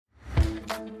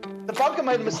The bunker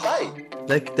made a mistake.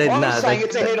 I'm saying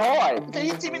it's a head high. If it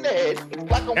hits him in the head, it's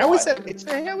black and white. How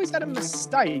is that a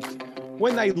mistake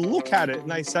when they look at it and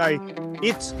they say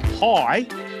it's high,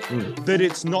 that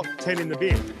it's not 10 in the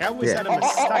bin? How is that a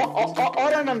mistake? I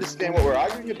don't understand what we're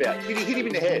arguing about. Did he hit him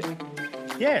in the head?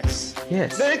 Yes.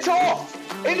 Yes. Then it's off.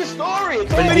 End of story.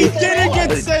 But he didn't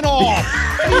get sent off.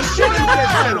 But he should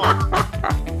have.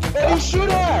 But he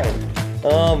should have.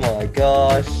 Oh my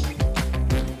gosh.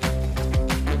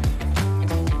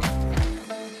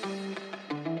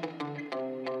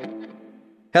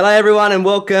 Hello, everyone, and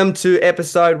welcome to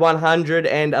episode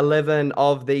 111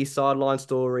 of the Sideline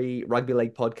Story Rugby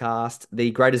League podcast,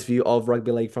 the greatest view of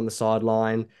rugby league from the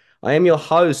sideline. I am your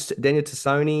host, Daniel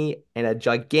Tassoni, and a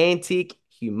gigantic,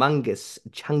 humongous,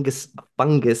 chungus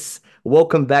fungus.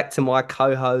 Welcome back to my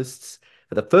co-hosts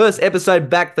for the first episode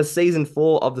back for season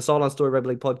 4 of the Sideline Story Rugby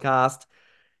League podcast.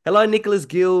 Hello, Nicholas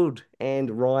Guild and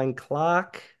Ryan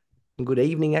Clark. Good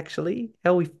evening, actually.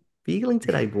 How are we feeling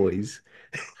today, boys?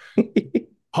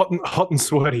 Hot and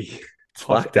sweaty. It's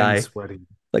fucked, eh? Sweaty.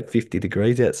 Like 50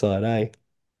 degrees outside, eh?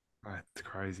 That's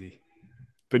crazy.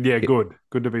 But yeah, good.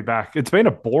 Good to be back. It's been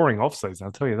a boring off-season,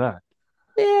 I'll tell you that.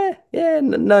 Yeah.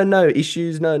 No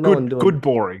issues. No one doing good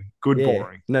boring.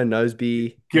 Boring. No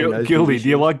nosebee. Gildy, do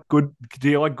you like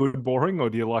good boring, or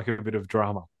do you like a bit of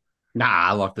drama? Nah,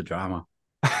 I like the drama.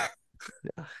 I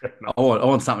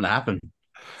want something to happen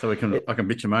so I can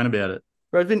bitch and moan about it.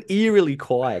 Bro, it's been eerily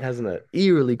quiet, hasn't it?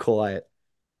 Eerily quiet.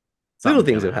 Little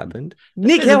things have happened.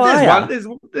 Nick, how are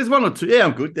you? There's one or two. Yeah,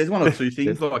 I'm good. There's one or two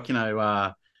things like,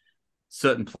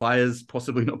 certain players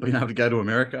possibly not being able to go to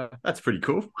America. That's pretty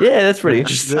cool. Yeah, that's pretty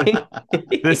interesting.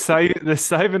 They're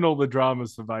saving all the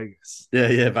dramas for Vegas.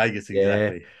 Yeah, Vegas,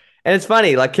 exactly. Yeah. And it's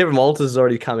funny, like Kevin Walters has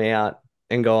already come out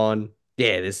and gone,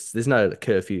 there's no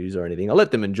curfews or anything. I'll let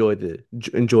them enjoy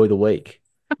the week.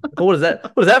 What does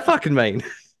that fucking mean?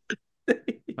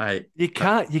 Mate, you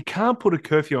can't put a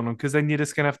curfew on them because then you're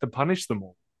just gonna have to punish them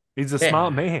all. He's a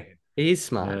smart man. He is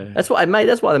smart. Yeah. That's why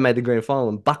they made the grand final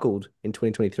and buckled in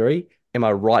 2023. Am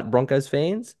I right, Broncos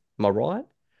fans? Am I right?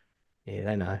 Yeah,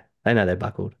 they know. They know they're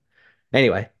buckled.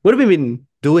 Anyway, what have we been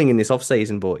doing in this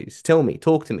off-season, boys? Tell me.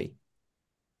 Talk to me.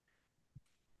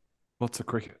 Lots of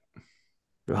cricket.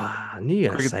 I knew you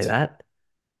were going to say that.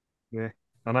 Yeah,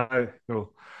 I know.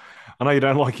 Well, I know you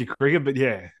don't like your cricket, but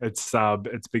yeah, it's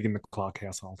big in the Clark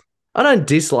household. I don't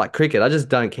dislike cricket. I just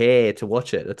don't care to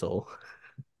watch it. That's all.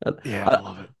 Yeah, I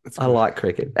love it. I like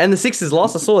cricket. And the Sixers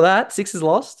lost. I saw that. Sixers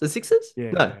lost. The Sixers?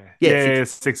 Yeah. No.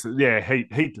 Sixers. Yeah,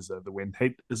 Heat deserved the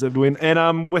win.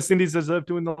 And West Indies deserved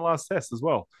to win the last test as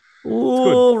well.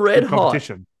 Ooh, red hot.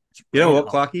 You know what,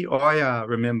 Clarky? I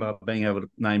remember being able to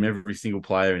name every single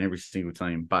player in every single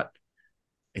team, but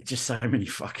it's just so many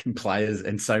fucking players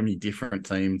and so many different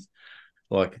teams.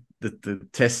 Like the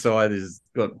test side has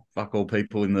got fuck all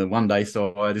people in the one day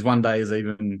side.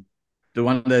 Do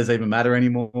one days even matter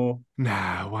anymore?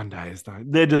 Nah, one day is not.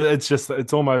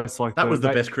 It's almost like that was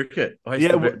the best cricket.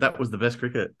 That was the best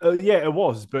cricket. Yeah, it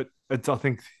was. But it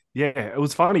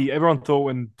was funny. Everyone thought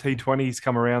when T20s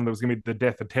come around, there was going to be the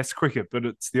death of Test cricket, but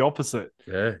it's the opposite.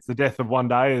 Yeah, it's the death of one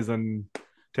days, and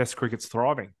Test cricket's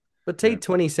thriving. But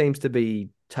T20 seems to be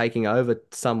taking over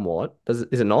somewhat. Is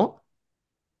it not?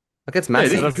 Like it's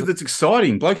massive because it's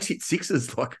exciting. Blokes hit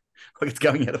sixes like it's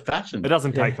going out of fashion. It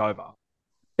doesn't take over.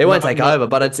 It won't take over,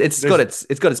 but it's got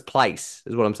its place,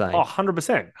 is what I'm saying. Oh,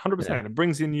 100%. 100%. It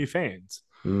brings in new fans.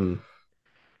 Very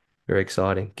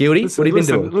exciting. Guilty, what have you been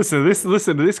doing?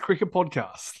 Listen to this cricket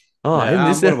podcast. Oh, what have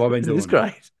I been doing? This is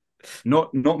great.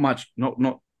 Not much,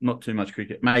 not too much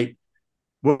cricket. Mate,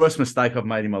 worst mistake I've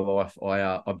made in my life,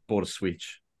 I bought a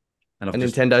Switch. And I've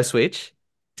Nintendo Switch?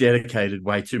 Dedicated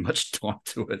way too much time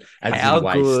to it. How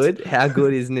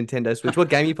good is Nintendo Switch? What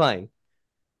game are you playing?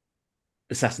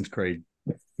 Assassin's Creed.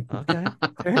 Okay,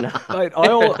 fair enough. Mate,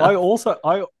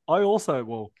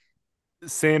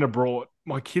 Santa brought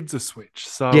my kids a Switch.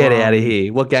 So get out of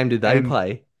here. What game did they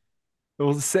play?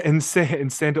 And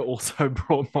Santa also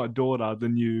brought my daughter the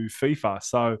new FIFA.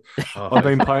 So I've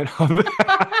been playing.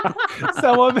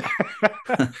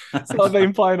 I've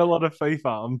been playing a lot of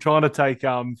FIFA. I'm trying to take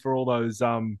for all those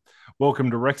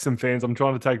welcome to Wrexham fans. I'm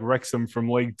trying to take Wrexham from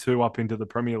League 2 up into the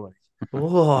Premier League.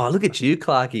 Oh, look at you,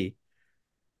 Clarky.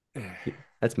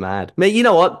 That's mad. Man, you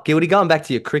know what? Guilty, going back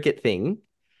to your cricket thing,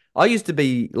 I used to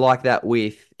be like that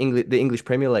with the English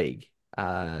Premier League,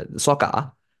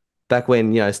 soccer, back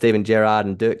when, Steven Gerrard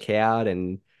and Dirk Kuyt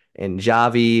and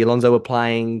Xavi Alonso were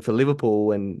playing for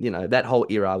Liverpool and, that whole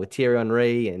era with Thierry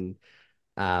Henry and,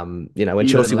 when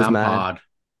Chelsea was mad.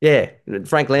 Yeah,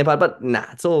 Frank Lampard. But,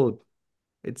 it's all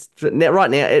Right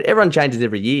now. Everyone changes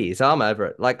every year, so I'm over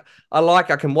it. Like I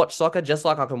can watch soccer just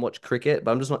like I can watch cricket,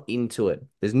 but I'm just not into it.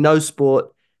 There's no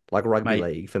sport like rugby Mate.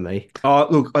 league for me. Oh,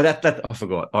 look, that I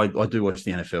forgot. I do watch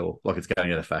the NFL like it's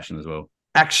going out of fashion as well.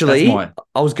 Actually, my-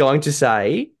 I was going to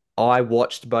say I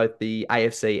watched both the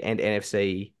AFC and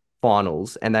NFC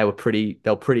finals, and they were pretty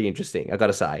interesting. I got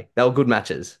to say, they were good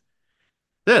matches.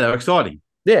 Yeah, they're exciting.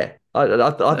 Yeah,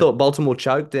 I thought Baltimore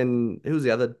choked, and who was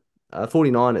the other?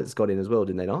 49ers got in as well,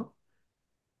 didn't they not?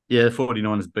 Yeah, the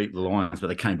 49ers beat the Lions, but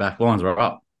they came back. Lions were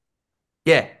up.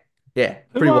 Yeah, yeah,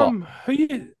 Who, pretty well.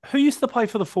 who used to play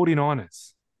for the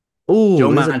 49ers? Oh,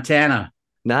 Joe Montana.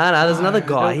 there's another No,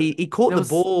 guy. there- He caught there the was-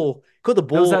 ball. Caught the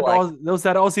There was ball. that there was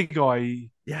that Aussie guy.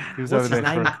 Yeah, He was what's over his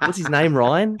there name? for- What's his name?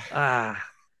 Ryan.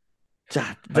 Does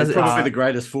He's it? probably the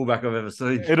greatest fullback I've ever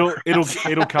seen. It'll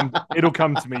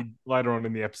come to me later on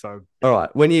in the episode. All right.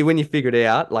 When you figure it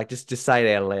out, like just say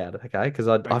it out loud, okay? Because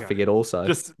I Okay. forget also.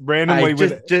 Just randomly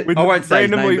with I won't say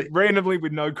his name, randomly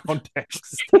with no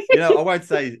context. I won't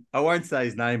say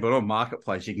his name, but on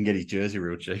Marketplace you can get his jersey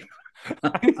real cheap.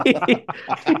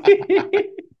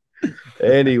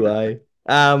 Anyway,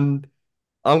 I'm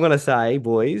gonna say,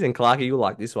 boys, and Clarky, you'll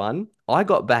like this one. I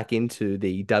got back into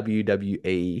the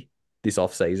WWE this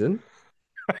off season.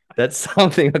 That's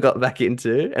something I got back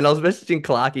into, and I was messaging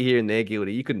Clarky here and there.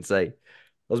 Guilty, you couldn't see. I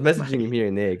was messaging him here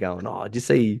and there, going, "Oh, did you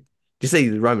see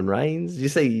the Roman Reigns? Did you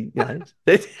see? What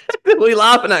are you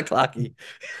laughing at, Clarky?"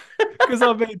 Because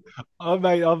I've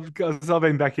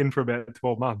been back in for about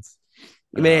 12 months.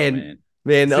 Man,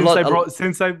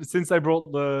 Since they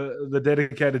brought the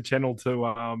dedicated channel to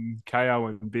KO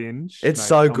and Binge. it's mate,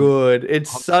 so good.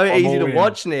 It's so I'm easy to all in.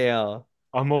 watch now.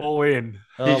 I'm all in.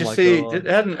 Oh Did you my see? God.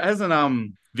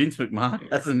 Hasn't Vince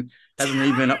McMahon hasn't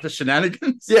he been up to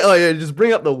shenanigans? Yeah, oh yeah, just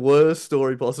bring up the worst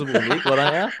story possible, Nick. What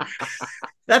are you?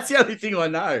 That's the only thing I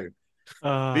know.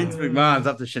 Vince McMahon's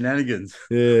up to shenanigans.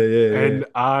 Yeah.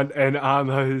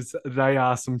 And they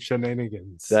are some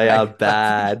shenanigans. They are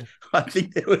bad. I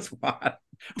think there was one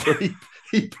where he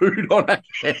pooed on a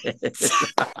head.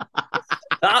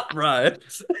 Up, bro.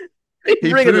 He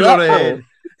Bringing it pooed up, on a head.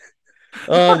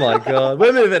 Oh my God.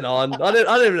 We're moving on. I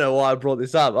don't even know why I brought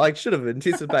this up. I should have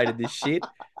anticipated this shit.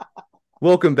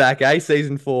 Welcome back,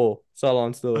 Season 4,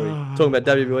 Sideline Story. Talking about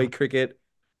WWE cricket,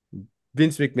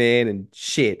 Vince McMahon and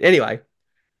shit. Anyway,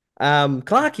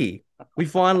 Clarky, we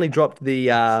finally dropped the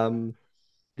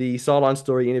Sideline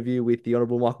Story interview with the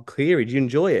Honourable Michael Cleary. Did you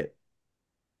enjoy it?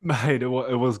 Mate, it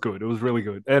was good. It was really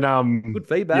good. And Good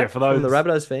feedback from the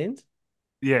Rabbitohs fans.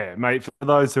 Yeah, mate, for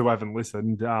those who haven't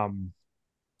listened, do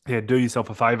yourself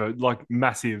a favor. Like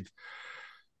massive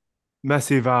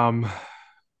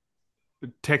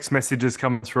text messages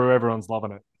come through. Everyone's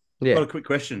loving it. Yeah. Got a quick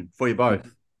question for you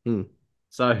both. Mm.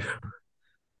 So,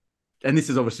 and this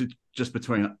is obviously just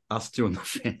between us two and the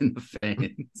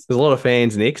fans. There's a lot of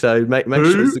fans, Nick, so make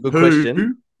sure it's a good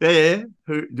question.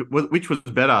 Which was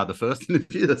better, the first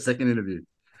interview, the second interview?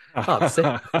 Oh,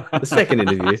 the second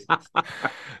interview.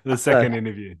 The second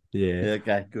interview. Yeah.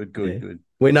 Okay. Good.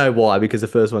 We know why, because the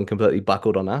first one completely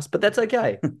buckled on us, but that's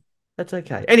okay. That's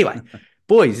okay. Anyway,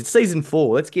 boys, it's season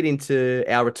 4. Let's get into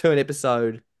our return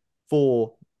episode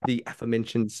for the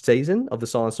aforementioned season of the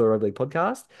Silent Story Rugby League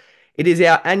podcast. It is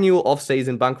our annual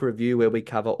off-season bunker review where we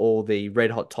cover all the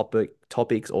red-hot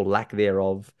topics or lack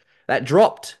thereof that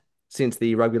dropped since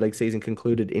the rugby league season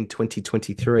concluded in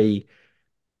 2023,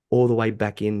 all the way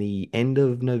back in the end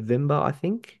of November, I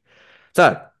think.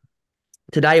 So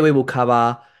today we will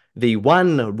cover the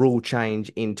one rule change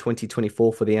in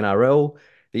 2024 for the NRL,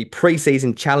 the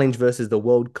preseason challenge versus the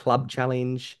World Club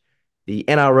Challenge, the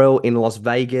NRL in Las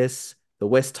Vegas, the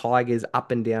West Tigers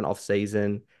up and down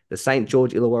off-season, the St.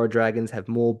 George Illawarra Dragons have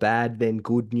more bad than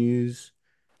good news,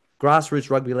 grassroots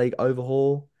rugby league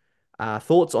overhaul,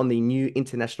 thoughts on the new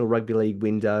International Rugby League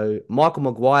window, Michael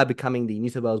Maguire becoming the New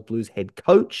South Wales Blues head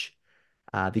coach,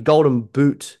 the Golden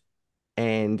Boot,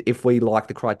 and if we like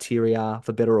the criteria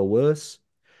for better or worse.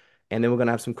 And then we're going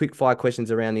to have some quick fire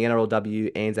questions around the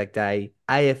NRLW, Anzac Day,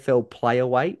 AFL player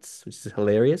weights, which is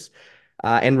hilarious,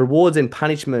 and rewards and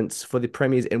punishments for the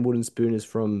Premiers and Wooden Spooners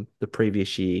from the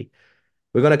previous year.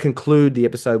 We're going to conclude the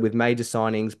episode with major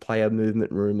signings, player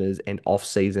movement rumors, and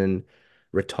off-season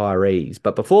retirees.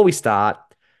 But before we start,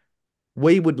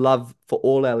 we would love for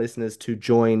all our listeners to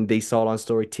join the Sideline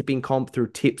Story tipping comp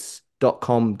through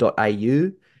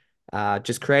tips.com.au.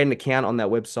 Just create an account on that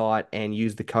website and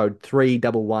use the code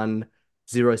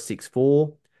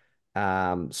 311064.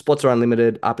 Spots are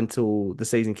unlimited up until the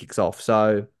season kicks off.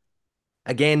 So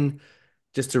again,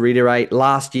 just to reiterate,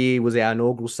 last year was our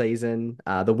inaugural season.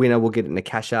 The winner will get an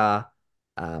Akasha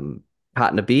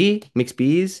partner beer, mixed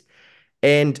beers.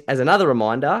 And as another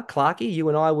reminder, Clarkey, you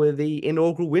and I were the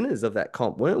inaugural winners of that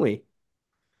comp, weren't we?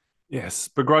 Yes,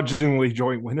 begrudgingly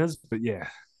joint winners, but yeah,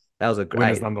 That was a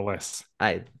winners great. nonetheless.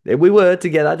 Hey, we were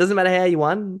together. It doesn't matter how you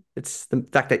won. It's the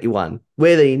fact that you won.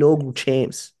 We're the inaugural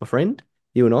champs, my friend.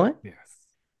 You and I.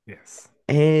 Yes.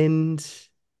 And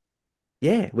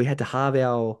yeah, we had to halve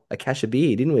our Akasha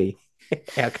beer, didn't we?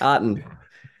 Our carton.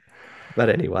 But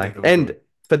anyway, Yeah, and good.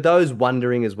 for those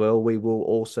wondering as well, we will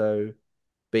also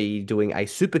be doing a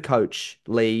Super Coach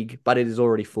League, but it is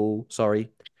already full. Sorry.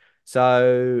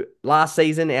 So last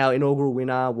season, our inaugural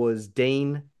winner was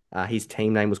Dean. His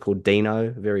team name was called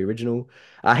Dino, very original.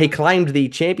 He claimed the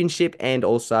championship and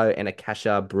also an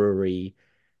Akasha Brewery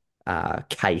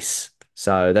case.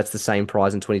 So that's the same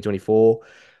prize in 2024.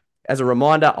 As a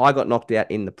reminder, I got knocked out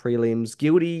in the prelims.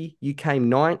 Guilty, you came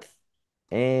ninth,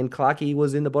 and Clarkey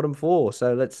was in the bottom four.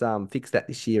 So let's fix that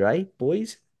this year, eh,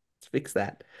 boys? Let's fix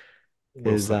that. We'll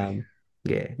Because see.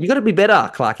 yeah, you got to be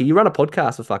better, Clarkey. You run a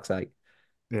podcast for fuck's sake.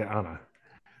 Yeah, I know.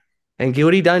 And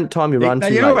Guilty, don't time your run Now,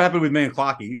 too you know late. what happened with me and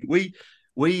Clarkey? We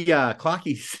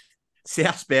Clarkey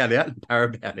South spout out and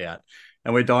Parabout out,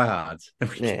 and we're diehards, and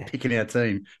we Yeah. keep picking our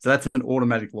team. So that's an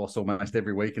automatic loss almost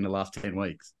every week in the last 10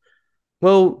 weeks.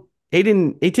 Well, he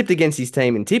didn't. He tipped against his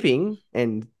team in tipping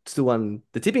and still won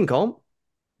the tipping comp.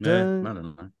 No, I don't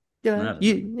know. You know,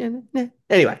 No, I don't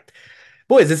Anyway,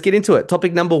 boys, let's get into it.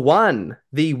 Topic number one: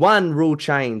 the one rule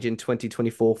change in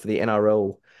 2024 for the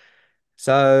NRL.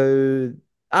 So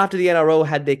after the NRL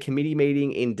had their committee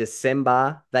meeting in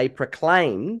December, they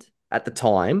proclaimed at the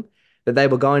time that they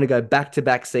were going to go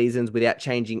back-to-back seasons without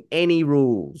changing any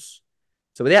rules.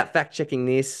 So without fact-checking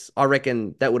this, I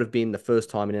reckon that would have been the first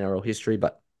time in NRL history,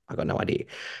 but I got no idea.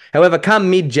 However,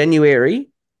 come mid-January,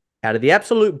 out of the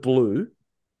absolute blue,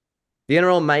 the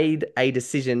NRL made a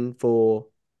decision for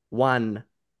one,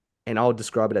 and I'll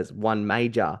describe it as one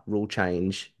major rule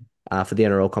change for the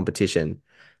NRL competition.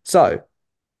 So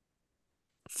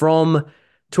from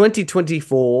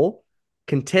 2024,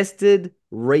 contested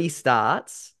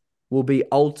restarts will be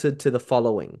altered to the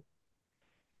following.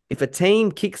 If a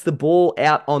team kicks the ball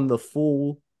out on the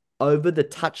full over the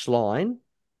touchline,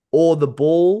 or the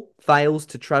ball fails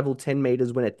to travel 10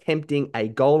 meters when attempting a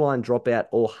goal line dropout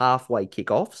or halfway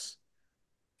kickoffs,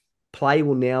 play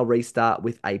will now restart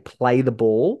with a play the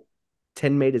ball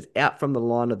 10 meters out from the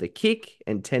line of the kick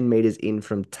and 10 meters in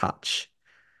from touch.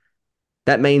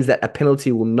 That means that a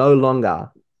penalty will no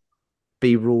longer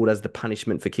be ruled as the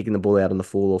punishment for kicking the ball out on the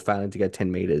full or failing to go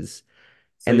 10 meters.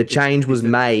 So and the change was it's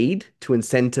a- made to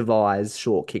incentivize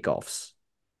short kickoffs.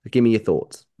 Give me your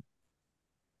thoughts.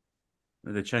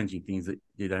 They're changing things that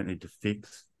you don't need to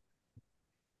fix.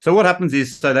 So what happens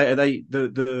is, so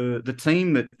the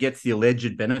team that gets the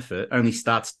alleged benefit only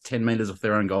starts 10 meters off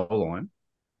their own goal line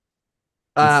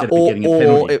instead of getting a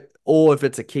penalty. Or if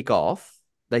it's a kickoff,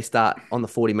 they start on the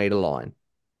 40-meter line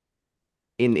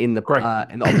in the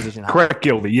opposition half. Correct,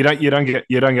 Gildy. You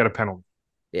don't get a penalty.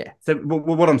 Yeah. So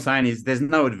what I'm saying is, there's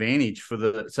no advantage for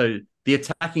the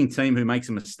attacking team who makes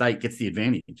a mistake gets the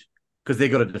advantage because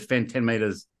they've got to defend 10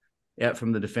 meters out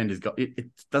from the defender's goal. It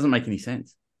doesn't make any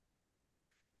sense.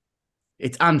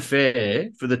 It's unfair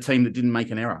for the team that didn't make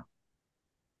an error.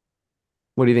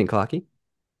 What do you think, Clarkey?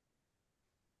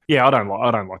 Yeah, I don't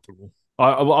like the rule.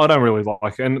 I don't really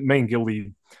like it. And me and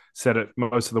Gildy said it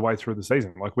most of the way through the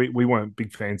season. Like we weren't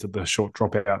big fans of the short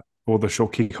dropout or the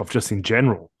short kickoff just in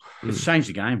general. It's changed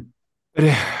the game.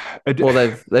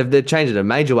 Well, they've changed it a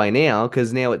major way now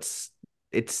because now it's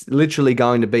literally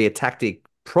going to be a tactic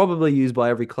probably used by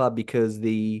every club because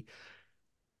the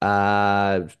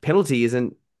penalty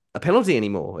isn't a penalty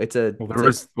anymore. There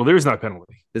is no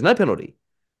penalty. There's no penalty.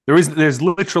 There's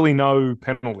literally no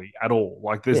penalty at all.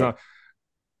 Like there's no.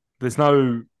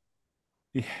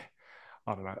 Yeah,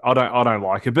 I don't know. I don't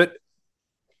like it, but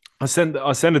I send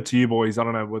it to you boys. I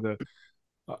don't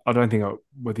know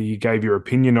whether you gave your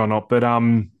opinion or not, but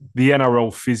the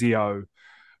NRL physio,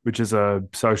 which is a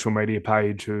social media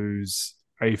page, who's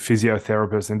a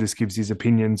physiotherapist and just gives his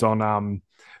opinions on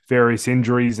various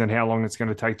injuries and how long it's going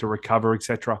to take to recover,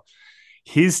 etc.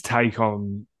 His take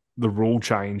on the rule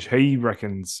change, he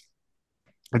reckons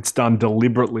it's done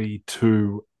deliberately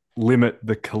to limit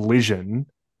the collision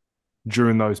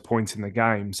during those points in the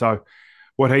game. So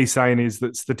what he's saying is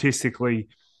that statistically,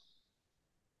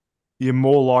 you're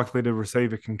more likely to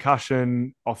receive a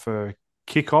concussion off a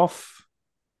kickoff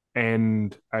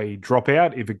and a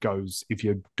dropout if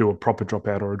you do a proper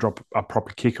dropout or a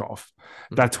proper kickoff.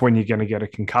 That's when you're going to get a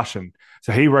concussion.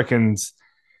 So he reckons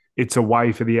it's a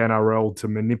way for the NRL to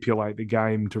manipulate the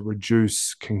game to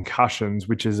reduce concussions,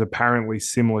 which is apparently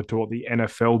similar to what the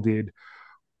NFL did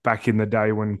back in the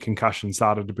day when concussion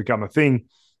started to become a thing,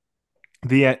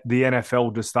 the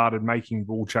NFL just started making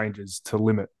rule changes to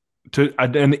limit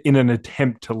in an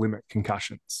attempt to limit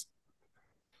concussions.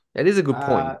 It is a good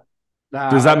point.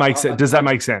 Does that make sense? Does that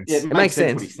make sense? Yeah, It makes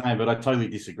sense. what he's saying, but I totally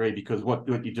disagree because what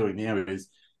you're doing now is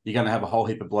you're going to have a whole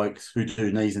heap of blokes who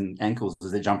do knees and ankles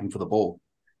as they're jumping for the ball.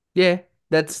 Yeah,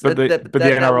 that's But the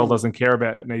NRL will- doesn't care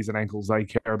about knees and ankles; they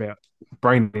care about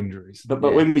brain injuries. But Yeah.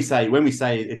 when we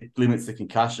say it limits the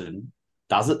concussion,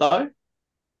 does it though?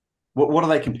 What are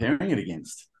they comparing it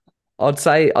against? I'd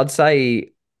say,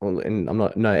 well, and I'm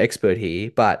not no expert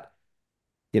here, but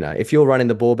if you're running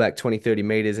the ball back 20, 30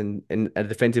 meters and a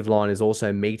defensive line is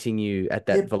also meeting you at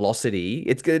that Yeah. velocity,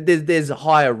 it's good. There's a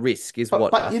higher risk, is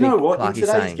what But I you think know what? Clarkie's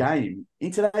saying.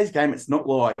 In today's game, it's not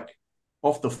like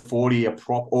off the 40, a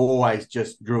prop always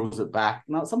just drills it back.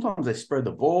 No, sometimes they spread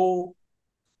the ball.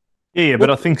 Yeah, but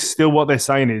I think still what they're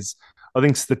saying is, I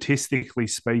think statistically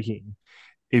speaking,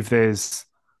 if there's,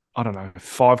 I don't know,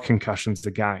 5 concussions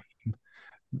a game,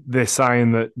 they're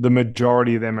saying that the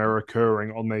majority of them are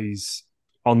occurring on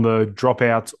the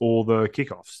dropouts or the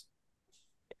kickoffs.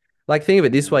 Like, think of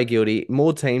it this way, Guilty.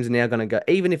 More teams are now going to go,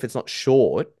 even if it's not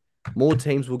short, more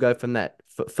teams will go from that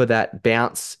for that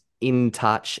bounce in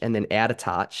touch and then out of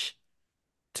touch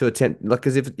to attempt, like,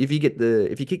 because if you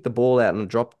kick the ball out on a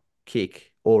drop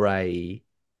kick or a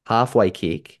halfway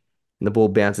kick and the ball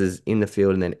bounces in the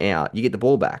field and then out, you get the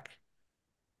ball back.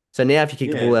 So now if you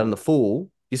kick the ball out on the full,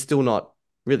 you're still not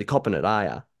really copping it, are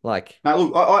you? Like, Now,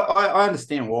 look, I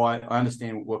understand why. I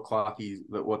understand what what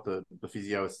the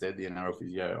physio has said, the NRL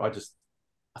physio. I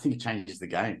think it changes the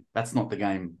game. That's not the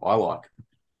game I like.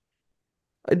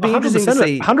 it'd be interesting to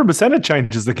see. 100% it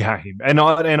changes the game, and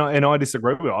I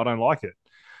disagree with it. I don't like it,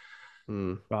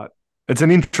 but it's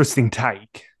an interesting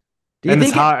take, Do you and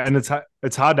think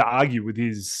it's hard to argue with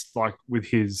his I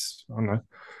don't know,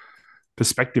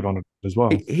 perspective on it as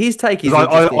well. his take is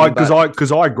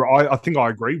Because I agree. I think I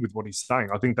agree with what he's saying.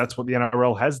 I think that's what the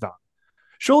NRL has done.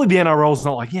 Surely the NRL's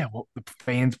not like, what the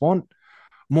fans want,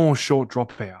 more short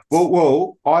dropouts.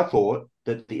 Well, I thought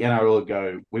that the NRL would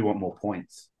go, we want more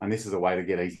points, and this is a way to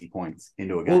get easy points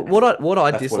into a game. what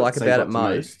I That's dislike seems about it like to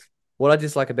me. most, what I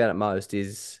dislike about it most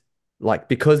is, like,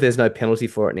 because there's no penalty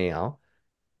for it now,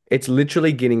 it's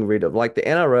literally getting rid of, like, the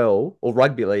NRL or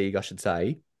rugby league, I should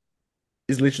say,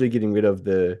 is literally getting rid of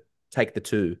the take the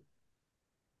two.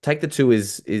 Take the two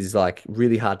is like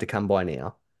really hard to come by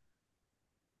now.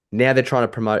 Now they're trying to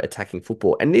promote attacking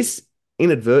football, and this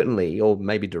inadvertently or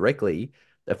maybe directly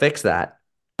affects that.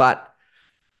 But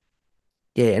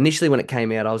yeah, initially when it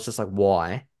came out, I was just like,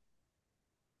 why?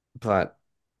 But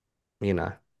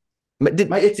Mate,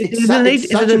 is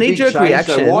it a knee-jerk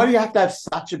reaction? Why do you have to have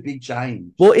such a big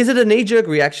change? Well, is it a knee-jerk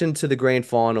reaction to the grand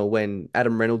final when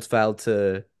Adam Reynolds failed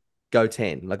to go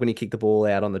 10, like when he kicked the ball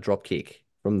out on the drop kick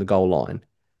from the goal line?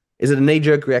 Is it a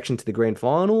knee-jerk reaction to the grand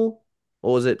final,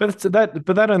 or is it? But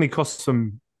that only costs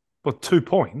them 2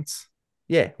 points.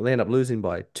 Yeah, well, they end up losing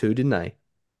by 2, didn't they?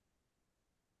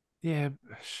 Yeah,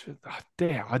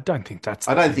 I don't think that's.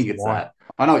 I don't think it's that.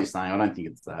 I know what you're saying. I don't think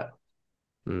it's that.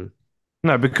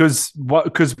 No, because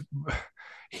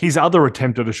his other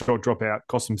attempt at a short dropout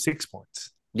cost him 6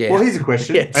 points. Yeah. Well, here's a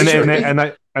question. Yeah,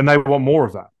 and they want more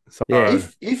of that. So Yeah.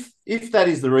 If that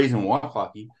is the reason why,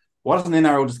 Clarky, why doesn't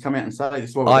NRL just come out and say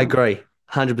this? I agree.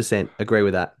 100% agree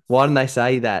with that. Why didn't they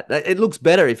say that? It looks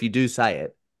better if you do say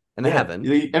it, and they haven't.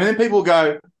 And then people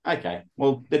go, okay,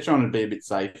 well, they're trying to be a bit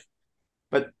safe.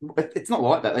 But it's not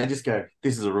like that. They just go,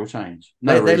 this is a rule change.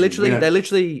 They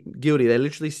literally guilty. They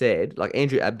literally said, like,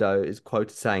 Andrew Abdo is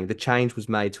quoted saying, the change was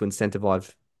made to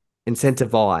incentivize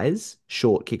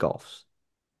short kickoffs.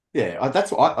 Yeah,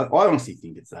 that's what I honestly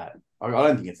think it's that. I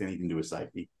don't think it's anything to do with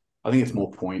safety. I think it's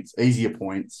more points, easier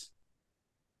points.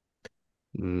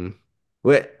 But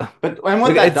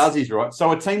what that does is, right,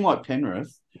 so a team like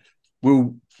Penrith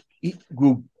will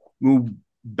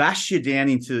bash you down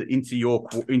into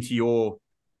your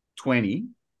 20,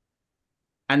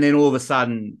 and then all of a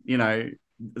sudden,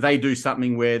 they do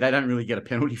something where they don't really get a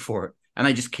penalty for it, and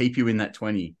they just keep you in that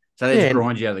 20. So they just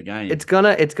grind you out of the game. It's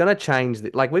gonna change.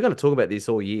 Like, we're gonna talk about this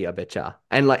all year, I betcha.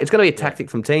 And like, it's gonna be a tactic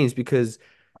from teams, because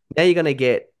now you're gonna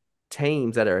get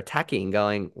teams that are attacking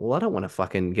going, well, I don't want to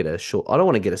fucking get I don't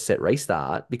want to get a set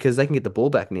restart because they can get the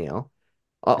ball back now.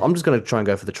 I'm just gonna try and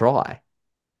go for the try.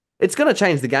 It's gonna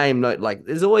change the game. Like,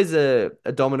 there's always a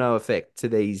domino effect to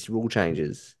these rule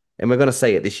changes, and we're gonna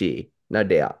see it this year, no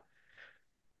doubt.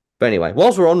 But anyway,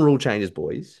 whilst we're on rule changes,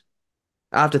 boys,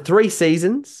 after 3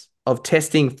 seasons of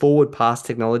testing forward pass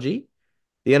technology,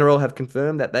 the NRL have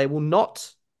confirmed that they will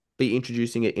not be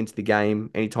introducing it into the game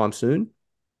anytime soon.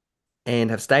 and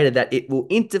have stated that it will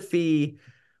interfere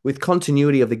with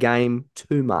continuity of the game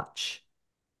too much.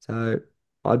 So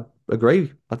I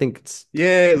agree. I think it's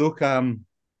Yeah, look, what can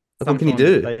you sometimes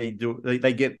do?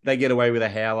 they get away with a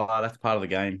howler. That's part of the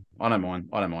game. I don't mind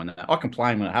that. I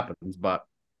complain when it happens, but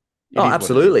it Oh, is what it is.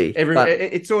 absolutely. But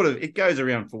It sort of it goes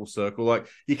around full circle. Like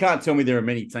you can't tell me there are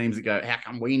many teams that go, how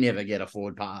come we never get a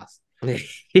forward pass? yeah,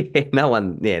 no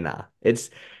one, yeah, nah. It's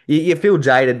you feel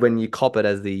jaded when you cop it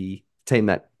as the team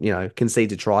that,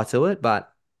 concedes a try to it.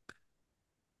 But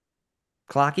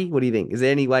Clarkey, what do you think? Is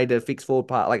there any way to fix forward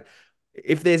part? Like,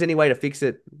 if there's any way to fix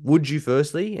it, would you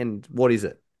firstly? And what is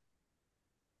it?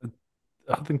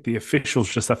 I think the officials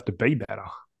just have to be better.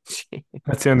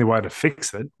 That's the only way to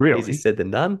fix it, really. Easier said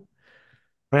than done.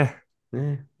 Yeah.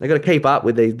 Yeah. They got to keep up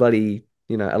with these bloody,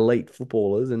 elite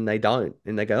footballers, and they don't.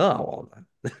 And they go, oh,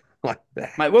 well, like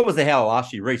that. Mate, what was the hell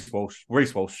last year? Reece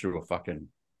Walsh threw a fucking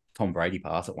Tom Brady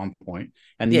pass at one point.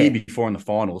 And the year before in the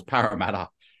finals, Parramatta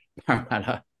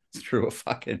threw a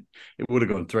fucking, it would have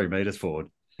gone 3 meters forward.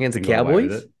 Against the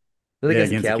Cowboys?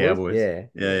 Against the Cowboys.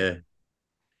 Yeah.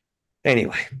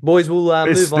 Anyway, boys, we'll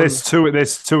move on.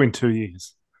 There's two in 2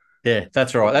 years. Yeah,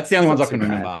 that's right. That's the only ones I can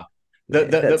remember.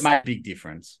 That made a big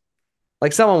difference.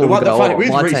 Like someone will go, funny, with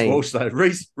my Reece team. Walsh, though,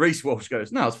 Reece Walsh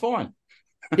goes, no, it's fine.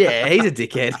 Yeah, he's a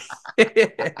dickhead.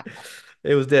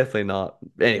 It was definitely not.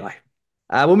 Anyway,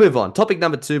 we'll move on. Topic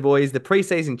number 2, boys, the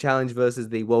preseason challenge versus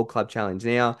the World Club Challenge.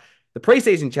 Now, the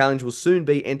preseason challenge will soon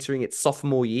be entering its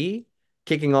sophomore year,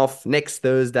 kicking off next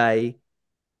Thursday,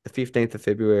 the 15th of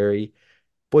February.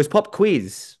 Boys, pop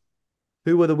quiz.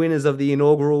 Who were the winners of the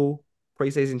inaugural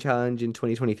preseason challenge in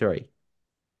 2023?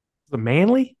 The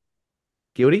Manly?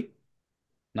 Guilty?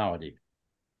 No idea.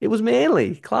 It was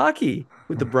Manly. Clarkey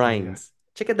with the brains.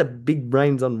 Check out the big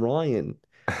brains on Ryan.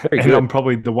 Very good. I'm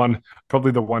probably the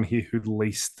one here who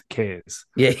least cares.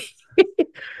 Yeah.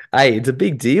 Hey, it's a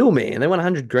big deal, man. They won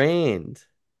 100 grand.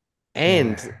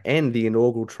 And the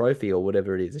inaugural trophy or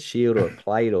whatever it is, a shield or a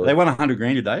plate or They won 100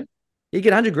 grand, did they? you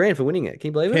get 100 grand for winning it. Can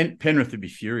you believe it? Penrith would be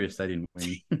furious they didn't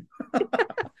win.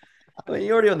 I mean,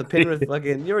 you're already on the Penrith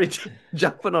fucking. You're already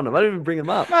jumping on them. I didn't even bring them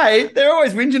up. Mate, they're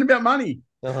always whinging about money.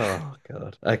 Oh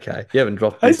God. Okay, you haven't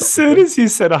dropped. As soon as you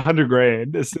said 100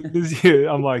 grand, as soon as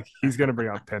I'm like, he's going to bring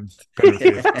up Penrith. I'm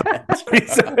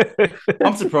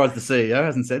surprised the CEO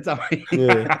hasn't said something.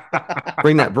 Yeah.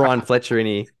 Bring that Brian Fletcher in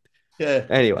here. Yeah.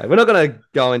 Anyway, we're not going to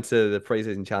go into the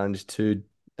preseason challenge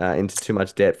into too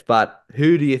much depth, but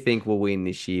who do you think will win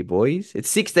this year, boys? It's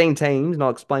 16 teams, and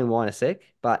I'll explain why in a sec.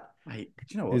 But Mate,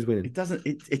 you know what? Who's winning? It doesn't.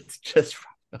 It's just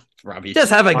rubbish.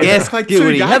 just have a guess, played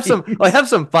Guilty. 2 Have games. have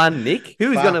some fun, Nick.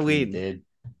 Who's going to Fucking win? dead.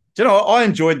 Do you know? I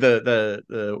enjoyed the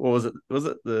what was it? Was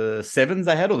it the 7s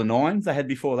they had or the 9s they had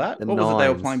before that? The What was it they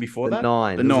were nines. playing before The that?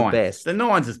 nines The was the 9s. best. The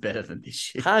 9s is better than this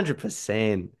shit.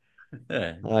 100%.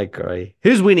 Yeah. I agree.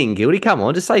 Who's winning, Guilty? Come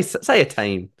on, just say a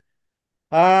team.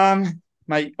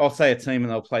 Mate, I'll say a team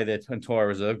and they'll play their entire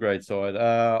reserve grade side.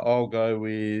 I'll go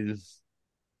with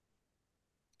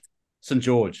St.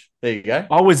 George. There you go.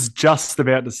 I was just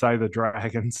about to say the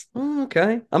Dragons. Oh,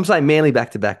 okay. I'm saying Manly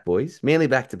back to back, boys. Manly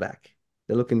back to back.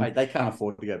 They're looking. Mate, they can't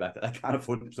afford to go back. They can't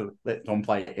afford to let Tom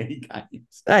play any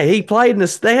games. Hey, he played in a.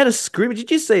 They had a scrimmage.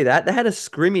 Did you see that? They had a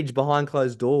scrimmage behind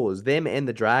closed doors. Them and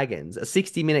the Dragons. A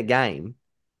 60-minute game.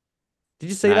 Did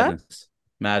you see Madness.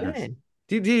 that? Madness. Man.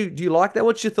 Do you like that?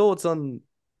 What's your thoughts on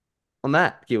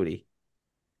that, Guilty?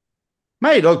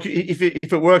 Mate, look, if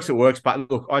it works, it works. But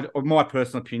look, my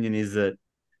personal opinion is that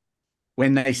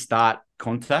when they start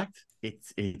contact,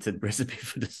 it's a recipe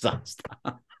for disaster.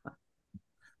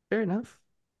 Fair enough.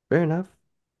 Yeah.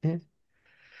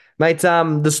 Mate,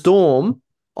 the Storm,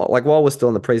 like while we're still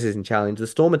on the preseason challenge, the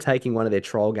Storm are taking one of their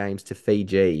trial games to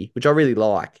Fiji, which I really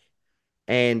like.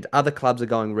 And other clubs are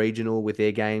going regional with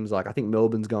their games. Like I think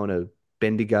Melbourne's going to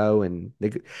Bendigo, and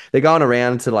they're going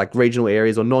around to like regional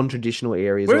areas or non-traditional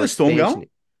areas. Where are or the Storm expansion. going?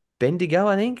 Bendigo,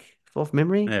 I think, off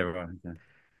memory. Yeah, right. Okay.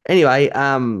 Anyway,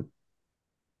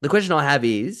 the question I have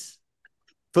is,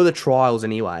 for the trials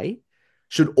anyway,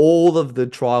 should all of the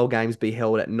trial games be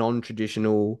held at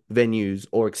non-traditional venues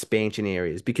or expansion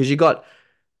areas? Because you got,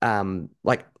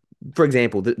 like, for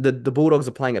example, the Bulldogs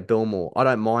are playing at Belmore. I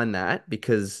don't mind that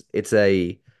because it's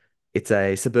a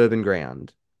suburban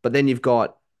ground. But then you've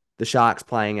got the Sharks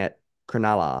playing at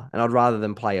Cronulla, and I'd rather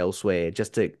them play elsewhere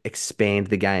just to expand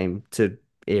the game to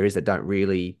areas that don't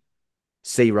really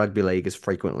see rugby league as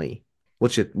frequently.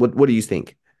 What do you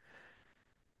think?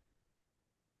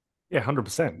 Yeah,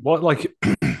 100%. What, like,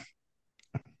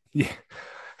 yeah.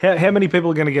 How many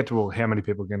people are going to get to? Well, how many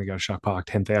people are going to go to Shark Park?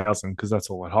 10,000, because that's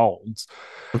all it holds.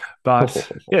 But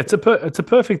yeah, it's a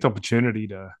perfect opportunity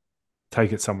to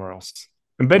take it somewhere else.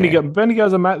 And Yeah.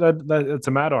 Bendigo's it's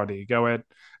a mad idea. Go out.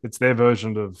 It's their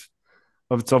version of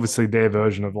it's obviously their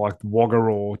version of like Wagga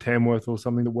or Tamworth or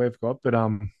something that we've got. But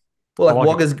Well, I like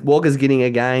like it. Wagga's getting a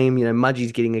game,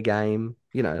 Mudgee's getting a game,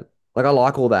 like I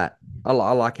like all that. I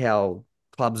like how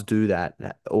clubs do that,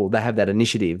 or they have that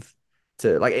initiative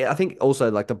to like. I think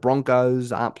also like the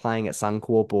Broncos aren't playing at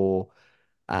Suncorp or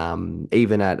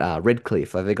even at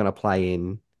Redcliffe. Like they're going to play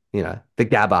in, the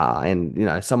Gabba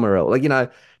and somewhere else,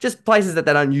 like just places that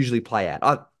they don't usually play at.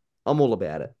 I'm all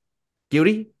about it.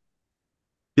 Guilty,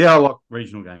 Yeah, I like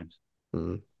regional games.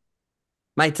 mm.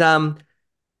 Mate.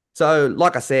 So,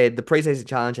 like I said, the preseason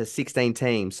challenge has 16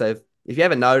 teams. So, if you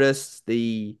haven't noticed,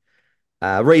 the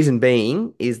reason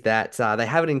being is that they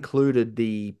haven't included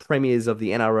the premiers of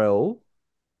the NRL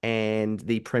and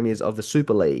the premiers of the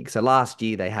Super League. So, last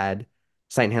year they had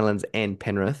St. Helens and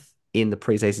Penrith in the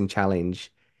preseason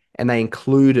challenge, and they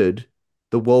included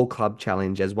the World Club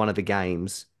Challenge as one of the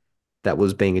games that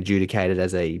was being adjudicated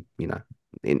as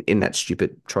in that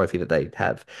stupid trophy that they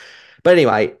have. But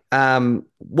anyway,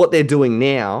 what they're doing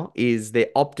now is they're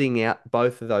opting out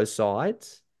both of those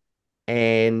sides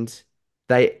and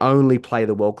they only play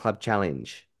the World Club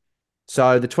Challenge.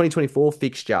 So the 2024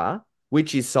 fixture,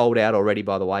 which is sold out already,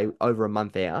 by the way, over a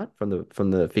month out from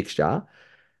the fixture,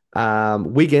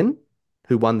 Wigan,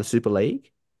 who won the Super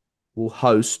League, will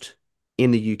host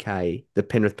in the UK the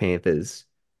Penrith Panthers,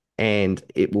 and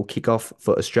it will kick off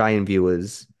for Australian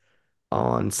viewers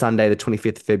on Sunday, the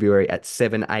 25th of February at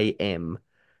 7 a.m.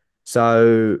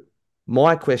 So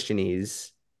my question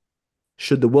is,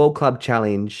 should the World Club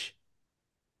Challenge,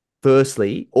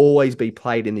 firstly, always be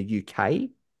played in the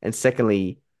UK? And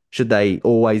secondly, should they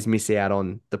always miss out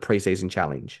on the preseason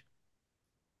challenge?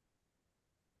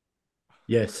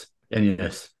 Yes, and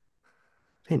yes.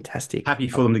 Fantastic. Happy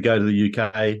for them to go to the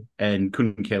UK and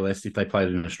couldn't care less if they played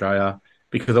in Australia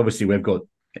because obviously we've got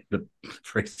the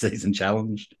pre-season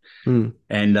challenge Mm.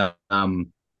 and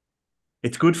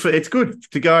it's good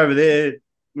to go over there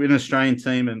with an Australian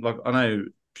team and like I know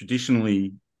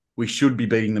traditionally we should be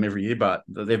beating them every year, but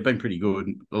they've been pretty good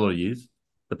a lot of years,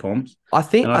 the Poms. I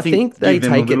think And I think they give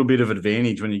them a take little it. bit of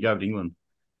advantage when you go to England.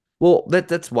 Well,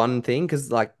 that's one thing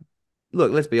because like,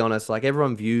 look, let's be honest. Like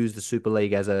everyone views the Super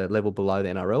League as a level below the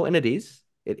NRL, and it is.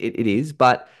 It is,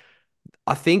 but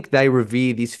I think they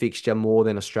revere this fixture more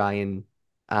than Australian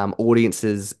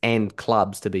audiences and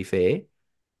clubs, to be fair.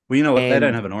 Well, you know what? They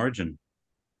don't And have an origin.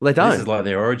 they This is don't. like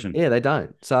their origin. Yeah, they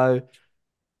don't. So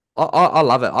I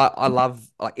love it. I love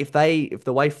like if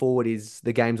the way forward is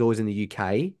the game's always in the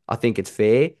UK, I think it's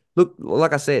fair. Look,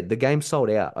 like I said, the game sold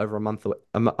out over a month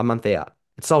out.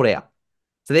 It's sold out.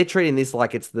 So they're treating this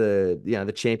like it's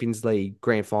the Champions League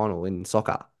grand final in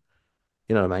soccer.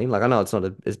 You know what I mean? Like I know it's not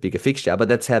as big a fixture, but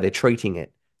that's how they're treating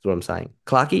it. That's what I'm saying.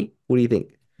 Clarky, what do you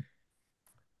think?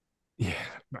 Yeah,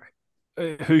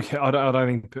 who I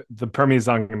don't think the premiers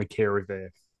aren't going to care if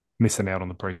they're missing out on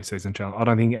the preseason challenge. I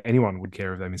don't think anyone would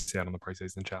care if they miss out on the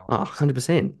preseason Oh, challenge.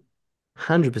 100%.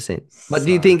 100%. But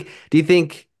do you So think do you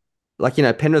think like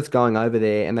Penrith's going over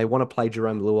there and they want to play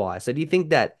Jerome Luai? So do you think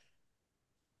that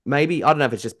maybe I don't know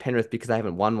if it's just Penrith because they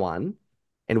haven't won one,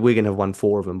 and Wigan have won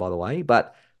four of them, by the way.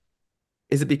 But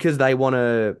is it because they want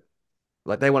to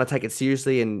take it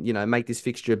seriously and make this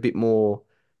fixture a bit more,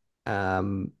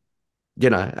 um,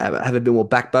 have a bit more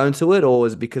backbone to it, or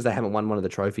is it because they haven't won one of the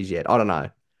trophies yet? I don't know.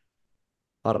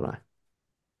 I don't know.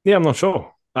 yeah, I'm not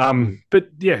sure. But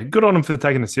yeah, good on them for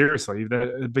taking it seriously.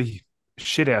 It'd be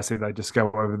shit house if they just go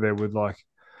over there with like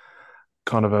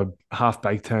kind of a half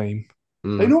baked team.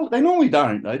 Mm. They normally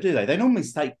don't though, do they? They normally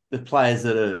take the players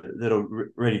that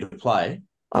are ready to play.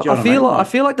 I Do you know I what I feel mean? like I Like,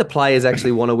 feel like the players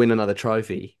actually want to win another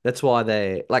trophy. That's why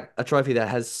they're like a trophy that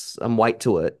has some weight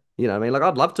to it. You know what I mean? Like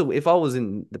I'd love to if I was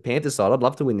in the Panthers side, I'd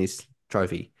love to win this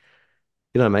trophy.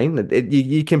 You know what I mean?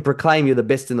 You can proclaim you're the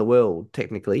best in the world,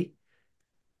 technically.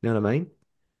 You know what I mean?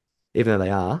 Even though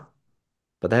they are,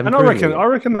 but they haven't And I proven it reckon, yet. I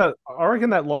reckon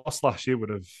that loss last year would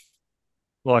have,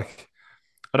 like,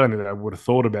 I don't think they would have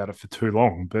thought about it for too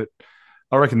long, but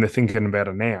I reckon they're thinking about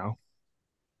it now.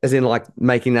 As in, like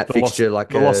making that The loss, fixture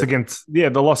like the loss a against, the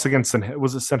loss against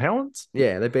was it St Helens?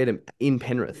 yeah, they beat him in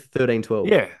Penrith, 13-12.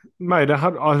 Yeah, mate, I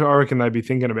reckon they'd be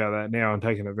thinking about that now and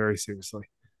taking it very seriously.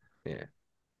 Yeah.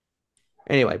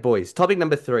 Anyway, boys, topic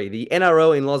number 3, the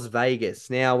NRL in Las Vegas.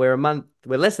 Now we're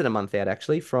less than a month out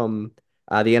actually from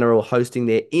the NRL hosting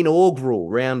their inaugural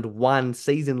round 1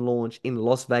 season launch in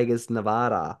Las Vegas,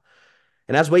 Nevada.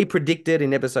 And as we predicted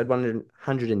in episode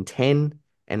 110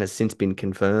 and has since been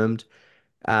confirmed,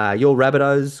 your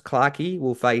Rabbitohs, Clarkey,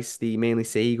 will face the Manly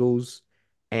Sea Eagles,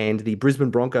 and the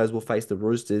Brisbane Broncos will face the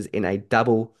Roosters in a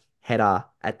double header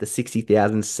at the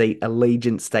 60,000 seat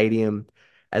Allegiant Stadium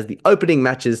as the opening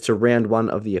matches to round one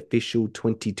of the official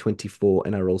 2024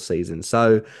 NRL season.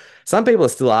 So some people are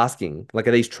still asking, like,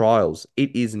 are these trials?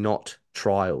 It is not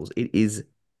trials. It is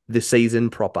the season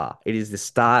proper. It is the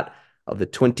start of the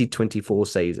 2024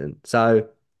 season. So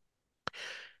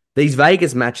these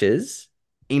Vegas matches,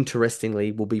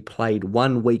 interestingly, will be played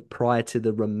 1 week prior to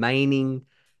the remaining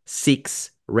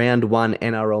 6 round one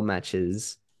NRL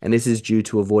matches. And this is due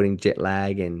to avoiding jet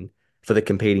lag and for the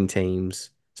competing teams.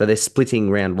 So they're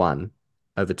splitting round one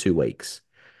over 2 weeks.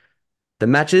 The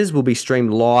matches will be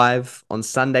streamed live on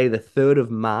Sunday, the 3rd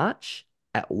of March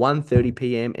at 1:30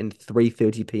 p.m. and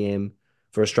 3:30 p.m.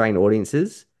 for Australian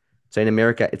audiences. So in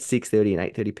America, it's 6:30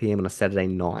 and 8:30 p.m. on a Saturday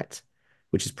night,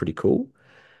 which is pretty cool.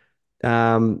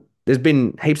 There's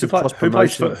been heaps of cross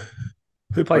promotion.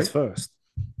 Who plays first?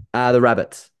 The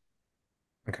Rabbits.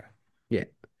 Okay. Yeah.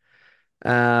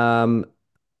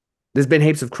 There's been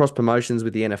heaps of cross promotions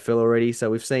with the NFL already. So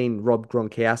we've seen Rob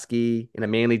Gronkowski in a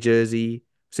Manly jersey.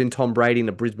 We've seen Tom Brady in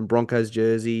a Brisbane Broncos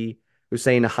jersey. We've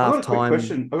seen a halftime.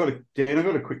 I've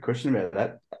got a quick question about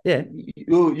that. Yeah.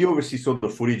 You obviously saw the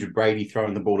footage of Brady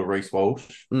throwing the ball to Reece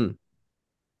Walsh. Mm.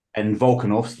 And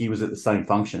Volkanovski was at the same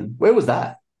function. Where was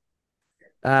that?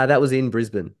 That was in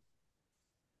Brisbane.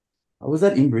 Oh, was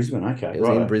that in Brisbane? Okay. It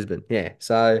was in Brisbane. Yeah.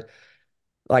 So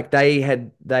like they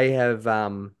have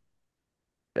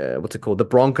what's it called? The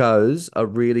Broncos are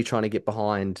really trying to get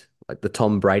behind like the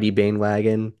Tom Brady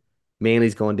bandwagon.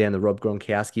 Manly's gone down the Rob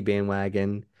Gronkowski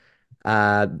bandwagon.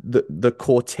 The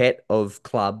quartet of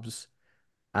clubs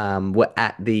were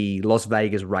at the Las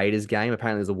Vegas Raiders game.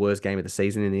 Apparently, it was the worst game of the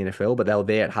season in the NFL, but they were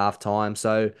there at halftime.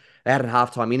 So they had a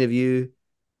halftime interview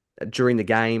during the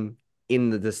game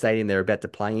in the stadium they're about to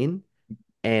play in,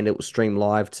 and it was streamed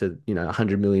live to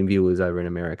 100 million viewers over in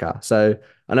America. So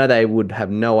I know they would have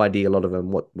no idea, a lot of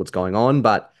them, what's going on,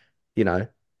 but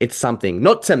it's something.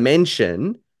 Not to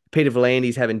mention Peter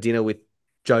V'landys having dinner with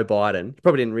Joe Biden. He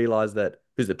probably didn't realize that,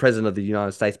 who's the president of the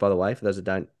United States, by the way, for those that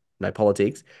don't know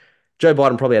politics. Joe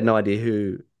Biden probably had no idea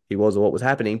who he was or what was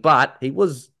happening, but he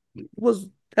was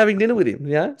having dinner with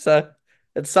him. So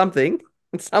it's something.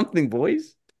 It's something,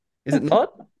 boys. Is it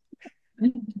not?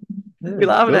 You're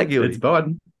laughing at Gildy. It's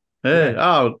Biden. Yeah.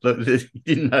 Oh, look, you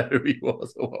didn't know who he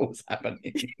was or what was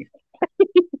happening.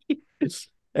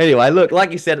 Anyway, look,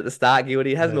 like you said at the start,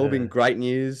 Gildy, it hasn't all been great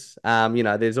news.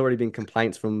 There's already been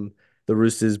complaints from the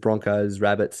Roosters, Broncos,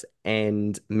 Rabbits,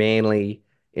 and Manly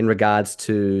in regards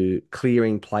to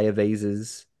clearing player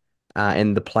visas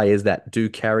and the players that do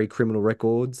carry criminal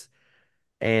records.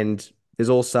 And there's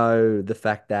also the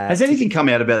fact that... Has anything come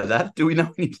out about that? Do we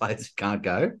know any players who can't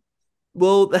go?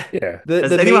 Well, yeah.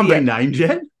 Has anyone been named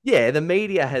yet? Yeah, the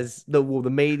media has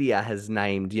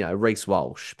named, Reece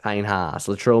Walsh, Payne Haas,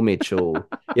 Latrell Mitchell,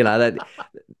 that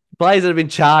players that have been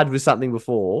charged with something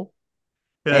before.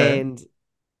 Yeah. And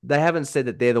they haven't said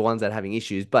that they're the ones that are having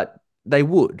issues, but they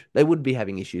would be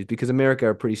having issues because America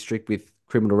are pretty strict with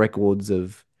criminal records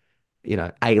of,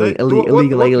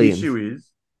 illegal aliens. The issue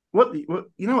is,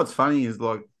 what's funny is,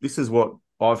 like, this is what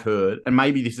I've heard, and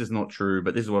maybe this is not true,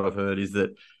 but this is what I've heard, is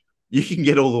that you can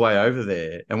get all the way over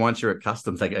there, and once you're at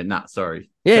customs, they go, nah, sorry.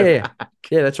 Yeah,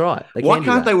 that's right. Why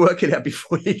can't they work it out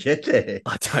before you get there?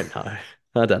 I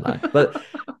don't know. But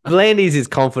V'landys is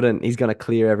confident he's going to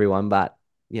clear everyone, but,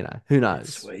 who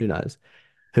knows? Who knows?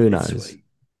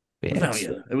 Yeah,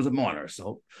 it was a minor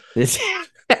assault.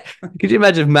 Could you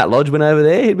imagine if Matt Lodge went over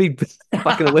there? He'd be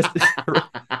fucking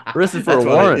arrested for a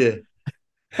warrant.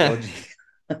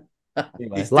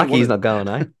 Anyway, lucky he's not going,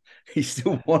 eh? He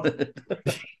still wanted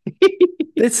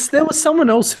it. There was someone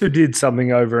else who did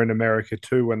something over in America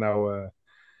too when they were.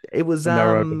 It was they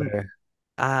were over there.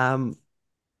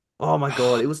 Oh my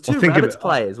god! It was two Rabbits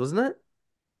players, wasn't it?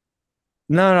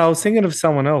 No, I was thinking of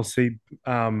someone else. I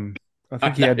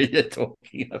think he had. You're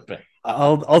talking about.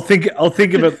 I'll think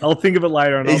of it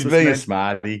later. And he's being a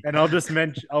smarty. And I'll just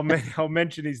mention. I'll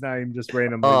mention his name just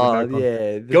randomly. Oh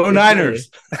yeah, go Niners.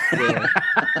 Yeah.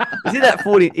 Is he that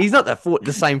 40? He's not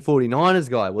the same 49ers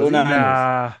guy, was he?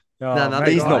 No,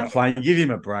 he's not playing. Give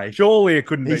him a break. Surely it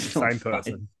couldn't be the same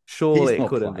person. Surely it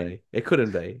couldn't be. It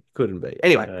couldn't be.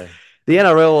 Anyway. The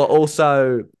NRL are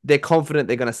also, they're confident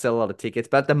they're going to sell a lot of tickets,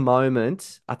 but at the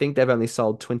moment, I think they've only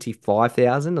sold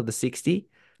 25,000 of the 60,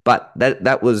 but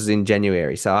that was in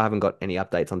January, so I haven't got any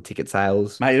updates on ticket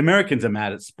sales. Mate, Americans are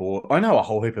mad at sport. I know a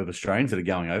whole heap of Australians that are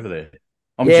going over there.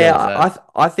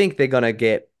 I think they're going to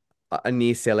get a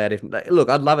near sellout. Look,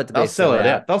 I'd love it to be a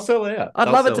sellout. They'll sell it out. I'd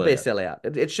love it to be a sellout.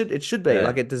 It should be.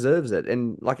 Like, it deserves it.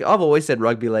 And like I've always said,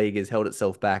 rugby league has held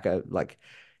itself back.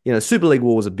 Super League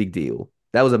War was a big deal.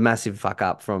 That was a massive fuck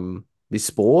up from this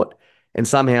sport, and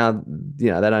somehow they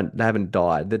haven't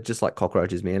died. They're just like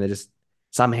cockroaches, man. They just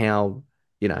somehow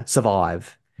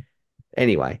survive.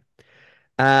 Anyway,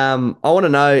 I want to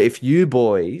know if you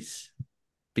boys,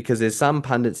 because there's some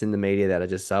pundits in the media that are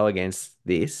just so against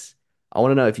this. I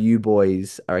want to know if you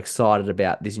boys are excited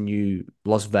about this new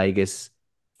Las Vegas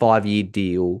 5-year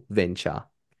deal venture.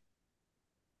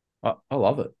 I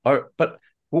love it. But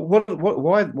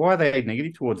why are they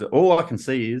negative towards it? All I can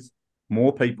see is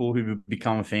more people who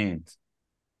become fans.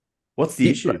 What's the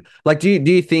issue? Like, do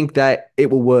you think that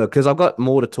it will work? Because I've got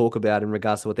more to talk about in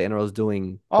regards to what the NRL is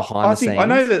doing behind the scenes. I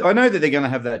know that they're going to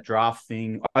have that draft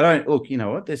thing. I don't look. You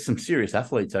know what? There's some serious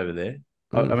athletes over there.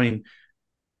 I mean,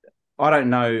 I don't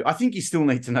know. I think you still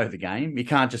need to know the game. You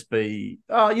can't just be.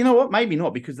 Oh, you know what? Maybe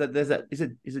not, because there's that. Is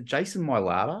it Jason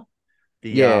Mailata? He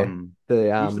used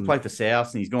to play for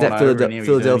South, and he's gone over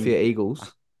Philadelphia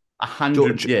Eagles.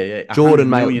 100, Jordan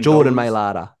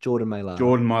Mailata. Jordan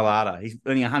Mailata. He's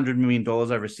earning $100 million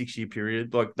over a 6-year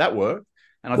period. Like, that worked,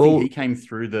 and I think he came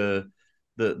through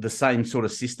the same sort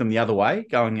of system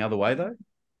going the other way though.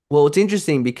 Well, it's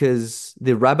interesting because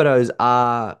the Rabbitohs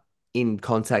are in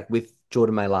contact with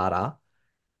Jordan Mailata,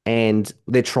 and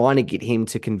they're trying to get him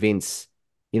to convince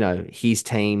his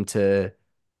team to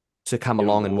come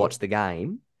along and watch the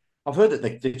game. I've heard that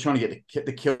they're trying to get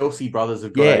the Kelsey brothers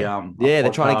have got a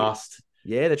they're trying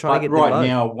to get right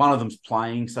now. One of them's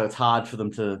playing, so it's hard for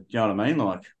them to. You know what I mean?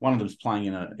 Like, one of them's playing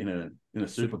in a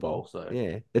Super Bowl. So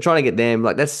yeah, they're trying to get them.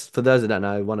 Like, that's, for those that don't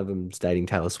know, one of them's dating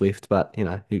Taylor Swift, but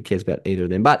who cares about either of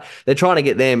them? But they're trying to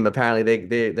get them. Apparently,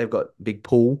 they've got big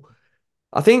pull.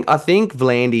 I think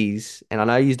V'landys, and I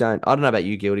know you don't. I don't know about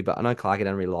you, Guilty, but I know Clarky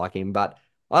don't really like him. But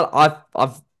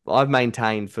I've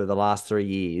maintained for the last 3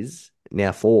 years.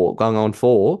 Now going on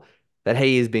 4, that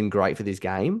he has been great for this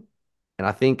game. And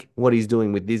I think what he's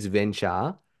doing with this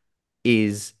venture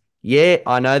is,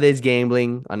 I know there's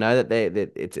gambling. I know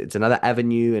that it's another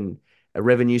avenue and a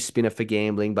revenue spinner for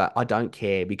gambling, but I don't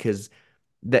care, because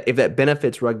if that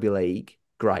benefits rugby league,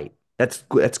 great. That's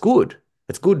good.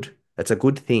 That's good. That's a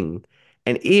good thing.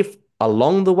 And if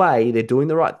along the way they're doing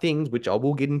the right things, which I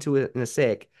will get into in a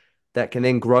sec, that can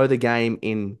then grow the game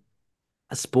in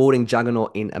a sporting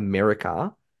juggernaut in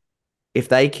America, if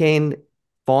they can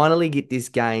finally get this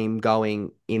game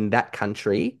going in that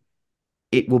country,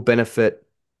 it will benefit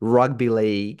rugby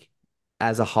league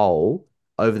as a whole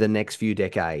over the next few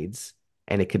decades,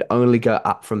 and it could only go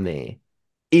up from there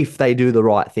if they do the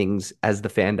right things as the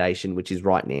foundation, which is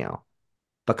right now.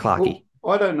 But Clarky.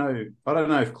 Well, I don't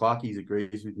know if Clarky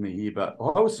agrees with me here, but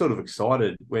I was sort of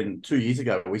excited when 2 years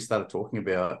ago we started talking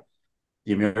about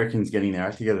the Americans getting their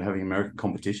act together and having American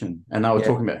competition, and they were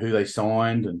talking about who they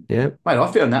signed. And mate,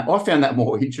 I found that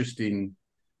more interesting.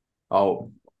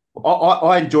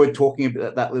 I enjoyed talking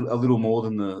about that a little more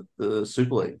than the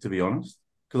Super League, to be honest,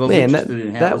 because I was interested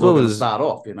in how it was going to start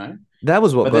off. That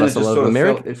was what got us a lot of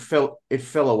American. It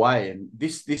fell away, and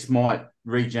this might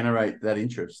regenerate that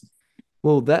interest.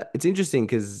 Well, it's interesting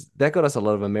because that got us a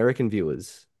lot of American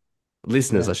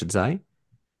listeners, I should say.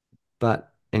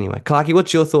 But anyway, Clarky,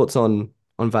 what's your thoughts on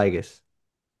Vegas?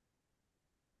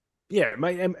 Yeah,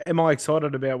 mate, am I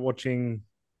excited about watching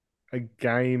a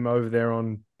game over there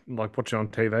watching on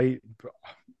TV?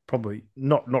 Probably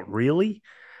not really,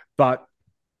 but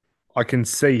I can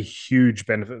see huge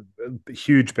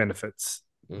benefits,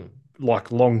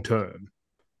 like long term.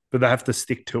 But they have to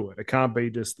stick to it. It can't be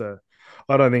just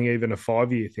I don't think even a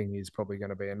 5-year thing is probably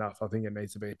going to be enough. I think it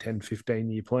needs to be a 10,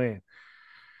 15-year plan.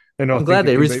 And I'm glad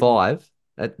there is 5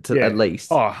 at least.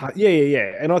 Oh,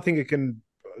 yeah. And I think it can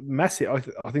I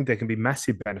think there can be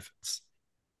massive benefits.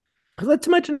 Let's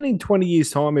imagine in 20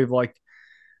 years' time, if like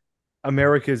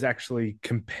America's actually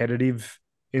competitive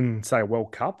in, say, a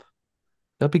World Cup.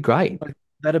 That'd be great.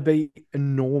 That'd be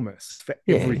enormous for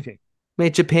everything.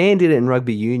 Man, Japan did it in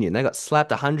rugby union. They got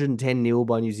slapped 110-0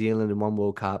 by New Zealand in one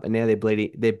World Cup, and now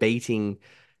they're beating,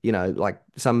 like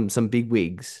some big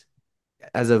wigs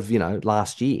as of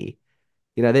last year.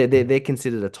 They're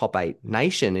considered a top 8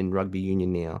 nation in rugby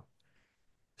union now.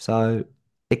 So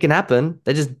it can happen.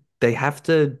 They have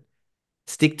to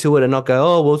stick to it and not go,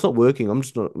 oh, well, it's not working, I'm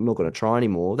just not going to try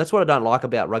anymore. That's what I don't like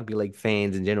about rugby league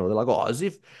fans in general. They're like, oh, as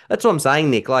if that's what I'm saying,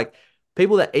 Nick. Like,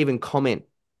 people that even comment,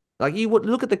 like, you would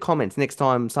look at the comments next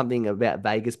time something about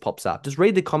Vegas pops up. Just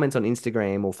read the comments on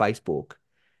Instagram or Facebook,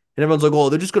 and everyone's like, oh,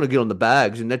 they're just going to get on the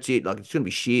bags and that's it. Like, it's going to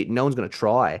be shit and no one's going to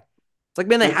try. It's like,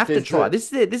 man, they have to try.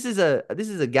 This is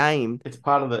a game. It's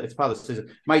part of the season,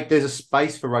 mate. There's a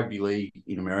space for rugby league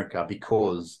in America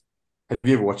because have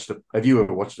you ever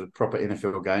watched a proper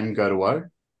NFL game go to woe?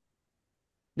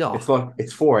 No,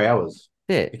 it's 4 hours.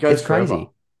 Yeah, it goes it's crazy. forever.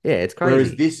 Yeah, it's Whereas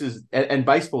crazy. this is, and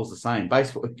baseball's the same.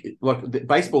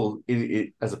 Baseball,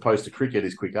 as opposed to cricket,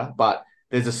 is quicker, but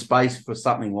there's a space for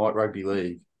something like rugby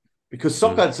league because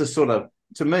soccer is just sort of,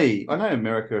 to me, I know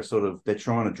America are sort of, they're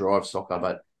trying to drive soccer,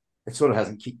 but it sort of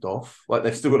hasn't kicked off. Like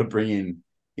they've still got to bring in,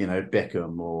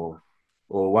 Beckham or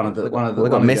one of the Well, they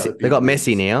got Messi. other They big got Messi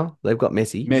wigs. now. They've got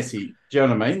Messi. Messi. Do you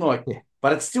know what I mean? Like, Yeah.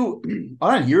 but it's still,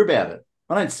 I don't hear about it.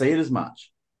 I don't see it as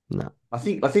much. No. I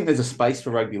think there's a space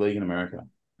for rugby league in America.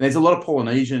 There's a lot of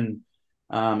Polynesian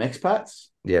expats,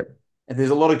 Yep. and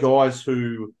there's a lot of guys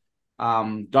who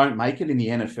don't make it in the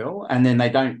NFL, and then they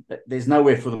don't. There's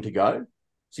nowhere for them to go.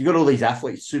 So you've got all these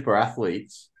athletes, super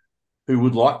athletes, who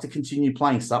would like to continue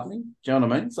playing something. Do you know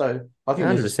what I mean? So I think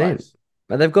there's a 100%. space.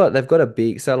 But they've got a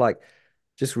big, so like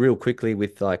just real quickly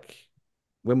with like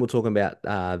when we're talking about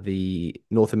the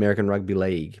North American Rugby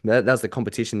League, that was the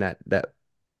competition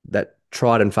that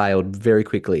tried and failed very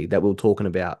quickly that we were talking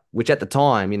about, which at the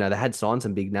time, they had signed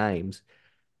some big names.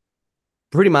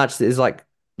 Pretty much there's like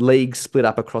leagues split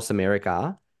up across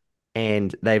America,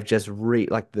 and they've just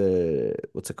like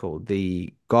what's it called?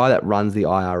 The guy that runs the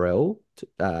IRL,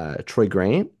 Troy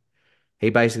Grant. He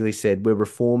basically said, we're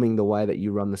reforming the way that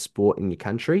you run the sport in your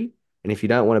country. And if you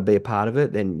don't want to be a part of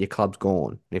it, then your club's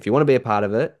gone. And if you want to be a part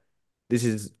of it, this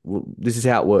is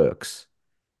how it works.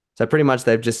 So pretty much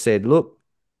they've just said, look,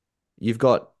 you've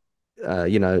got,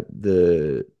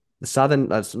 the southern,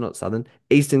 that's not southern,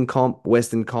 eastern comp,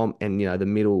 western comp, and the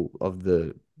middle of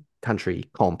the country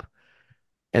comp.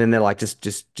 And then they're like,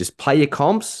 just play your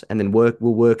comps, and then we'll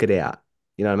work it out.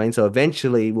 You know what I mean? So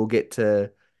eventually we'll get to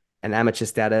an amateur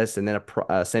status, and then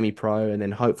a semi-pro, and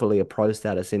then hopefully a pro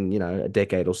status in, a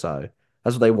decade or so.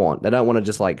 That's what they want. They don't want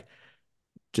to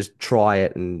just try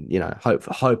it and,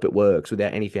 hope it works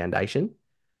without any foundation.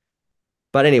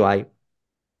 But anyway,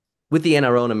 with the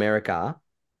NRL in America,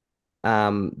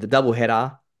 the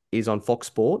doubleheader is on Fox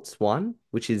Sports 1,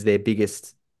 which is their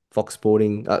biggest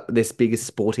their biggest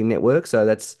sporting network. So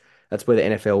that's where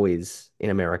the NFL is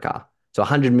in America. So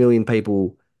 100 million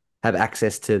people have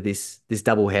access to this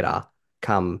doubleheader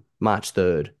come March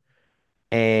 3rd.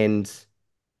 And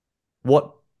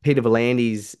what Peter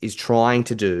V'landys is trying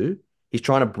to do, he's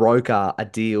trying to broker a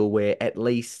deal where at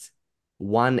least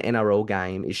one NRL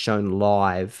game is shown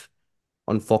live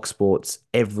on Fox Sports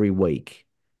every week.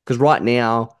 Because right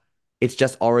now, it's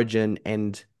just Origin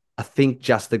and I think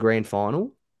just the grand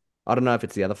final. I don't know if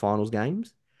it's the other finals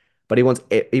games, but he wants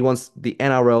the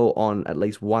NRL on at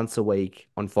least once a week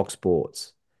on Fox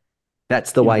Sports.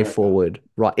 That's the way forward,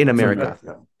 right? In America.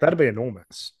 That'd be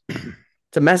enormous.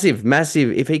 It's a massive,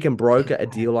 massive. If he can broker a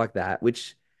deal like that,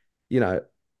 which, you got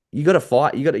to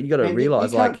fight. You got to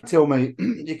realize, you can't tell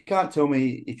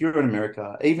me if you're in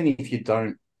America, even if you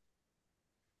don't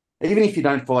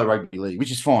follow rugby league,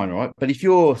 which is fine, right? But if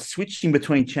you're switching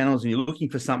between channels and you're looking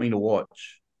for something to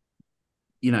watch,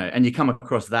 and you come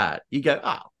across that, you go,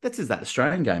 that's that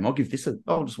Australian game. I'll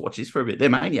just watch this for a bit. They're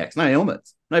maniacs, no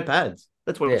helmets, no pads.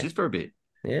 Let's watch this for a bit.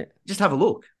 Yeah. Just have a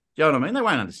look. Do you know what I mean? They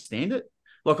won't understand it.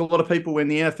 Like a lot of people when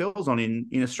the NFL's on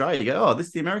in Australia go, this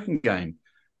is the American game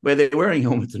where they're wearing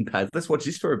helmets and pads. Let's watch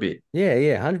this for a bit. Yeah,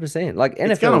 100%. Like NFL,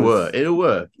 it's gonna work. It'll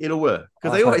work.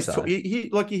 Because they always so.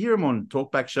 you hear them on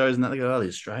talkback shows and that they go, the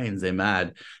Australians, they're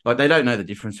mad. Like they don't know the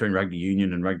difference between rugby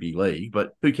union and rugby league,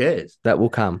 but who cares? That will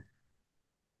come.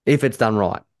 If it's done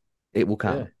right, it will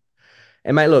come. Yeah.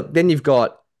 And mate, look, then you've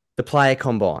got the player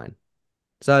combine.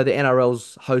 So the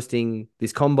NRL's hosting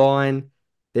this combine.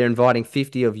 They're inviting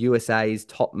 50 of USA's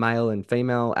top male and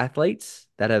female athletes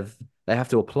they have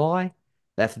to apply.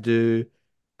 They have to do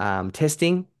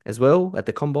testing as well at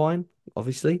the combine,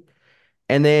 obviously.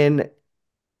 And then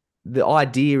the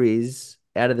idea is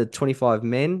out of the 25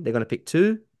 men, they're going to pick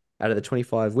 2. Out of the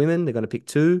 25 women, they're going to pick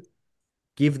 2.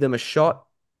 Give them a shot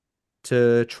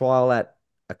to trial at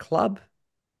a club,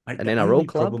 Mate, an the NRL only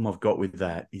club. problem I've got with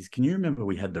that is, can you remember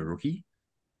we had the rookie?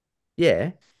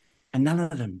 Yeah. And none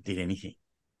of them did anything.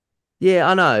 Yeah,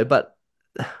 I know, but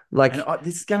like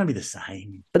this is going to be the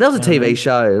same. But that was a TV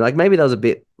show. Like maybe that was a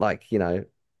bit like,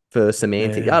 for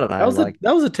semantic. Yeah. I don't know.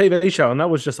 That was a TV show, and that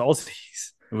was just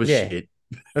Aussies. It was shit.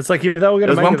 It's like if they were going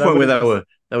to. There was one point where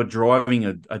they were driving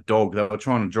a dog. They were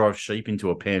trying to drive sheep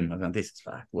into a pen. I thought, this is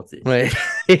fuck. What's this?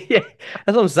 Yeah,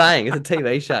 that's what I'm saying. It's a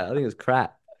TV show. I think it's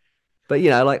crap. But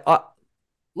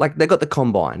they got the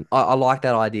combine. I like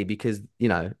that idea because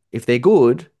if they're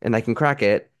good and they can crack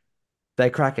it, they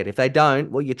crack it. If they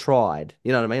don't, well, you tried.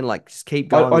 You know what I mean? Like just keep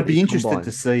going. I'd be interested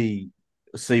to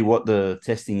see what the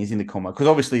testing is in the combine, because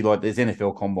obviously, like there's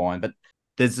NFL combine, but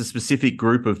there's a specific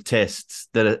group of tests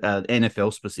that are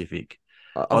NFL specific.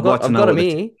 I've got them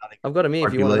here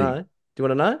if you want to know. Do you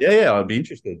want to know? Yeah, I'd be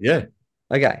interested. Yeah.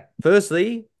 Okay.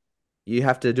 Firstly, you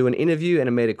have to do an interview and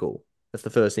a medical. That's the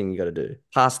first thing you got to do.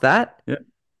 Past that, Yeah.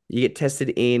 you get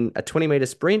tested in a 20-meter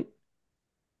sprint,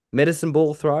 medicine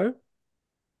ball throw,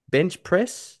 bench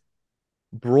press,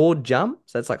 broad jump.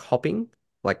 So that's like hopping,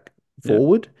 like Yeah.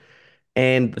 forward.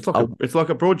 And It's like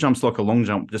a broad jump's like a long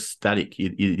jump, just static.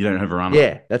 You don't have a runner.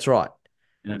 yeah, that's right.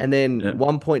 Yeah. And then Yeah.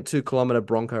 1.2 kilometer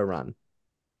Bronco run.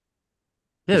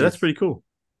 Yeah, which that's is- pretty cool.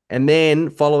 And then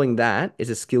following that is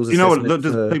a skills Do you know assessment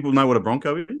does for. people know what a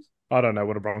Bronco is? I don't know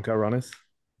what a Bronco run is.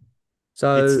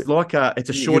 So It's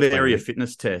a you short explain area it.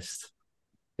 fitness test.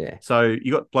 Yeah. So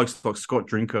you got blokes like Scott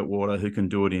Drinkwater who can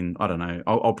do it in, I don't know,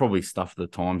 I'll probably stuff the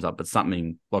times up, but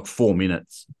something like 4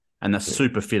 minutes. And the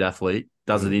super fit athlete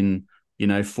does it in,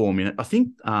 4 minutes. I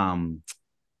think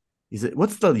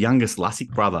what's the youngest Lussick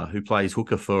brother who plays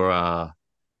hooker for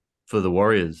the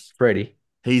Warriors? Freddie.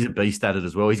 He's a beast at it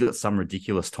as well. He's got some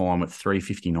ridiculous time at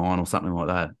 3:59 or something like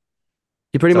that.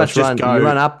 You pretty So much it's just you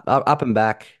run up and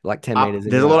back like 10 meters.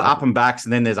 There's a lot of up and backs,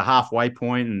 and then there's a halfway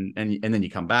point, and then you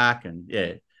come back, and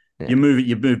Yeah. you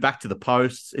move back to the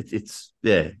posts. It's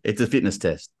a fitness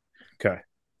test. Okay.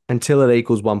 Until it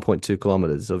equals 1.2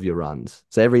 kilometers of your runs.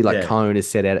 So every Yeah. cone is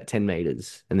set out at 10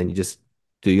 meters, and then you just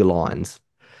do your lines.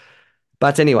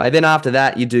 But anyway, then after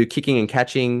that, you do kicking and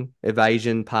catching,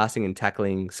 evasion, passing and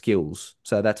tackling skills.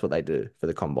 So that's what they do for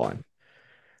the combine.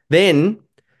 Then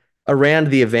around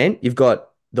the event, you've got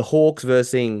the Hawks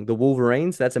versus the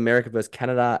Wolverines. That's America versus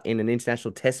Canada in an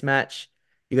international test match.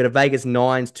 You've got a Vegas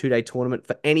Nines 2-day tournament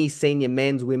for any senior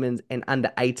men's, women's, and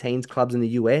under 18s clubs in the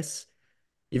US.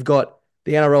 You've got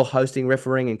the NRL hosting,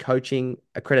 refereeing, and coaching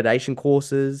accreditation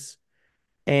courses.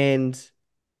 And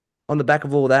on the back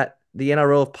of all that, the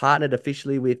NRL have partnered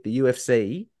officially with the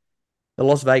UFC, the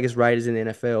Las Vegas Raiders in the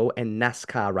NFL, and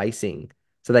NASCAR racing.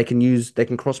 So they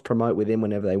can cross promote with them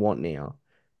whenever they want now.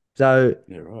 So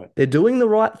Yeah, right. they're doing the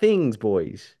right things,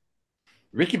 boys.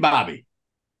 Ricky Bobby.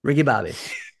 Ricky Bobby.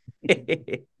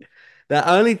 The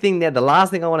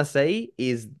last thing I want to see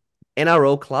is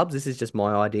NRL clubs. This is just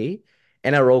my idea.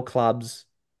 NRL clubs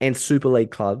and Super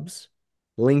League clubs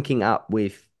linking up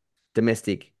with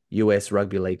domestic US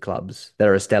rugby league clubs that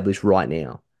are established right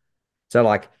now. So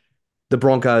like the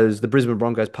Brisbane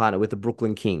Broncos partner with the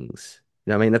Brooklyn Kings.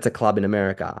 You know what I mean? That's a club in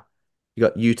America. You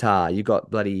got Utah, you got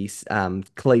bloody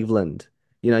Cleveland.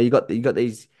 You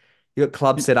got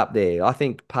clubs set up there. I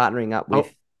think partnering up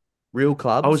with real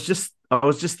clubs. I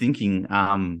was just thinking,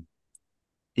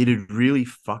 it'd really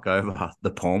fuck over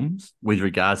the Poms with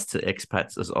regards to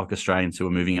expats as like Australians who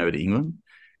are moving over to England.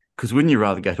 Because wouldn't you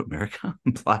rather go to America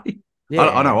and play? Yeah.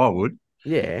 I know I would.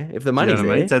 Yeah, if the money's You know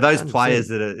what I there. mean? So those 100%. players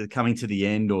that are coming to the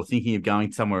end or thinking of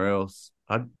going somewhere else,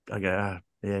 I go,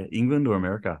 England or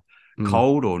America,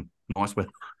 cold or nice weather.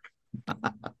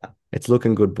 It's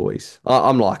looking good, boys.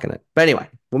 I'm liking it. But anyway,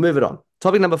 we'll move it on.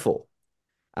 Topic number 4.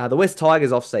 The West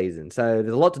Tigers off season. So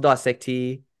there's a lot to dissect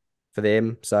here for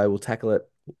them. So we'll tackle it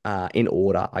in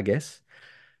order, I guess.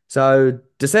 So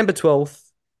December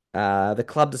 12th, the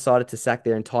club decided to sack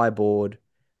their entire board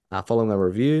following a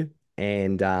review.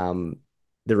 And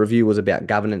the review was about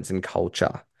governance and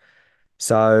culture.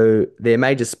 So their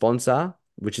major sponsor,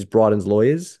 which is Bryden's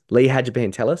Lawyers, Lee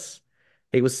Hadjipantelis,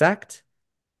 he was sacked.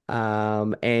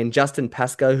 And Justin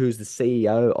Pascoe, who's the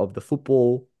CEO of the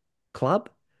football club,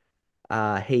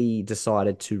 he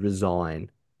decided to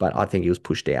resign, but I think he was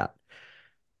pushed out.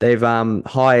 They've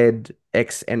hired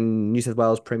ex and New South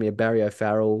Wales Premier Barry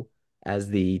O'Farrell as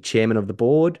the chairman of the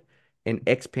board, and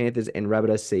ex-Panthers and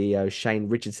Rabbitohs CEO Shane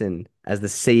Richardson as the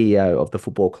CEO of the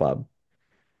football club.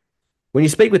 When you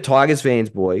speak with Tigers fans,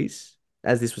 boys,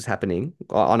 as this was happening,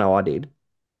 I know I did,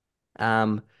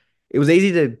 it was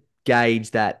easy to gauge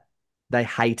that they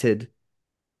hated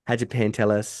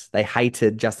Hadjipantelis, they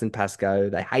hated Justin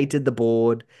Pascoe, they hated the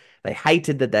board, they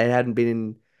hated that they hadn't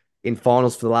been in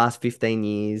finals for the last 15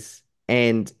 years,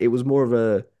 and it was more of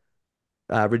a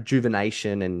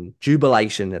rejuvenation and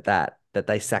jubilation at that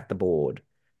they sacked the board.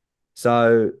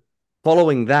 So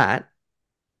following that,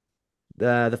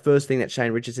 the first thing that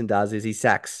Shane Richardson does is he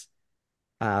sacks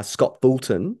Scott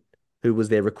Fulton, who was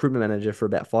their recruitment manager for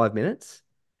about 5 minutes.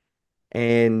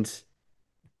 And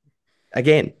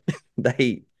again,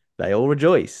 they all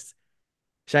rejoiced.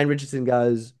 Shane Richardson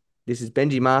goes, "This is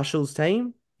Benji Marshall's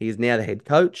team. He is now the head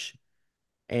coach,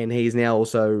 and he is now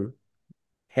also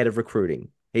head of recruiting.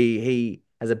 He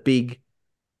has a big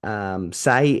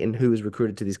say in who is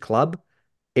recruited to this club.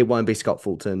 It won't be Scott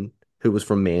Fulton, who was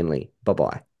from Manly.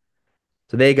 Bye-bye."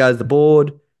 So there goes the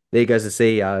board. There goes the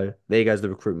CEO. There goes the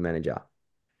recruitment manager.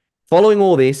 Following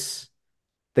all this,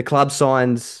 the club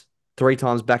signs 3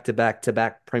 times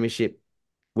back-to-back premiership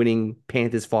winning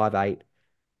Panthers 5'8",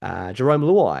 Jerome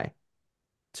Luai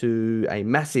to a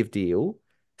massive deal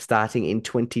starting in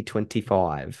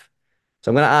 2025.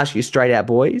 So I'm going to ask you straight out,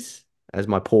 boys, as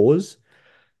my pause.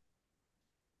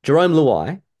 Jerome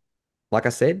Luai, like I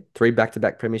said, 3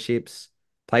 back-to-back premierships,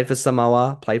 played for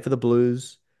Samoa, played for the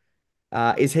Blues.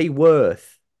 Is he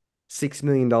worth $6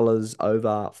 million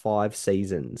over 5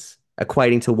 seasons,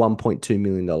 equating to $1.2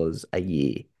 million a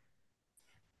year?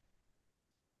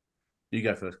 You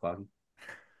go first, Clarky.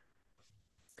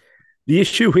 The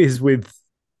issue is with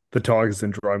the Tigers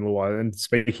and Jerome Luai, and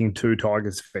speaking to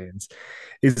Tigers fans,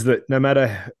 is that no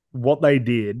matter what they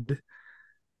did,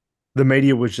 the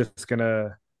media was just going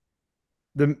to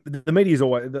the media is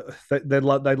always they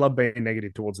love being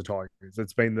negative towards the Tigers.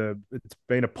 It's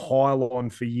been a pile on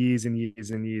for years and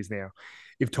years and years now.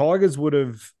 If Tigers would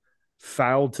have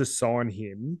failed to sign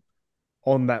him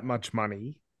on that much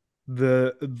money,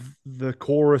 the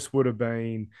chorus would have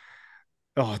been,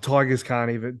 "Oh, Tigers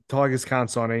can't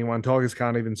sign anyone. Tigers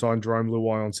can't even sign Jerome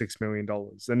Luai on $6 million."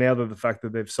 And now that the fact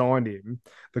that they've signed him,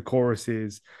 the chorus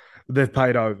is, they've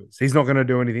paid overs. He's not going to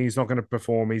do anything. He's not going to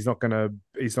perform. He's not going to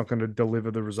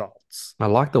deliver the results. I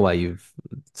like the way you've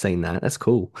seen that. That's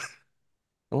cool.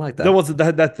 I like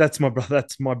that. That's my brother.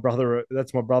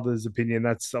 That's my brother's opinion.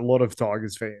 That's a lot of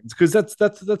Tigers fans, because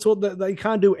that's what they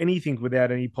can't do anything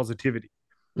without any positivity.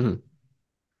 Mm.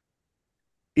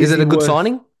 Is it a good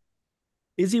signing?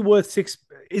 Is he worth six?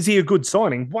 Is he a good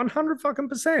signing?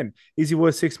 100%. Is he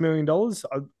worth $6 million?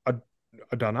 I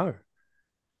don't know.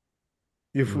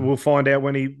 We'll find out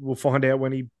when he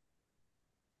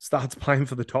starts playing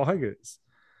for the Tigers.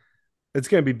 It's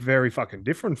going to be very fucking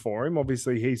different for him.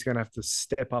 Obviously, he's going to have to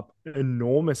step up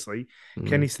enormously.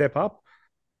 Can he step up?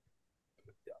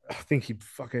 I think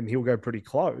he'll go pretty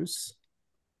close.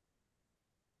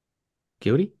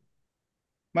 Guilty?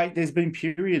 Mate, there's been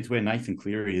periods where Nathan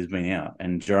Cleary has been out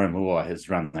and Jerome Luai has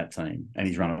run that team, and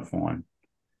he's run it fine.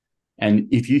 And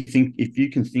if you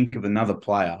can think of another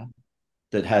player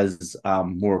that has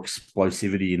more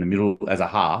explosivity in the middle as a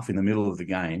half in the middle of the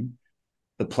game,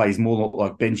 that plays more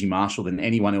like Benji Marshall than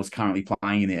anyone else currently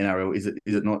playing in the NRL, is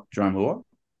it not Jerome Luai?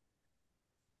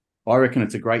 I reckon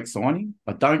it's a great signing.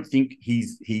 I don't think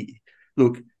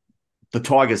look, the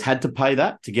Tigers had to pay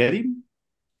that to get him.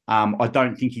 I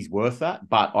don't think he's worth that,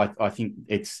 but I think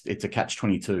it's a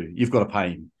catch-22. You've got to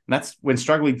pay him. And that's when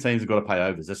struggling teams have got to pay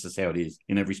overs. That's just how it is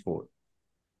in every sport.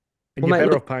 And you're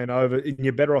better off paying over. And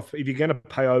you're better off if you're going to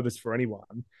pay overs for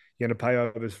anyone. You're going to pay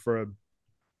overs for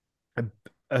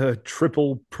a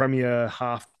triple premier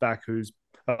halfback who's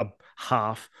a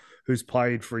half who's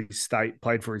played for his state,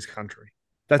 played for his country.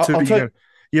 That's who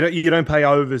you don't pay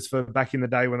overs for back in the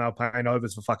day when they were paying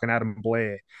overs for fucking Adam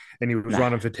Blair and he was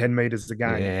running for 10 meters a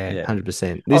game. Yeah,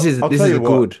 100%. This is a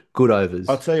good overs.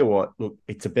 I'll tell you what, look,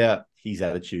 it's about his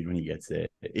attitude when he gets there.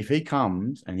 If he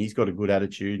comes and he's got a good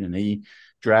attitude and he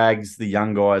drags the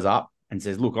young guys up and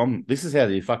says, look, this is how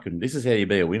you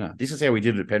be a winner. This is how we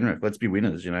did it at Penrith. Let's be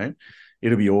winners,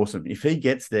 It'll be awesome. If he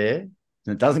gets there and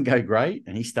it doesn't go great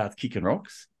and he starts kicking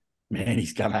rocks, man, you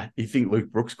think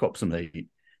Luke Brooks cops some heat.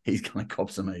 He's going to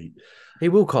cop some heat. He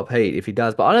will cop heat if he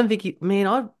does, but I don't think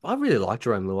I really like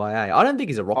Jerome Luai. I don't think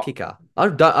he's a rock kicker. I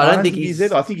don't think he's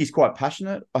it. I think he's quite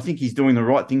passionate. I think he's doing the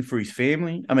right thing for his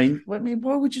family. I mean,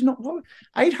 why would you not?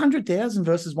 800,000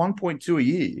 versus 1.2 a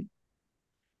year,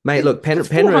 mate. Look,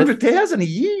 Penrith 400,000 a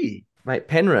year, mate.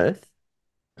 Penrith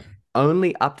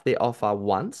only upped their offer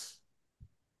once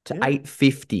to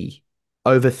 850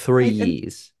 over 3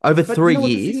 years. Over 3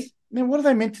 years. Man, what are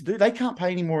they meant to do? They can't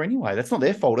pay any more anyway. That's not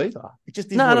their fault either. It just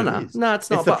is no, it is. No, it's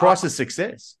not. It's the price of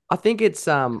success. I think it's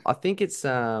like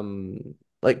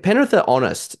Penrith are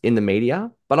honest in the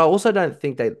media, but I also don't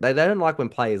think they don't like when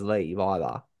players leave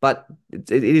either. But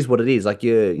it is what it is. Like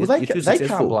they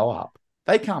can't blow up.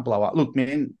 They can't blow up. Look,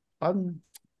 man,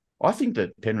 I think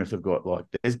that Penrith have got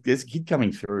there's a kid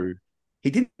coming through. He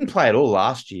didn't play at all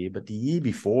last year, but the year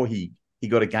before he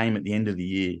got a game at the end of the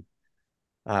year.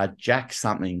 Jack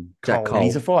Cole. And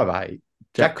he's a 5'8".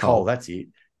 Jack Cole, that's it.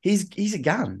 He's a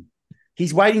gun.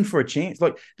 He's waiting for a chance.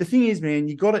 Like the thing is, man,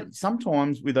 you got to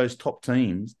sometimes with those top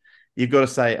teams, you've got to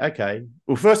say, okay,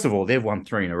 well, first of all, they've won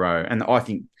 3 in a row. And I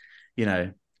think,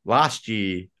 last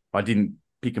year I didn't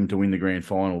pick them to win the grand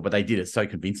final, but they did it so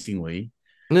convincingly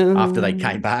after they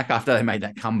came back, after they made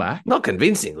that comeback. Not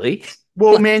convincingly.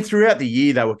 Well, man, throughout the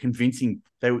year they were convincing.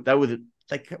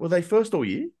 Were they first all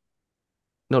year?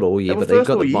 Not all year, but they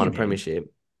got the minor premiership.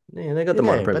 Yeah, they got the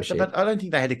minor premiership. But I don't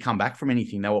think they had to come back from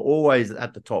anything. They were always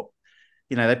at the top.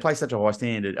 They play such a high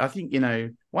standard. I think,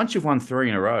 once you've won 3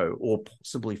 in a row or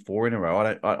possibly 4 in a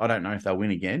row, I don't know if they'll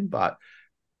win again, but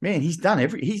man, he's done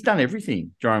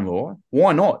everything, Jerome Law.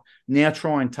 Why not now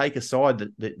try and take a side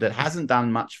that hasn't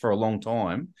done much for a long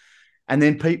time, and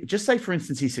then people just say, for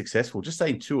instance, he's successful. Just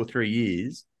say in 2 or 3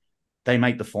 years they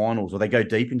make the finals or they go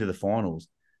deep into the finals.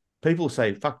 People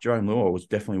say, "Fuck, Jerome Law was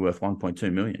definitely worth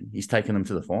 1.2 million. He's taken them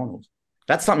to the finals."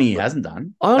 That's something he hasn't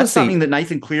done. That's something that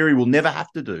Nathan Cleary will never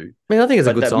have to do. I mean, I think it's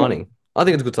a good signing. I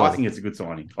think it's a good signing. I think it's a good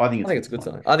signing. I think it's a good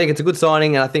signing. I think it's a good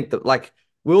signing, and I think that like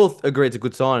we all agree it's a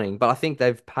good signing, but I think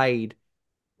they've paid.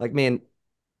 Like, man,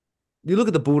 you look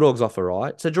at the Bulldogs offer,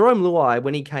 right? So Jerome Luai,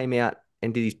 when he came out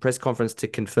and did his press conference to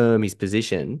confirm his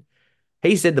position,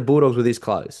 he said the Bulldogs were this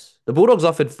close. The Bulldogs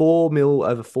offered 4 mil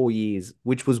over 4 years,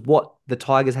 which was what the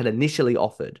Tigers had initially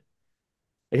offered.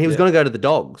 And he was going to go to the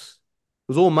Dogs.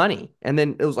 It was all money. And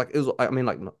then I mean,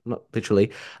 like, not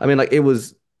literally. I mean, like, it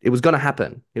was going to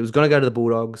happen. It was going to go to the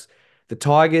Bulldogs. The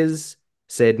Tigers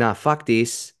said, nah, fuck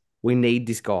this. We need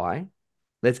this guy.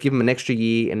 Let's give him an extra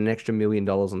year and an extra $1 million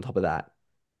on top of that.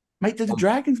 Mate, did the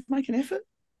Dragons make an effort?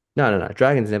 No.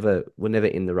 Dragons were never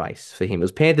in the race for him. It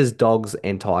was Panthers, Dogs,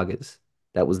 and Tigers.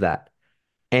 That was that.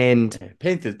 And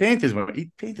Panthers weren't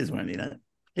in it.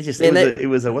 It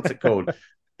was a what's it called?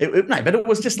 No, but it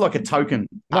was just like a token.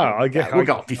 No, I get we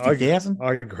got 50,000.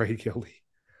 I agree, Gildy.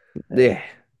 Yeah,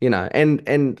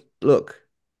 and look,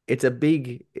 it's a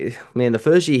big man. The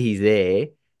first year he's there,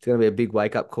 it's going to be a big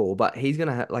wake up call. But he's going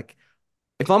to have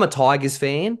if I'm a Tigers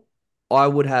fan, I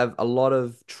would have a lot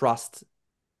of trust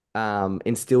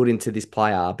instilled into this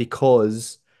player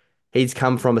because he's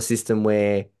come from a system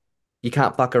where you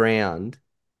can't fuck around.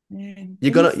 Man,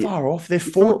 you're far off. Their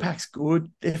forward pack's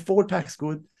good.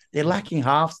 They're lacking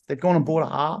halves. They've gone and bought a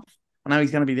half. I know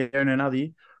he's going to be there in another year.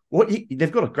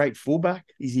 They've got a great fullback.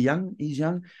 He's young.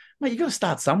 Mate, you got to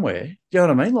start somewhere. Do you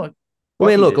know what I mean? Like, I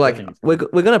mean, look, like we're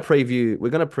going to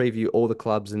preview all the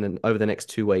clubs over the next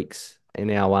 2 weeks in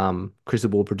our crystal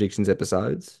ball predictions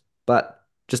episodes. But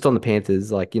just on the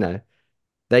Panthers,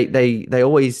 they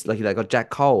always they got Jack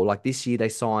Cole. Like this year they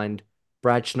signed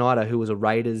Brad Schneider, who was a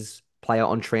Raiders player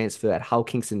on transfer at Hull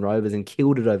Kingston Rovers and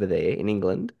killed it over there in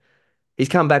England. He's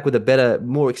come back with a better,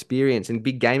 more experience and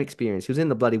big game experience. He was in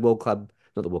the bloody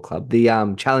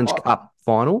the Challenge Cup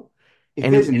final,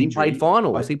 and he played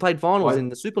finals. He played finals in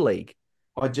the Super League.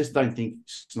 I just don't think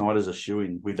Snyder's a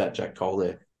shoo-in with that Jack Cole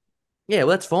there. Yeah, well,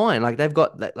 that's fine. Like they've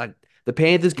got the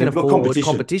Panthers can afford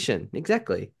competition.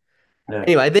 Exactly. Yeah.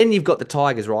 Anyway, then you've got the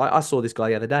Tigers, right? I saw this guy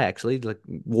the other day actually,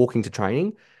 walking to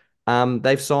training.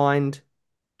 They've signed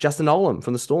Justin Olam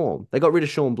from the Storm. They got rid of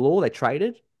Sean Bloor. They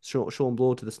traded Sean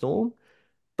Bloor to the Storm.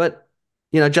 But,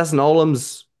 Justin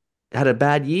Olam's had a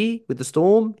bad year with the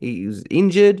Storm. He was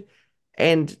injured.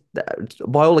 And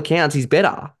by all accounts, he's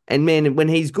better. And, man, when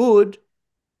he's good,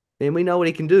 then we know what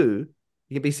he can do.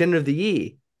 He can be centre of the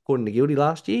year, according to Gildy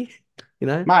last year.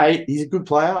 Mate, he's a good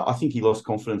player. I think he lost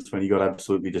confidence when he got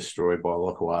absolutely destroyed by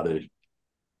Lockawadu.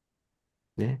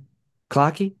 Yeah.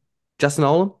 Clarkey, Justin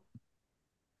Olam.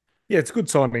 Yeah, it's a good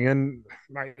signing.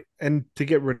 And to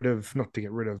get rid of,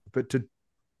 but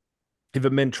if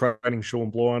it meant trading Sean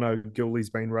Bloor, I know Gildy's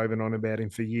been raving on about him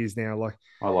for years now.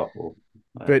 I like Bloor.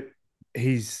 But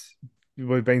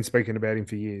we've been speaking about him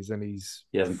for years, and he's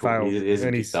failed.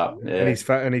 And he's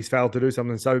failed to do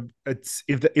something. So it's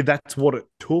if that's what it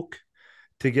took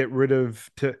to get rid of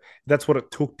that's what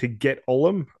it took to get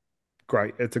Olam,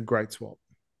 great. It's a great swap.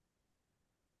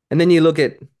 And then you look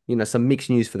at some mixed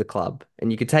news for the club, and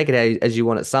you could take it as you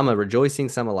want it. Some are rejoicing,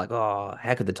 some are like, oh,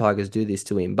 how could the Tigers do this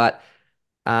to him? But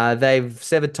they've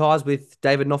severed ties with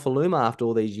David Nofaluma after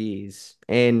all these years.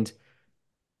 And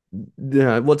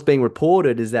what's being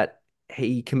reported is that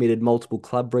he committed multiple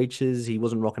club breaches. He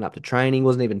wasn't rocking up to training,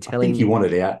 wasn't even telling. I think he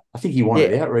wanted out. I think he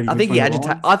wanted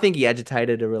out. I think he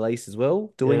agitated a release as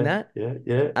well, doing that.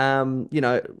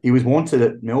 Yeah. He was wanted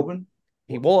at Melbourne.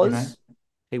 He was.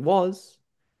 He was.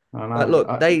 But look,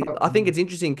 I think it's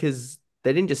interesting because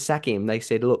they didn't just sack him. They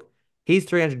said, look, here's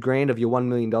 300 grand of your $1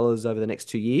 million over the next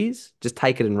 2 years. Just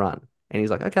take it and run. And he's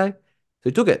like, okay. So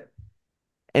he took it.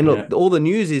 And look, all the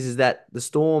news is that the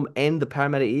Storm and the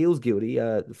Parramatta Eels, Gildy,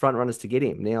 are the front runners to get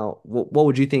him. Now, what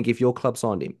would you think if your club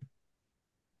signed him?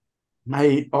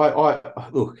 Mate, I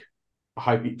look, I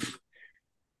hope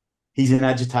he's an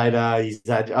agitator.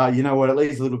 You know what? It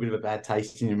leaves a little bit of a bad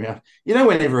taste in your mouth.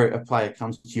 Whenever a player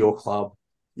comes to your club,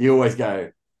 you always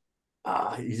go,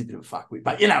 he's a bit of a fuckwit.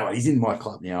 But you know what? He's in my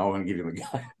club now. I want to give him a go.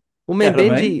 Well, man,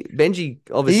 Benji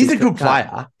obviously... He's a good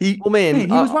player. He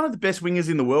was one of the best wingers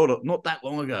in the world not that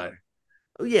long ago.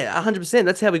 Yeah, 100%.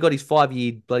 That's how we got his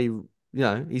 5-year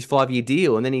his 5-year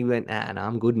deal. And then he went, no,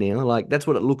 I'm good now. That's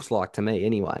what it looks like to me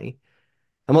anyway.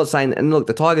 I'm not saying... And look,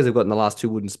 the Tigers have gotten the last 2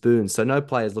 wooden spoons, so no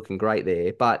player's looking great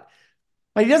there. But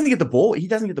Mate, he doesn't get the ball. He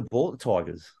doesn't get the ball at the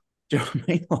Tigers. Do you know what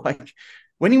I mean? Like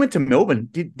when he went to Melbourne,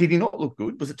 did he not look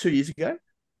good? Was it 2 years ago?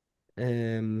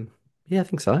 Yeah, I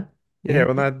think so. Yeah,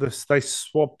 when they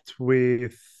swapped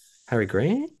with Harry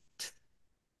Grant?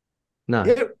 No,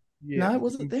 Yeah. yeah, No,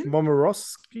 was it then?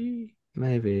 Momorowski.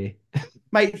 maybe.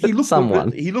 Mate, he looked Someone.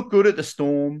 good. He looked good at the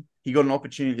Storm. He got an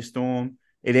opportunity at the Storm.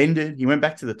 It ended. He went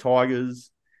back to the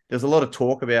Tigers. There's a lot of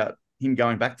talk about him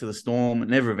going back to the Storm. It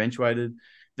never eventuated.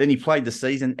 Then he played the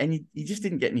season and he just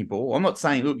didn't get any ball. I'm not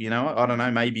saying, look, I don't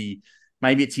know, maybe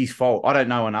it's his fault. I don't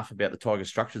know enough about the Tigers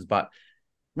structures, but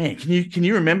man, can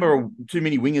you remember too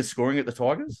many wingers scoring at the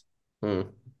Tigers? Hmm.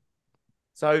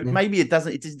 So Yeah. maybe it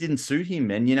just didn't suit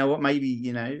him. And you know what? Maybe,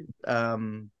 I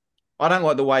don't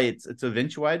like the way it's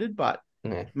eventuated, but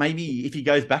Yeah. maybe if he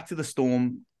goes back to the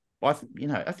Storm, I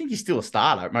think he's still a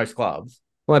starter at most clubs.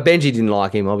 Well, Benji didn't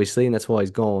like him, obviously, and that's why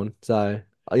he's gone. So,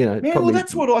 Man, probably. well,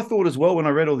 that's what I thought as well when I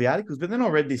read all the articles. But then I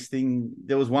read this thing.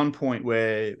 There was one point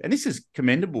where, and this is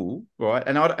commendable, right?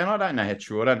 And I don't know how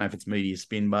true. I don't know if it's media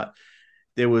spin, but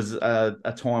there was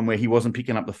a time where he wasn't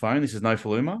picking up the phone. This is no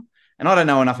Faluma, and I don't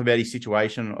know enough about his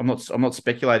situation. I'm not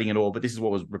speculating at all. But this is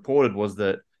what was reported was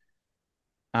that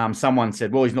someone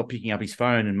said, "Well, he's not picking up his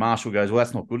phone," and Marshall goes, "Well,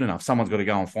 that's not good enough. Someone's got to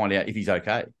go and find out if he's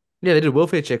okay." Yeah, they did a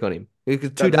welfare check on him. It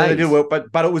was 2 They days. did well,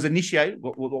 but it was initiated.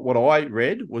 What I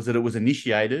read was that it was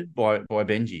initiated by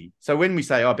Benji. So when we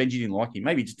say, "Oh, Benji didn't like him,"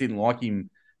 maybe he just didn't like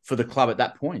him for the club at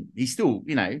that point. He still,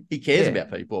 he cares Yeah.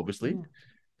 about people, obviously.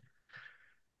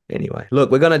 Anyway,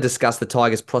 look, we're going to discuss the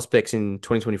Tigers' prospects in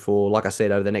 2024, like I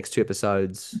said, over the next 2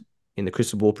 episodes in the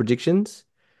Crystal Ball predictions.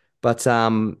 But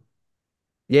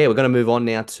yeah, we're going to move on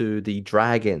now to the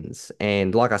Dragons.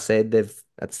 And like I said,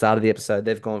 at the start of the episode,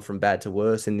 they've gone from bad to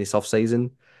worse in this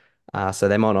offseason. So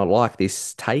they might not like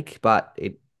this take, but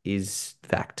it is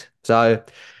fact. So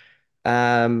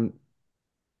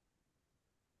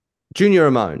Junior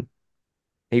Ramon,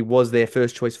 he was their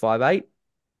first choice 5'8".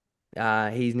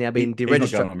 He's now been He's not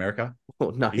deregistered. going to America.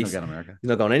 Oh, no, He's not going to America. he's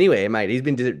not going anywhere, mate. He's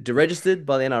been deregistered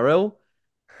by the NRL.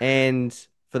 And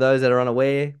for those that are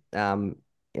unaware,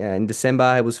 in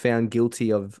December, he was found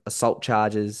guilty of assault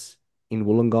charges in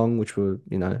Wollongong, which were,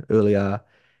 earlier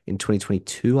in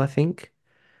 2022, I think.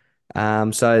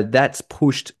 So that's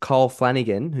pushed Kyle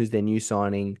Flanagan, who's their new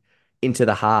signing, into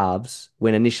the halves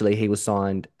when initially he was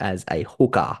signed as a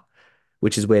hooker,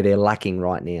 which is where they're lacking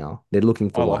right now. They're looking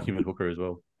for I one. like him at hooker as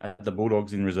well. At the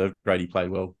Bulldogs in reserve grade, he played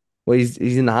well. Well, he's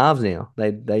in the halves now.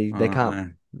 They can't.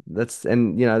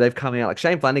 Man. They've come out like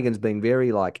Shane Flanagan's been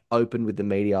very like open with the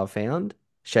media. I've found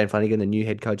Shane Flanagan, the new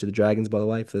head coach of the Dragons, by the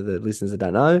way, for the listeners that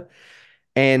don't know.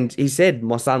 And he said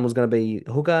my son was going to be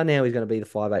hooker. Now he's going to be the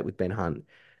 5'8" with Ben Hunt.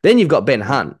 Then you've got Ben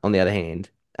Hunt on the other hand,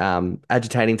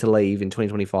 agitating to leave in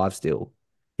 2025. Still,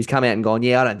 he's come out and gone,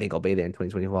 yeah, I don't think I'll be there in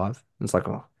 2025. And it's like,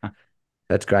 oh,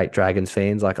 that's great, Dragons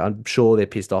fans. Like, I'm sure they're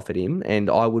pissed off at him, and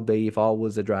I would be if I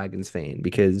was a Dragons fan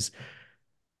because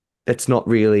it's not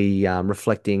really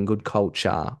reflecting good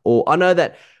culture. Or I know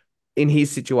that in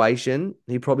his situation,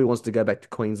 he probably wants to go back to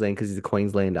Queensland because he's a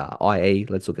Queenslander, i.e.,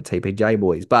 let's look at TPJ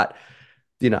boys. But,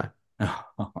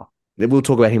 we'll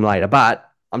talk about him later. But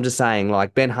I'm just saying,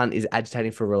 like, Ben Hunt is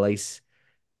agitating for release,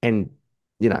 and,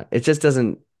 it just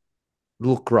doesn't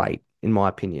look great, in my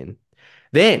opinion.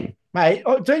 Then, Mate,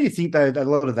 don't you think, though, that a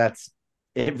lot of that's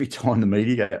every time the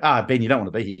media go, Ben, you don't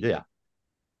want to be here, do you?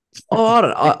 I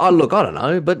don't. I don't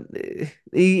know, but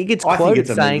he gets quoted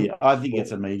saying. I think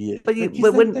it's immediate. But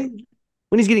when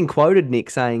he's getting quoted, Nick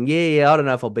saying, "Yeah, I don't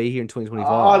know if I'll be here in 2025."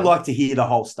 I like to hear the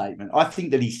whole statement. I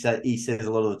think that he says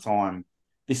a lot of the time,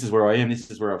 "This is where I am. This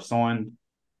is where I've signed."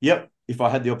 Yep. If I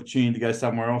had the opportunity to go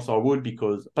somewhere else, I would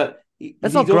But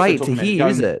that's not great to hear,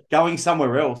 is it? Going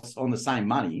somewhere else on the same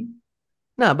money.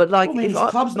 No, but like, his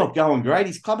club's not going great.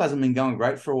 His club hasn't been going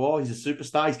great for a while. He's a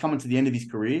superstar. He's coming to the end of his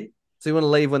career. So you want to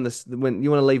leave when you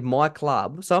want to leave my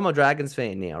club? So I'm a Dragons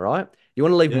fan now, right? You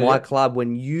want to leave my club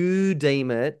when you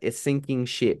deem it a sinking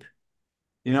ship.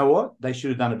 You know what? They should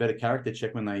have done a better character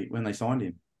check when they signed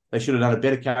him. They should have done a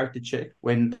better character check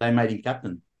when they made him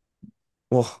captain.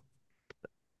 Well,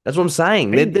 that's what I'm saying.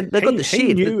 They got the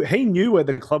shit. He knew where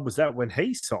the club was at when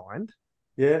he signed.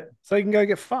 Yeah, so he can go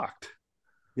get fucked.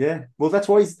 Yeah, well, that's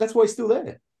why he's still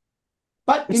there.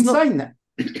 But saying that,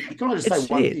 can I just say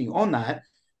one thing on that?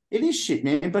 It is shit,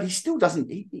 man. But he still doesn't.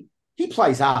 He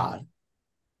plays hard.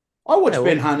 I watch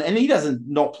Ben Hunt, and he doesn't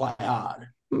not play hard.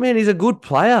 Man, he's a good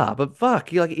player, but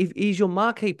fuck, if he's your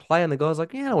marquee player, and the guy's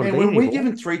like, yeah, I don't want to be when we're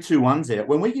giving 3-2-1s out,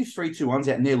 when we give 3-2-1s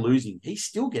out and they're losing, he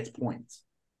still gets points.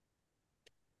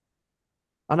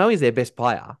 I know he's their best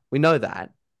player. We know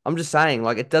that. I'm just saying,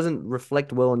 like, it doesn't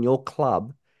reflect well on your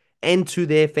club and to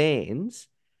their fans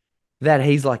that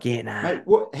he's like, yeah, nah. Mate,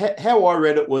 how I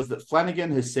read it was that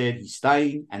Flanagan has said he's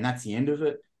staying, and that's the end of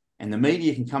it. And the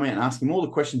media can come out and ask him all the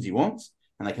questions he wants,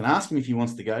 and they can ask him if he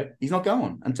wants to go. He's not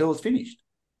going until it's finished.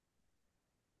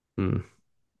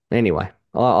 Anyway,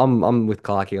 I'm with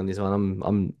Clarkey on this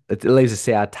one. It leaves a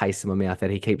sour taste in my mouth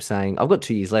that he keeps saying, I've got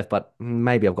 2 years left, but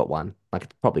maybe I've got one. Like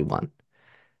it's probably one.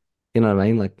 You know what I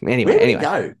mean? Like anyway, Where would he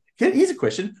go? Here's a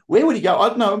question: where would he go? I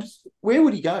don't know. Where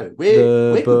would he go?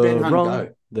 Where could Ben Hunt go?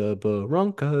 The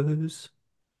Broncos.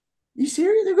 You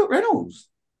serious? They've got Reynolds.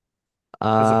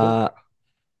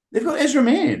 They've got Ezra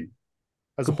Mann.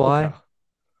 Goodbye.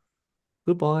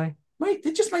 Goodbye. Mate,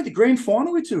 they just made the grand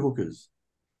final with 2 hookers.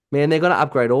 Man, they're going to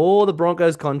upgrade all the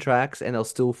Broncos contracts and they'll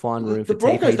still find room for The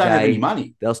Broncos TPJ. don't have any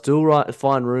money. They'll still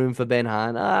find room for Ben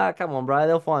Hunt. Come on, bro.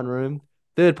 They'll find room.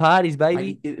 Third parties,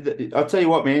 baby. Mate, I'll tell you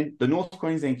what, man. The North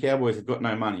Queensland Cowboys have got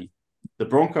no money. The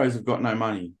Broncos have got no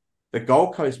money. The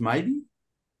Gold Coast, maybe?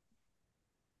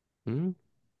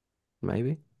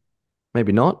 Maybe.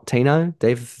 Maybe not. Tino,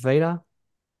 David Fafita.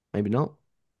 Maybe not.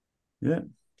 Yeah.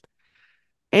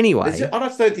 Anyway. I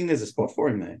just don't think there's a spot for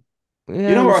him there. Yeah,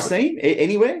 you know where I see him?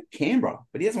 Anywhere? Canberra.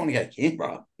 But he doesn't want to go to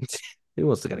Canberra. Who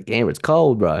wants to go to Canberra? It's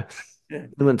cold, bro. Yeah.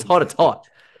 When it's hot, it's hot.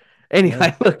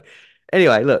 Anyway,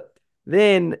 look.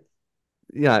 Then,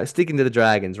 sticking to the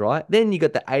Dragons, right? Then you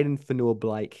got the Aiden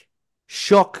Fanua-Blake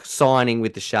shock signing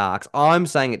with the Sharks. I'm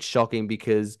saying it's shocking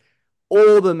because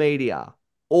all of the media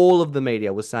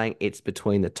was saying it's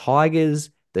between the Tigers,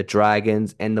 the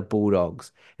Dragons, and the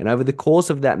Bulldogs. And over the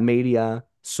course of that media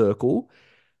circle,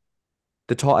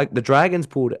 the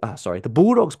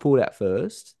Bulldogs pulled out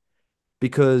first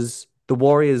because the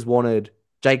Warriors wanted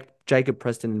Jacob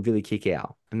Preston and Billy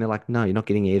Kickout. And they're like, no, you're not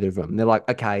getting either of them. And they're like,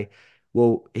 okay,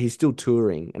 well, he's still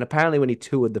touring. And apparently when he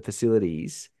toured the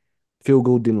facilities, Phil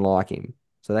Gould didn't like him.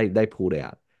 So they pulled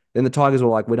out. Then the Tigers were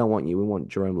like, we don't want you. We want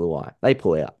Jerome Luai. They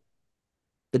pull out.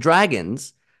 The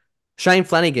Dragons, Shane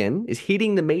Flanagan is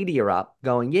hitting the media up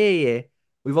going, yeah,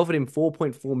 we've offered him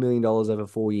 $4.4 million over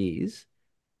 4 years.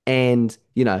 And,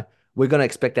 we're going to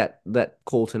expect that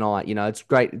call tonight. It's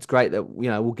great that,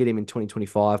 we'll get him in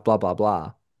 2025, blah, blah,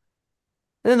 blah.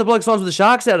 And then the bloke signs with the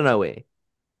Sharks out of nowhere.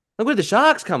 Like, where did the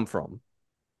Sharks come from?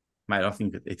 Mate, I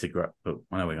think it's a great, I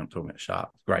know we're going to talk about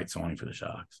Sharks. Great signing for the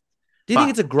Sharks. Do you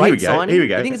think it's a great signing? Here we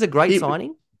go. You think it's a great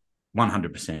signing?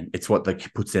 100%. It's what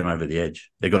puts them over the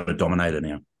edge. They've got a dominator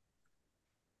now.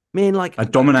 Man, like a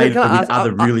dominator with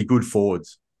other really good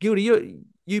forwards. Gildy,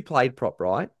 you played prop,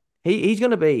 right? He's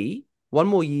going to be one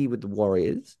more year with the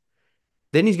Warriors.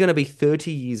 Then he's going to be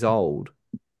 30 years old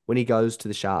when he goes to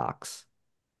the Sharks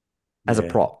as a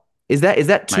prop. Is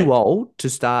that too old to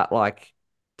start like?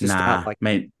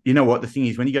 Man, you know what? The thing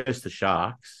is, when he goes to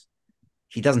Sharks,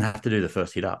 he doesn't have to do the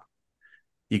first hit up.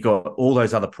 You got all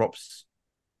those other props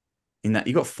in that.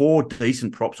 You got 4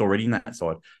 decent props already in that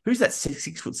side. Who's that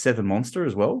 6'7" monster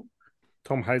as well?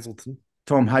 Tom Hazelton.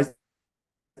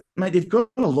 Mate, they've got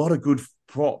a lot of good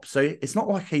props. So it's not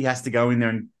like he has to go in there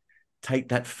and take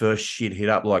that first shit hit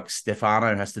up like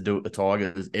Stefano has to do at the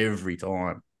Tigers every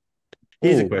time.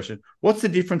 Here's a question. What's the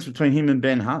difference between him and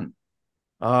Ben Hunt?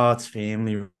 Oh, it's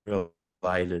family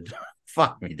related.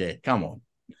 Fuck me dead. Come on.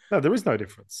 No, there is no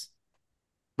difference.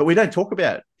 But we don't talk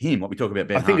about him like we talk about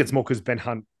Ben Hunt. I think it's more because Ben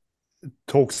Hunt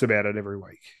talks about it every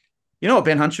week. You know what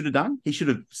Ben Hunt should have done? He should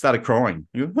have started crying.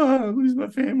 He goes, I lose my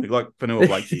family, like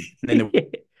Fanua-Blake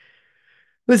did.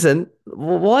 Listen,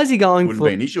 why is he going wouldn't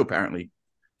be an issue, apparently.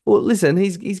 Well, listen,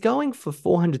 he's going for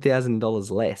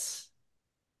 $400,000 less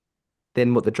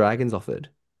than what the Dragons offered.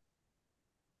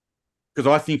 Because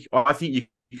I think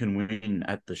you can win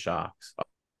at the Sharks.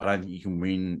 I don't think you can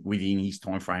win within his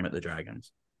time frame at the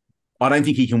Dragons. I don't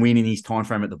think he can win in his time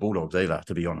frame at the Bulldogs either,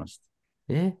 to be honest.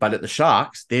 Yeah. But at the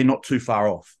Sharks, they're not too far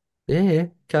off. Yeah,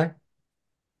 okay.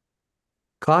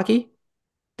 Clarkey,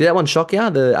 did that one shock you,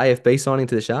 the AFB signing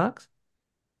to the Sharks?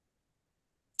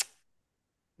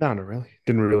 No, not really.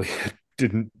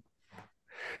 Didn't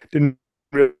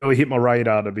really hit my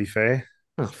radar, to be fair.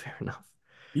 Oh, fair enough.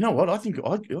 You know what? I think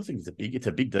it's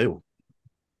a big deal.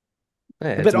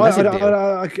 Yeah, but it's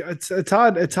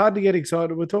hard to get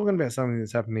excited. We're talking about something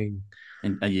that's happening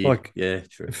in a year.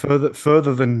 True.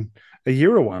 Further than a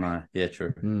year away. I know. Yeah,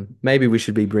 true. Maybe we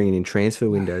should be bringing in transfer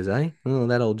windows, eh? Oh,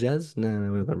 that old jazz. No,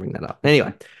 we're not going to bring that up.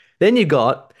 Anyway, then you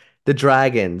got the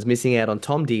Dragons missing out on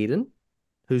Tom Dearden,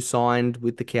 who signed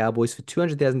with the Cowboys for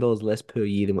 $200,000 less per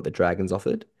year than what the Dragons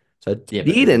offered. So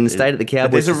Dearden stayed at the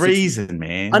Cowboys. But there's a reason,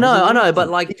 man. I know, but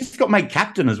like he just got made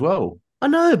captain as well. I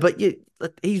know, but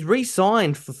he's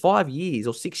re-signed for 5 years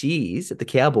or 6 years at the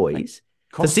Cowboys.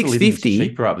 Cost of living is $650.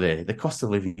 cheaper up there. The cost of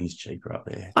living is cheaper up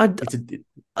there.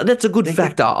 That's a good They're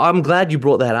factor. I'm glad you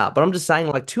brought that up, but I'm just saying,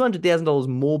 like $200,000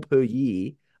 more per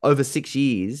year over 6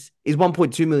 years is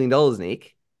 $1.2 million,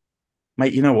 Nick.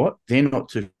 Mate, you know what? They're not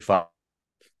too far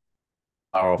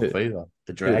off Who? either.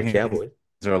 The The Dragons Cowboys.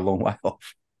 are a long way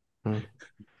off.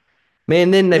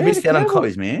 Man, then they've Yeah, missed the out on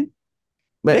Cowboys, man.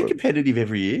 They're But, competitive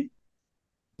every year.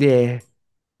 yeah,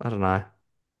 I don't know.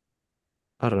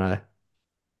 I don't know.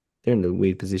 They're in a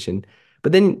weird position.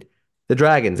 But then the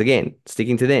Dragons, again,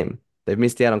 sticking to them, they've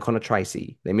missed out on Connor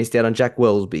Tracy. They missed out on Jack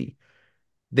Wellsby.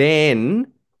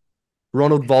 Then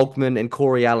Ronald Volkman and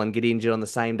Corey Allen get injured on the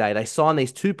same day. They sign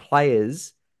these two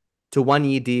players to 1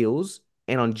 year deals.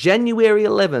 And on January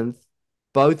 11th,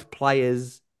 both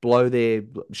players blow their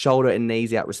shoulder and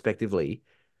knees out respectively.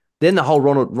 Then the whole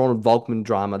Ronald Volkman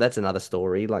drama, that's another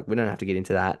story. Like, we don't have to get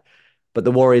into that. But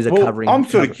the Warriors are Well, covering. I'm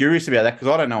sort of curious about that because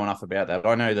I don't know enough about that.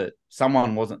 I know that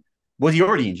someone wasn't. Was he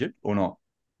already injured or not?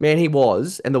 Man, he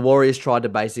was. And the Warriors tried to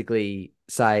basically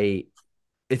say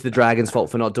it's the Dragons'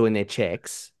 fault for not doing their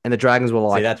checks. And the Dragons were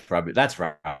like, See, that's rubbish. That's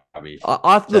rubbish.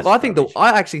 I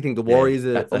actually think the Warriors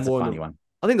are that's more a funny one.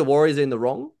 I think the Warriors are in the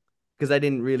wrong because they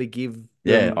didn't really give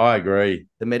Yeah, I agree.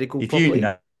 the medical If properly. you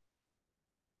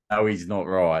know he's not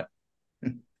right.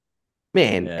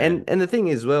 Man, Yeah. and the thing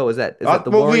as well is that the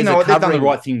Well, Warriors we know are what they've done covering. the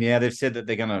right thing now. They've said that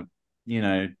they're going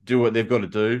to, do what they've got to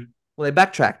do. Well, they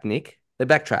backtracked, Nick. They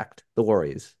backtracked, the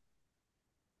Warriors.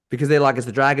 Because they're like, it's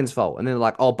the Dragons' fault. And then they're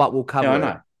like, oh, but we'll cover Yeah, I it.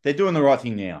 know. They're doing the right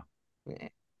thing now. Yeah.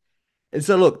 And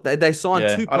so, look, they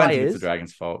signed two I don't think it's players, the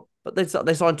Dragons' fault. but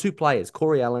they signed two players,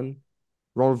 Corey Allen,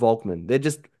 Ron Volkman. They're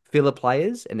just filler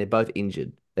players, and they're both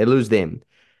injured. They lose them.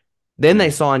 Then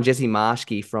they signed Jesse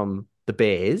Marshke from the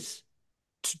Bears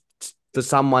for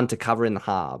someone to cover in the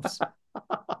halves.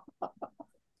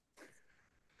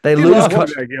 They Yeah,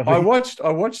 lose. I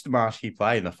watched Marshke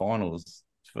play in the finals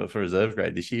for reserve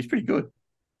grade this year. He's pretty good.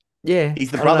 Yeah, He's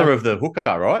the I don't brother know. of the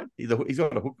hooker, right? He's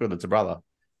got a hooker that's a brother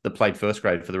that played first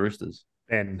grade for the Roosters.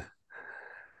 Ben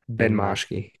Ben Marsh.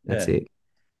 Marshke. That's Yeah. it.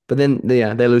 But then,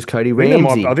 they lose Cody I think,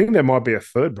 Ramsey. there might be a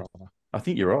third brother. I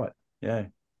think you're right. Yeah.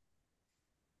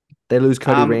 They lose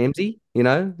Cody Um, Ramsey.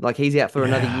 Like he's out for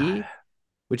another year,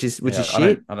 which is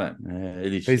shit. I don't.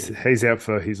 It is. He's shit. he's out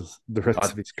for the rest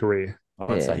of his career.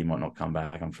 I'd Yeah. say he might not come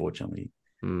back, unfortunately.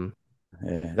 Mm.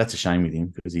 Yeah, that's a shame with him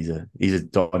because he's a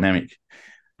dynamic.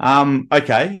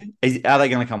 Okay. Are they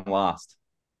going to come last?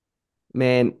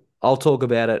 Man, I'll talk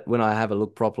about it when I have a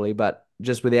look properly, but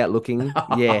just without looking,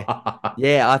 yeah,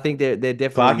 I think they're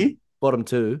definitely Clarky? bottom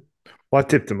two. Well, I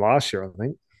tipped him last year, I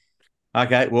think.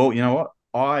 Okay. Well, you know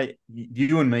what?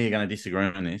 You and me are going to disagree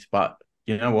on this, but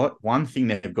you know what? One thing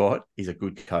they've got is a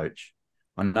good coach.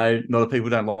 I know a lot of people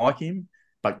don't like him,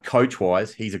 but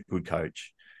coach-wise, he's a good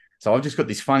coach. So I've just got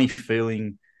this funny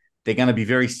feeling they're going to be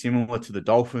very similar to the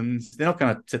Dolphins. They're not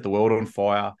going to set the world on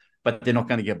fire, but they're not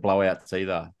going to get blowouts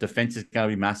either. Defense is going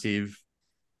to be massive.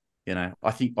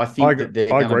 I think that they're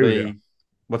going to be.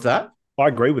 What's that? I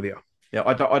agree with you. Yeah,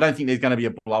 I don't think there's going to be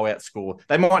a blowout score.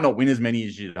 They might not win as many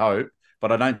as you'd hope,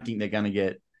 but I don't think they're going to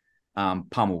get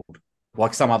pummeled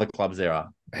like some other clubs there are.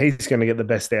 He's going to get the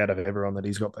best out of everyone that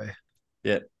he's got there.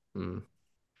 Yeah. Mm.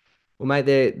 Well,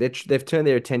 mate, they've turned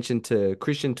their attention to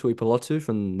Christian Tuipulotu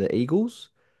from the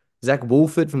Eagles, Zach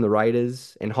Wolford from the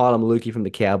Raiders, and Hylam Lukey from the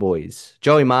Cowboys.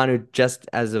 Joey Manu, just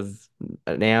as of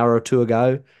an hour or two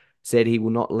ago, said he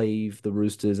will not leave the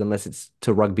Roosters unless it's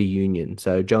to rugby union.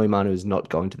 So Joey Manu is not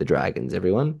going to the Dragons,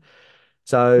 everyone.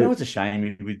 So You know what's a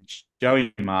shame with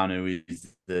Joey Manu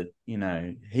is that,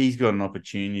 he's got an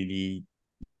opportunity.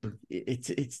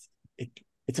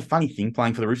 It's a funny thing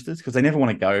playing for the Roosters because they never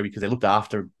want to go because they're looked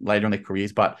after later in their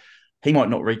careers, but he might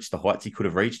not reach the heights he could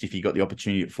have reached if he got the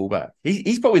opportunity at fullback.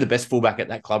 He's probably the best fullback at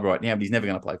that club right now, but he's never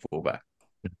going to play fullback.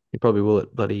 he probably will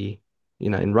at bloody,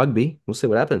 in rugby. We'll see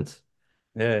what happens.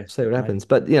 Yeah. See what happens.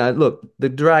 But, look, the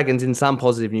Dragons in some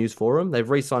positive news for them. They've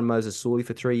re-signed Moses Suli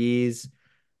for 3 years.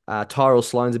 Tyrell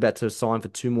Sloan's about to sign for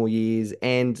 2 more years.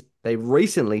 And they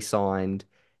recently signed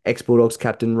ex-Bulldogs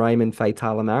captain Raymond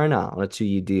Faitala Mariner on a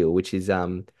 2-year deal, which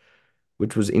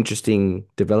was interesting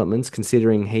developments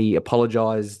considering he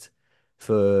apologised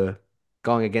for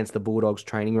going against the Bulldogs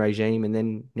training regime and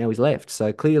then now he's left.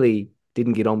 So clearly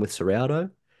didn't get on with Serraldo.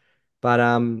 But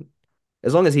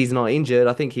as long as he's not injured,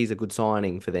 I think he's a good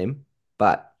signing for them.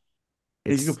 But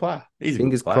He's a good player. He's a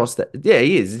fingers good player. crossed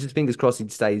he is. It's just fingers crossed he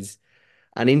stays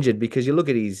uninjured because you look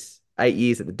at his 8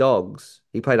 years at the Dogs,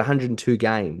 he played 102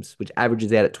 games, which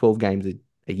averages out at 12 games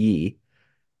a year.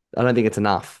 I don't think it's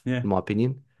enough, in my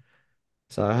opinion.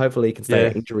 So hopefully he can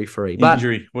stay injury free.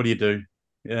 Injury, what do you do?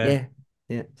 Yeah.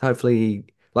 Hopefully,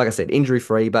 like I said, injury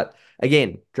free. But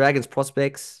again, Dragons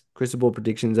prospects, crystal ball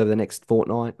predictions over the next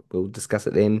fortnight. We'll discuss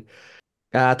it then.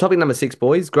 Topic number 6,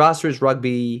 boys. Grassroots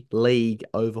Rugby League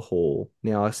overhaul.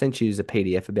 Now, I sent you a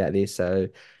PDF about this, so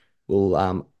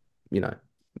we'll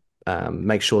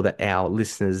make sure that our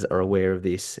listeners are aware of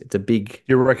this. It's a big.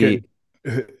 Do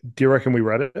you reckon we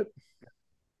read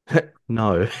it?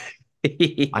 No.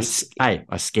 I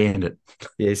scanned it.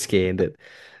 Yeah, scanned it.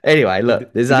 Anyway,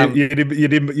 look, there's you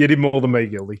did more than me,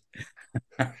 Gildy.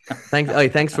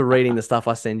 Thanks for reading the stuff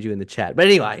I send you in the chat. But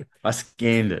anyway, I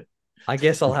scanned it. I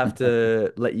guess I'll have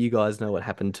to let you guys know what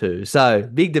happened too. So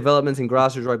big developments in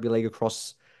grassroots rugby league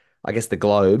across, I guess, the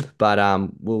globe. But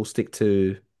we'll stick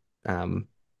to New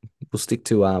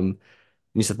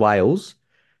South Wales.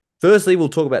 Firstly, we'll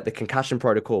talk about the concussion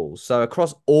protocols. So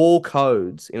across all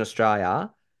codes in Australia,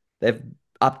 they've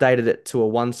updated it to a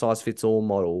one-size-fits-all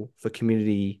model for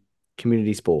community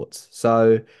sports.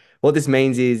 So what this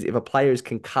means is if a player is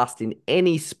concussed in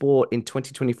any sport in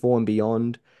 2024 and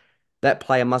beyond, that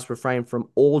player must refrain from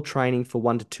all training for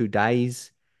 1 to 2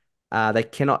 days. They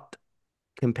cannot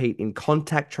compete in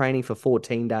contact training for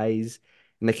 14 days,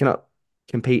 and they cannot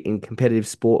compete in competitive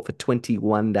sport for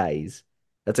 21 days.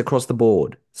 That's across the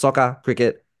board. Soccer,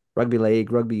 cricket, rugby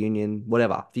league, rugby union,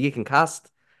 whatever. If you get concussed,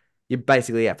 you're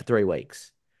basically out for 3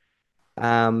 weeks.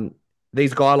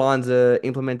 These guidelines are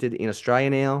implemented in Australia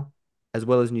now, as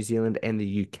well as New Zealand and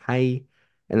the UK.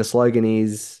 And the slogan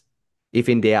is, if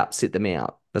in doubt, sit them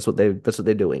out. That's what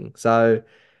they're doing. So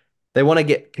they want to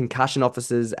get concussion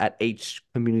officers at each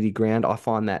community ground. I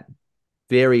find that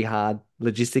very hard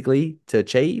logistically to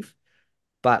achieve,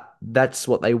 but that's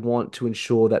what they want to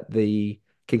ensure that the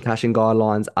concussion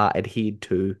guidelines are adhered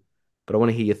to. But I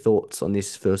want to hear your thoughts on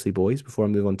this firstly, boys, before I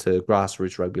move on to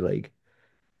grassroots rugby league.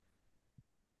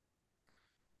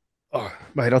 Oh,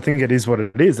 mate, I think it is what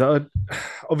it is.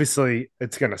 Obviously,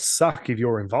 it's going to suck if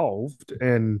you're involved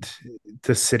and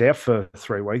to sit out for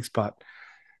 3 weeks, but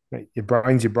mate, your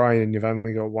brain's your brain and you've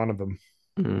only got one of them.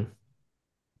 Mm.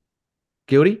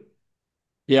 Guilty?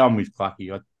 Yeah, I'm with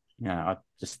Clucky. I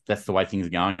just that's the way things are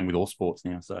going with all sports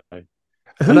now. So that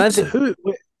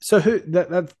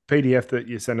PDF that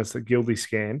you sent us that Gildy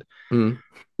scanned,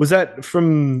 was that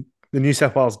from the New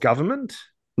South Wales government?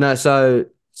 No,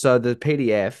 so the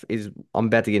PDF is, I'm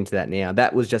about to get into that now.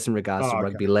 That was just in regards to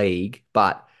rugby league,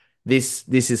 but this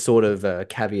is sort of a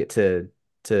caveat to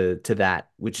that,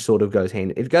 which sort of goes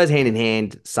hand in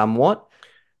hand somewhat,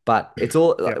 but it's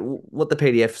all what the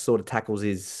PDF sort of tackles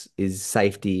is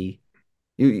safety.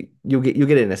 You'll get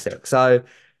it in a sec. So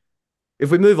if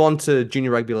we move on to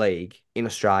junior rugby league in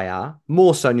Australia,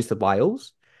 more so New South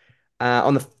Wales,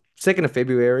 on the 2nd of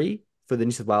February for the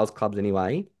New South Wales clubs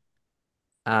anyway,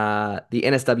 the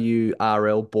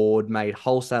NSWRL board made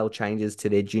wholesale changes to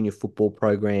their junior football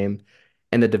program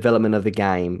and the development of the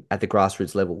game at the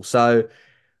grassroots level. So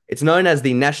it's known as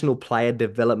the National Player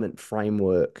Development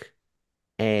Framework,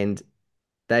 and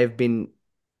they've been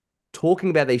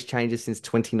talking about these changes since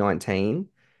 2019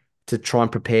 to try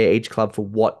and prepare each club for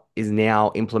what is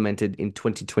now implemented in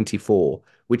 2024,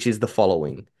 which is the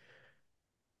following.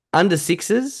 Under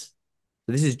sixes,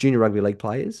 this is junior rugby league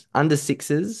players. Under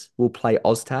sixes will play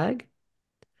OzTag.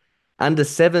 Under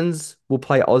sevens will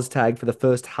play OzTag for the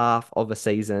first half of a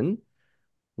season.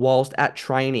 Whilst at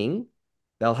training,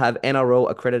 they'll have NRL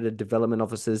accredited development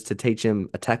officers to teach them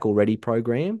a tackle ready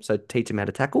program. So teach them how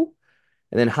to tackle.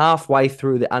 And then halfway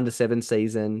through the under 7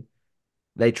 season,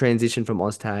 they transition from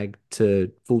OzTag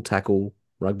to full tackle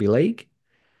rugby league.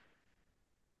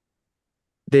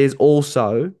 There's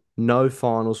also no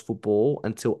finals football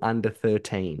until under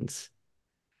 13s.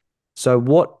 So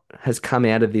what has come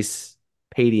out of this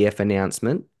PDF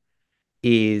announcement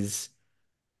is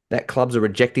that clubs are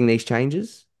rejecting these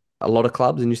changes, a lot of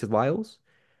clubs in New South Wales,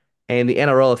 and the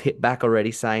NRL have hit back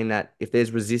already saying that if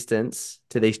there's resistance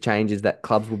to these changes, that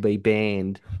clubs will be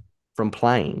banned from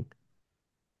playing.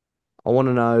 I want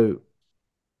to know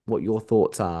what your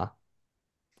thoughts are,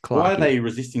 Clarky. Why are they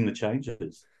resisting the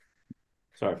changes?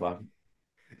 Sorry, Clarky.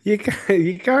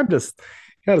 You can't just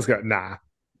go, nah.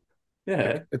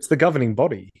 Yeah. It's the governing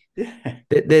body. Yeah.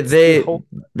 They're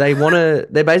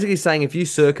basically saying if you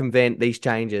circumvent these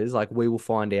changes, like we will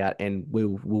find out and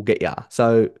we'll get ya.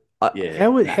 So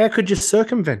how could you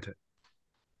circumvent it?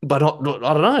 But I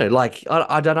don't know. Like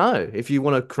I don't know if you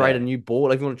want to create a new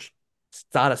board, if you want to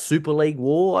start a Super League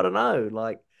war. I don't know.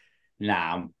 Like,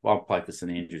 nah, I'll play for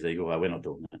St Andrews Eagle. We're not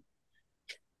doing that.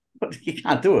 But you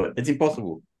can't do it. It's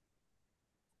impossible.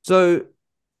 So,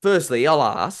 firstly, I'll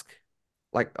ask,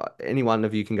 like any one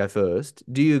of you can go first.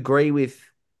 Do you agree with,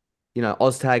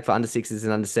 OzTag for under sixes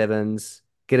and under sevens,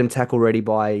 get them tackle ready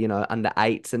by, under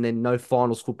eights, and then no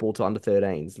finals football to under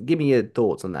 13s. Give me your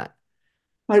thoughts on that.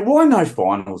 Mate, why no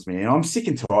finals, man? I'm sick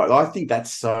and tired. I think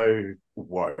that's so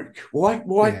woke. Why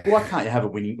can't you have a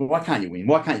winning? Why can't you win?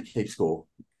 Why can't you keep score?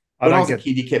 When I was a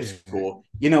kid, you kept score.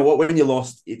 You know what? When you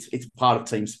lost, it's part of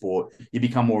team sport. You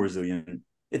become more resilient.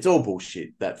 It's all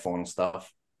bullshit, that final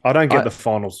stuff. I don't get the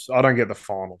finals. I don't get the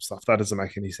final stuff. That doesn't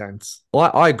make any sense.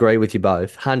 I agree with you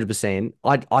both, 100%.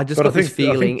 I just got this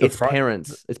feeling it's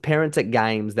parents. It's parents at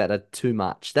games that are too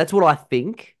much. That's what I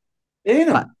think.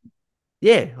 Yeah.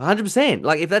 Yeah, 100%.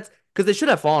 Like, if that's because they should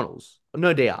have finals,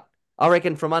 no doubt. I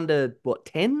reckon from under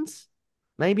 10s,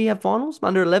 maybe have finals,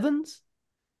 under 11s.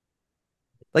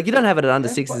 Like, you don't have it at under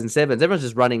 6s and 7s. Everyone's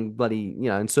just running bloody,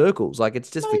 in circles. Like, it's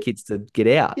just for kids to get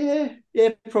out. Yeah,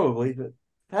 probably. But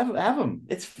have them.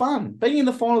 It's fun. Being in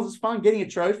the finals is fun. Getting a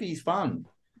trophy is fun.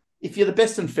 If you're the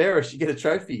best and fairest, you get a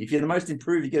trophy. If you're the most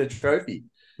improved, you get a trophy.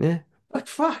 Yeah. Like,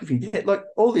 fuck, if you get like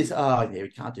all this, we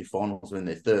can't do finals when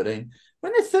they're 13.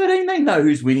 When they're 13, they know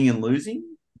who's winning and losing.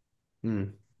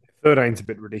 13's a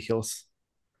bit ridiculous.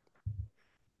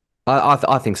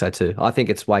 I think so too. I think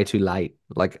it's way too late.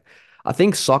 Like, I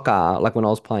think soccer, like when I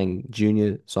was playing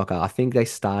junior soccer, I think they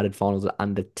started finals at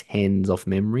under 10s off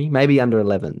memory, maybe under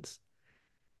 11s.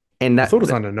 And I thought it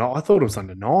was under 9. I thought it was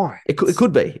under 9. It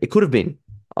could be. It could have been.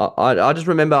 I just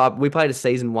remember we played a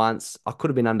season once. I could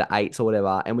have been under 8s or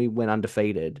whatever, and we went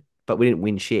undefeated, but we didn't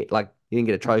win shit. Like, you didn't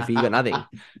get a trophy, you got nothing.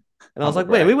 And I was like,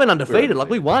 man, we went undefeated. Like,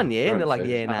 we won, yeah? And they're like,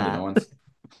 yeah, nah.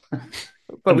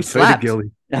 But we slapped.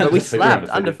 But we slapped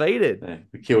undefeated. Yeah,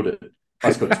 we killed it.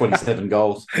 I scored 27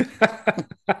 goals.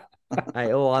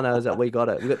 Hey, all I know is that we got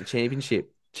it. We got the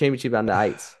championship under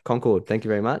 8s. Concord, thank you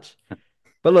very much.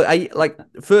 But look,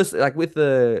 with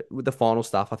the final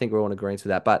stuff, I think we're all in agreement with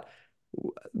that. But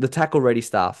the tackle ready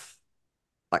stuff,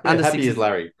 like under happy as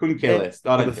Larry, couldn't care less.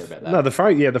 I don't care about that. No,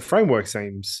 the framework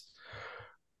seems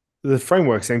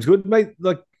good, mate.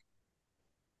 Like,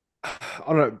 I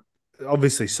don't know.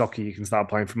 Obviously, soccer you can start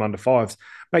playing from under 5s.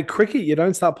 Mate, cricket you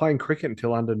don't start playing cricket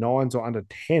until under 9s or under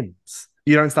 10s.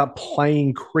 You don't start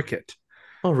playing cricket.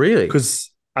 Oh, really?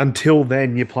 Because until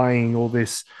then you're playing all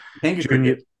this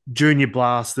junior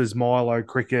blasters, Milo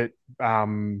cricket,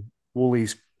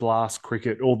 Woolies blast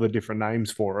cricket, all the different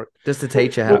names for it. Just to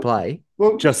teach you how to play.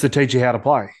 Well, just to teach you how to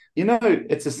play.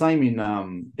 It's the same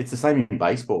in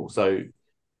baseball. So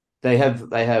they have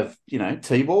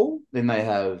T-ball, then they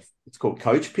have it's called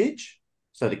coach pitch.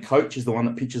 So the coach is the one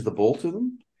that pitches the ball to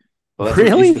them. Well, that's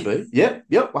really? What it used to be.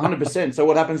 Yep, 100%. So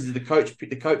what happens is the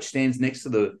coach stands next to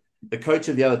the coach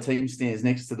of the other team stands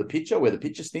next to the pitcher where the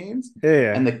pitcher stands.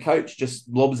 Yeah. And the coach just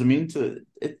lobs them into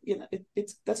it.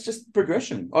 That's just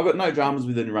progression. I've got no dramas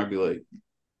with it in rugby league.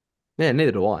 Yeah,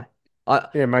 neither do I.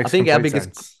 I think our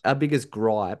biggest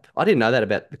gripe. I didn't know that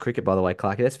about the cricket, by the way,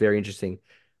 Clarky. That's very interesting.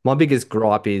 My biggest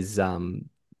gripe is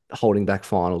holding back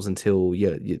finals until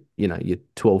you're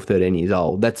 12, 13 years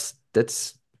old. That's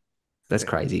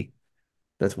crazy.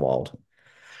 That's wild.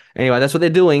 Anyway, that's what they're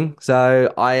doing.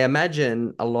 So I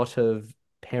imagine a lot of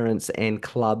parents and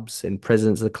clubs and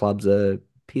presidents of the clubs are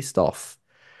pissed off.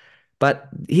 But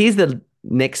here's the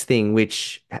next thing,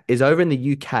 which is over in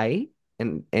the UK.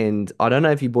 And I don't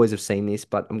know if you boys have seen this,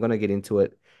 but I'm going to get into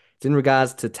it. It's in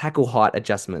regards to tackle height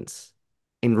adjustments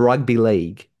in rugby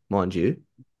league, mind you.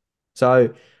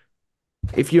 So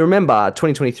if you remember,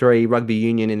 2023 rugby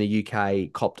union in the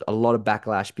UK copped a lot of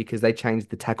backlash because they changed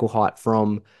the tackle height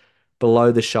from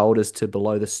below the shoulders to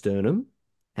below the sternum.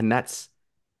 And that's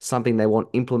something they want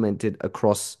implemented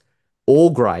across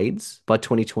all grades by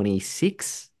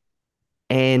 2026.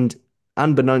 And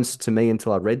unbeknownst to me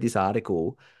until I read this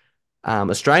article,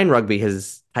 Australian rugby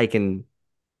has taken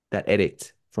that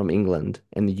edict from England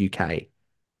and the UK.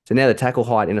 So now the tackle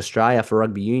height in Australia for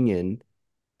rugby union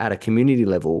at a community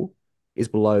level is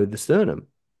below the sternum.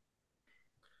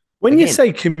 When you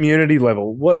say community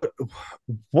level,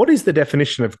 what is the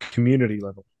definition of community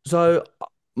level? So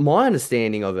my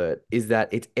understanding of it is that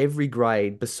it's every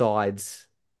grade besides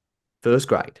first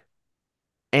grade,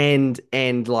 and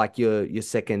like your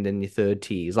second and your third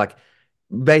tiers. Like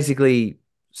basically,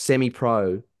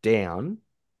 semi-pro down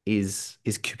is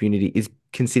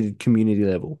considered community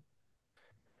level.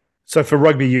 So for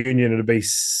rugby union, it'd be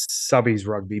subbies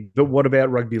rugby. But what about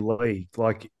rugby league?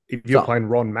 Like if you're playing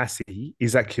Ron Massey,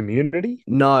 is that community?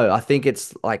 No, I think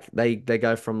it's like they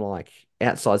go from like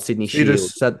outside Sydney Shield.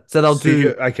 So they'll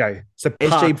do So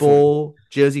SG Ball,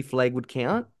 Jersey Flag would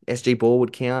count. SG Ball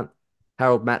would count.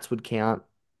 Harold Matts would count.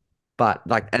 But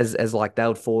like as like they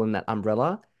would fall in that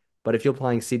umbrella. But if you're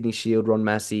playing Sydney Shield, Ron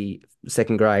Massey,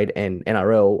 second grade, and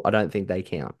NRL, I don't think they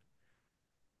count.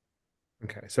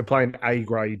 Okay, so playing A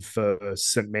grade for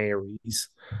St Mary's,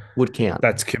 would count.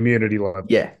 that's community level.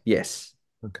 Yeah. Yes.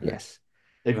 Okay. Yes.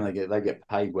 Even they get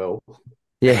paid well.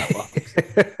 Yeah.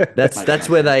 That's Makes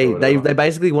no where sense or they whatever.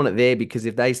 basically want it there, because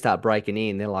if they start breaking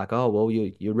in, they're like, oh well,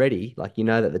 you're ready, like you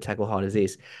know that the tackle height is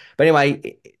this. But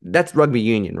anyway, that's rugby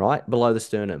union, right? Below the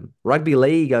sternum. Rugby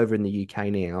league over in the UK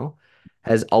now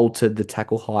has altered the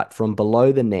tackle height from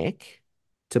below the neck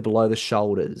to below the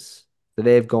shoulders. So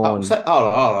they've Oh, gone so,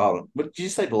 hold on. What did you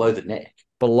say below the neck?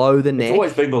 below the It's neck.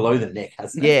 always been below the neck,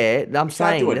 hasn't it? Yeah, You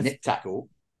can't do a neck tackle.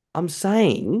 I'm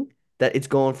saying that it's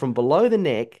gone from below the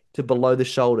neck to below the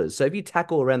shoulders. So if you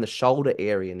tackle around the shoulder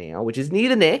area now, which is near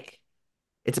the neck,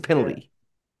 it's a Yeah. penalty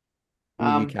in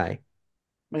the UK. I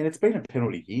mean, it's been a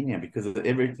penalty here now because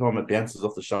every time it bounces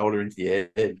off the shoulder into the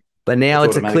head, But now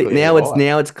it's it's a clear automatically a high.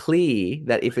 now it's clear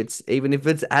that if it's even if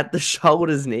it's at the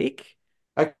shoulders, Nick.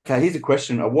 Okay, here's a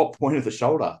question: at what point of the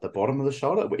shoulder? The bottom of the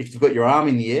shoulder? If you've got your arm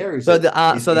in the air, So the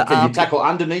can armpit, you tackle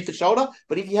underneath the shoulder?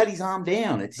 But if you had his arm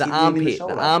down, it's hitting him in the the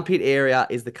shoulder. armpit area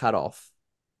is the cutoff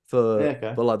for Yeah,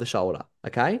 okay. below the shoulder.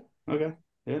 Okay. Okay.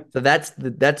 Yeah. So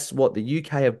that's what the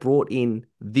UK have brought in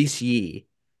this year.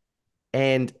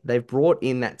 And they've brought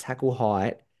in that tackle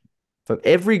height from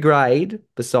every grade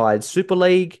besides Super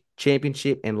League,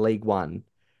 Championship, and League One.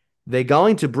 They're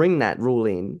going to bring that rule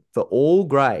in for all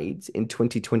grades in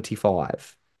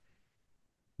 2025.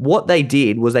 What they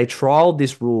did was they trialed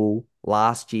this rule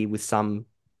last year with some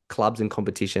clubs and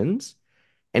competitions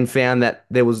and found that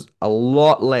there was a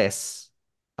lot less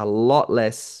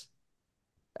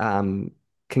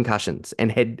concussions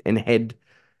and head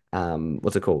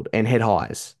what's it called, and head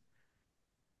highs,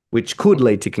 which could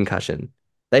lead to concussion.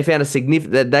 They found a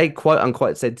significant, they quote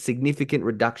unquote said significant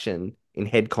reduction in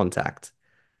head contact.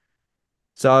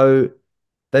 So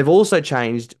they've also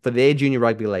changed for their junior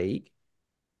rugby league.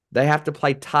 They have to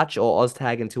play touch or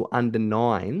Oztag until under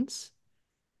nines,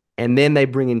 and then they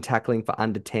bring in tackling for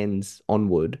under tens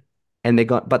onward. And they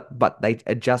got, but they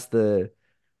adjust the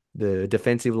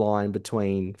defensive line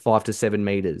between 5 to 7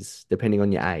 meters, depending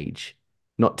on your age,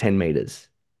 not 10 meters.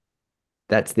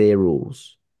 That's their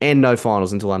rules. And no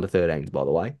finals until under 13s, by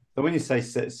the way. So when you say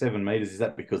 7 meters, is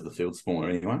that because the field's smaller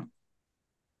anyway?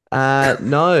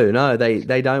 No,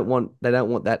 they don't want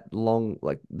that long.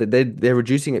 Like they're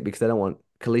reducing it because they don't want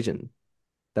collision.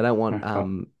 They don't want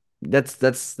that's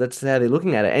how they're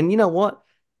looking at it. And you know what?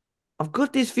 I've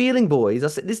got this feeling, boys. I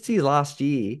said this to you last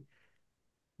year,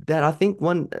 that I think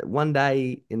one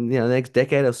day in the next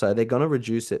decade or so, they're gonna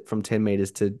reduce it from 10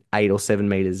 meters to 8 or 7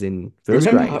 meters in first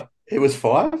grade. It was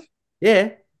 5.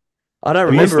 Yeah. I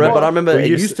don't It used remember to it, be. but I remember We it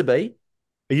used used to be.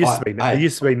 It used to be. I- It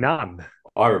used to be none.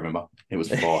 I remember it was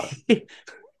 5.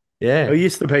 Yeah. It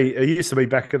used to be. It used to be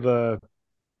back of the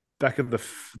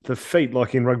feet,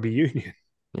 like in rugby union.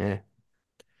 Yeah.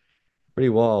 Pretty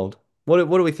wild. What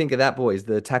do we think of that, boys?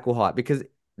 The tackle height, because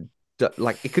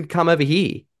like it could come over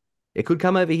here. It could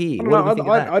come over here. I don't What do we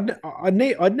know. think of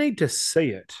that? I'd need to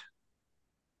see it.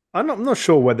 I'm not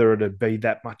sure whether it'd be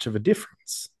that much of a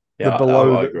difference. Yeah,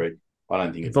 I agree. I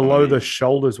don't think it's below the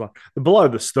shoulders one. The below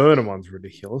the sternum one's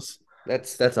ridiculous.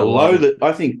 That's a below lot. the.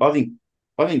 I think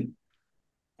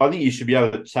you should be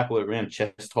able to tackle it around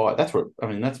chest height. That's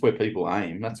where people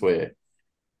aim. That's where.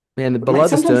 Man, the But below the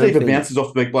sometimes sternum it even thing. bounces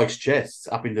off the big bloke's chests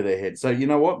up into their head. So you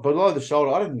know what? Below the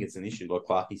shoulder, I don't think it's an issue, like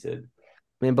Clarky said.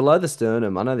 Man, below the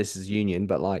sternum. I know this is union,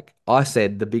 but like I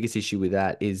said, the biggest issue with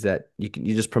that is that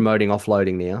you're just promoting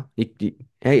offloading now.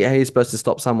 How are you supposed to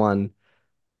stop someone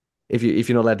if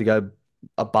you're not allowed to go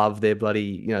above their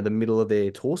bloody the middle of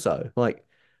their torso? Like,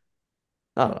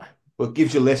 I don't know. Well, it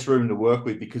gives you less room to work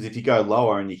with because if you go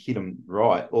lower and you hit them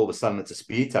right, all of a sudden it's a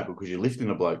spear tackle because you're lifting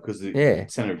a bloke because the Yeah.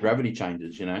 center of gravity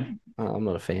changes, I'm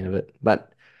not a fan of it,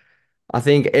 but I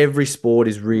think every sport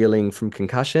is reeling from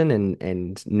concussion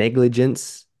and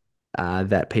negligence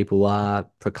that people are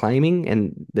proclaiming,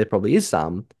 and there probably is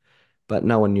some, but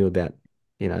no one knew about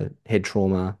head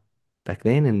trauma back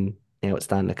then, and now it's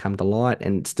starting to come to light,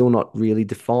 and it's still not really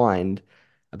defined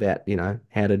about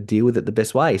how to deal with it the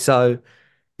best way. So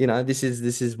this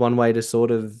is one way to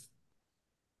sort of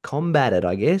combat it,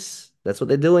 I guess. That's what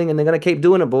they're doing, and they're going to keep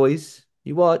doing it, boys.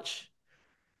 You watch.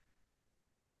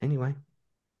 Anyway.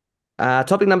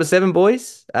 Topic number 7,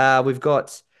 boys. We've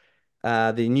got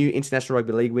the new International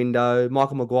Rugby League window,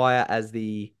 Michael Maguire as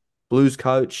the Blues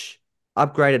coach,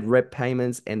 upgraded rep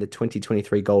payments, and the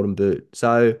 2023 Golden Boot.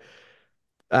 So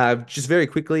just very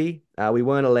quickly, we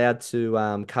weren't allowed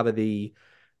to cover the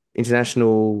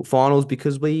international finals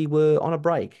because we were on a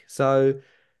break. So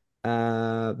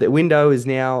the window is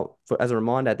now, as a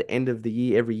reminder, at the end of the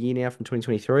year, every year now from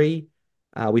 2023.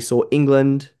 We saw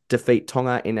England defeat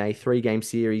Tonga in a 3-game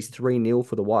series, 3-0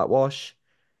 for the whitewash.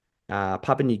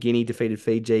 Papua New Guinea defeated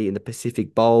Fiji in the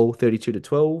Pacific Bowl,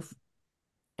 32-12.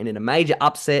 And in a major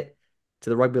upset to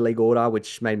the rugby league order,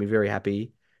 which made me very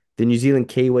happy, the New Zealand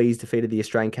Kiwis defeated the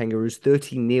Australian Kangaroos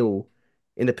 30-0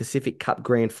 in the Pacific Cup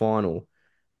Grand Final.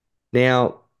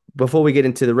 Now, before we get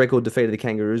into the record defeat of the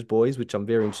Kangaroos, boys, which I'm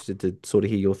very interested to sort of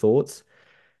hear your thoughts,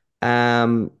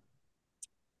 what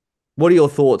are your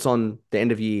thoughts on the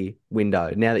end of year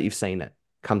window now that you've seen it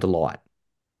come to light?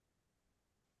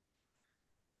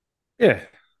 Yeah,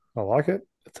 I like it.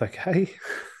 It's okay.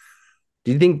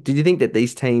 Did you think that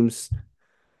these teams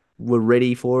were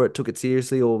ready for it, took it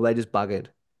seriously, or were they just buggered?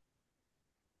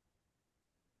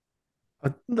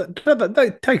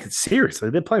 They take it seriously.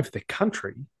 They're playing for their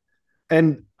country.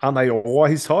 And aren't they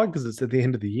always tired because it's at the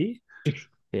end of the year?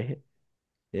 Yeah.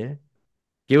 Yeah.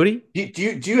 Guilty?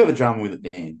 Do you have a drama with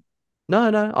it, Dan?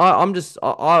 No.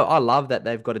 I love that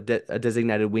they've got a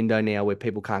designated window now where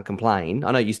people can't complain.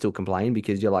 I know you still complain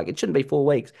because you're like, it shouldn't be 4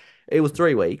 weeks. It was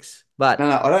 3 weeks, but No,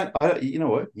 I don't. You know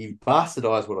what? You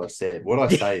bastardized what I said. What I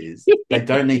say is they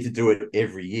don't need to do it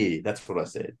every year. That's what I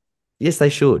said. yes, they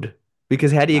should.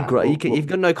 Because how do you Nah, grow? well, You've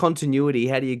got no continuity.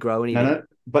 How do you grow anything?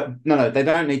 No, they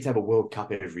don't need to have a World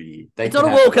Cup every year. They It's can not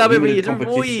a have World Cup every year. limited It's every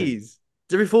 4 competition. years.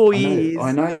 It's every 4 I know, years.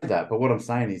 I know that, but what I'm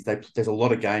saying is there's a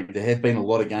lot of games. There have been a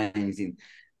lot of games in.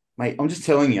 Mate, I'm just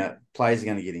telling you, players are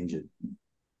going to get injured.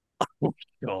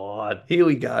 God, here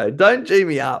we go. Don't G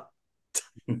me up.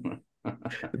 The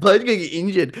players gonna get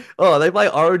injured. Oh, they play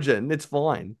Origin. It's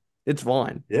fine. It's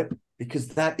fine. Yep, because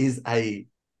you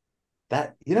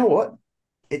know what?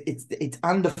 It's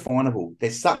undefinable.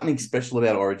 There's something special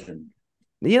about Origin.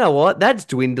 You know what? That's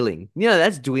dwindling.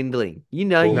 That's dwindling. You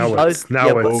No, both. it's but-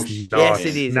 not. Yes,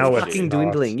 it is. No, It's it's fucking not.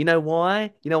 dwindling. You know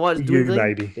why? You know why it's You, dwindling?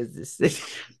 maybe.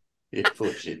 Yeah, full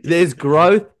of shit. There's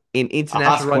growth in Ask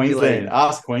international rugby Queensland. league.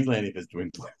 Ask Queensland if it's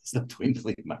dwindling. It's not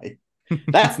dwindling, mate.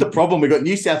 That's the problem. We've got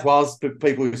New South Wales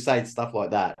people who say stuff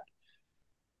like that.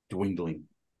 Dwindling.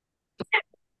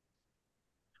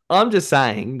 I'm just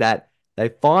saying that they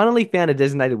finally found a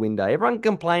designated window. Everyone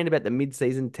complained about the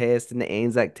mid-season test and the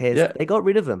Anzac test. Yeah. They got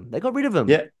rid of them.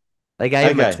 Yeah. They gave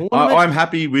them a Okay. tournament. I'm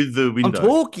happy with the I'm window.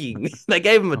 talking. They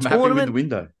gave them a I'm happy with tournament. the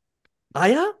window. Are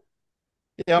you?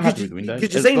 Yeah, I'm happy with the window.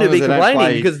 Because you As seem long to be as they don't complaining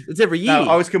play- because it's every year. No,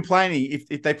 I was complaining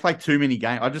if they play too many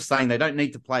games. I'm just saying they don't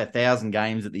need to play 1,000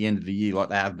 games at the end of the year like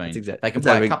they have been. They can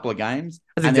play a couple of games.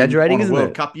 That's and then exaggerating, on a isn't World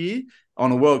it? Cup year.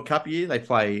 On a World Cup year, they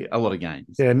play a lot of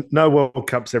games. Yeah, no World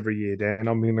Cups every year, Dan.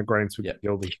 I'm in agreement with Yep.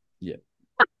 Gildy. Yeah,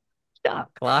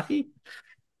 Clarky.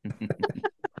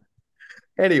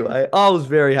 Anyway, I was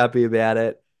very happy about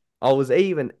it. I was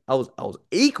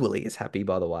equally as happy,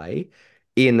 by the way,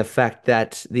 in the fact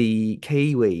that the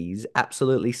Kiwis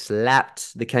absolutely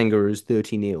slapped the Kangaroos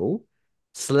 30-0.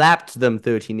 Slapped them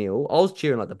 30-0. I was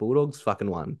cheering like the Bulldogs fucking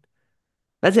won.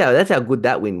 That's how good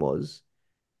that win was.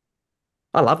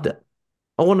 I loved it.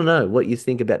 I want to know what you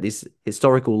think about this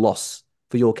historical loss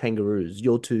for your Kangaroos,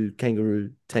 your two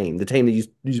Kangaroo team, the team that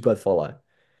you both follow.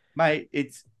 Mate,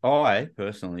 I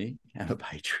personally am a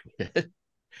Patriot,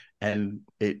 and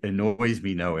it annoys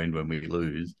me no end when we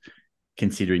lose,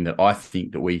 considering that I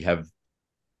think that we have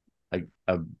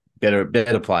a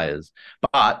better players.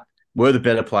 But were the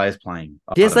better players playing?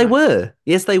 Yes, they were.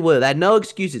 Yes, they were. They had no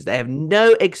excuses. They have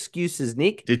no excuses,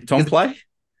 Nick. Did Tom play?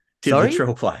 Did Sorry?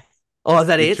 Latrell play? Oh, is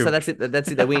that it? True. So that's it. That's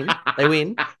it. They win. They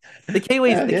win. The Kiwis.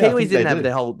 Yeah, The I Kiwis think didn't they have did.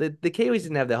 their whole. The Kiwis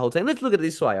didn't have their whole team. Let's look at it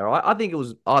this way. All right. I think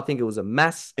it was a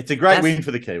mass. It's a great That's- win for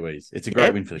the Kiwis. It's a great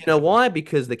Yep. win for the You know Kiwis. why?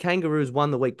 Because the Kangaroos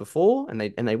won the week before, and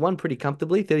they won pretty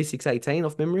comfortably, 36-18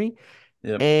 off memory.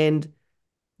 Yep. And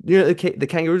the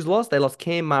Kangaroos lost. They lost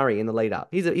Cam Murray in the lead up.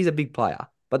 He's a big player,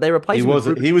 but they replaced He him with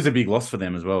was a big loss for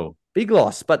them as well. big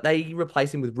loss. But they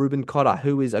replaced him with Ruben Cotter,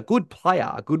 who is a good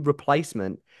player, a good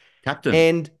replacement, Captain.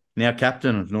 and Now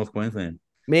captain of North Queensland.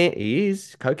 man, he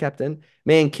is co-captain.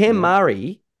 Man, Cam Yeah.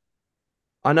 Murray,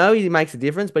 I know he makes a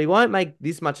difference, but he won't make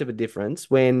this much of a difference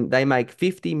when they make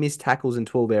 50 missed tackles and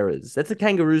 12 errors. That's the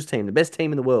Kangaroos team, the best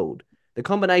team in the world. The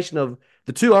combination of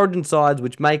the two Origin sides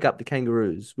which make up the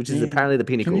Kangaroos, which is Yeah. apparently the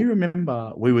pinnacle. Can you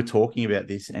remember we were talking about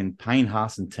this and Payne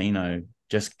Haas-Tino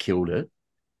just killed it?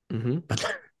 hmm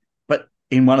But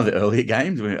in one of the earlier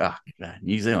games, we were,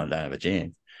 New Zealand don't have a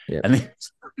chance. Yep. And then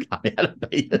come out and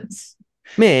beat us.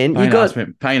 Man,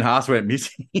 Payne Haas went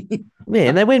missing.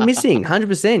 Man, they went missing.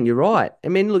 100%. You're right. I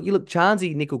mean, you look,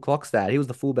 Charnsey Nickel-Clockstad, he was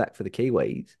the fullback for the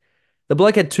Kiwis. The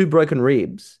bloke had 2 broken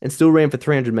ribs and still ran for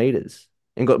 300 meters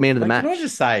and got man of the match. Can I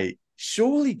just say,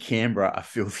 surely Canberra are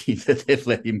filthy that they've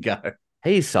let him go.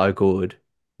 He's so good.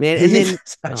 Man, and then He's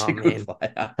such a oh, good man.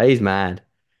 player. He's mad.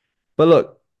 But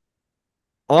look,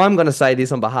 I'm going to say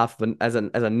this on behalf of as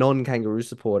a non-Kangaroo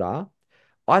supporter.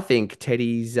 I think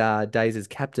Teddy's days as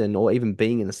captain or even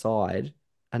being in the side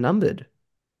are numbered.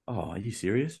 Oh, are you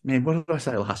serious? Man, what did I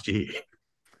say last year?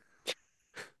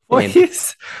 Well, Man.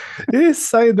 he's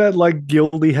saying that like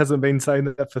Gildy hasn't been saying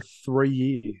that for 3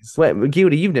 years. Wait,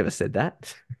 Gildy, you've never said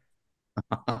that.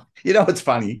 You know, it's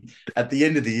funny. At the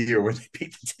end of the year, when they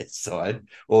pick the test side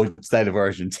or state of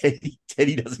origin,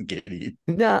 Teddy doesn't get it.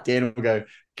 Nah. Dan will go,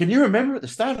 can you remember at the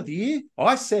start of the year?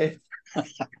 I said. Hey,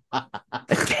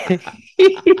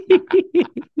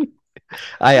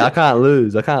 I can't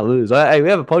lose. I can't lose. Hey, we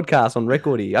have a podcast on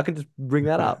record here. I can just bring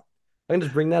that up. True.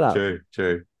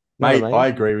 Know what Mate, I mean? I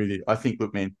agree with you. I think,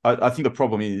 look, man, I think the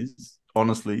problem is,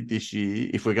 honestly, this year,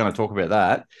 if we're going to talk about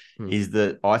that, is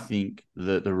that I think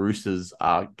that the Roosters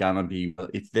are going to be,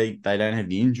 if they don't have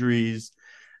the injuries,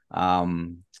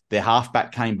 their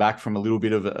halfback came back from a little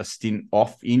bit of a stint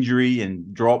off injury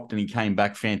and dropped, and he came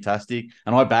back fantastic.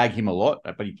 And I bag him a lot,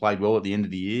 but he played well at the end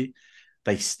of the year.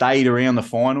 They stayed around the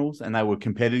finals and they were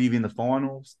competitive in the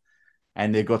finals.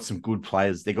 And they've got some good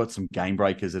players. They've got some game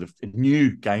breakers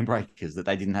new game breakers that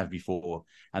they didn't have before.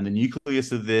 And the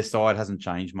nucleus of their side hasn't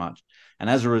changed much. And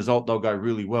as a result, they'll go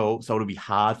really well. So it'll be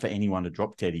hard for anyone to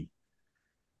drop Teddy.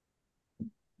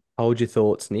 Hold your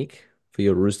thoughts, Nick, for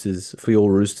your Roosters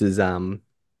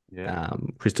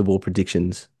crystal ball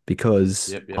predictions,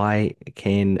 because Yep. I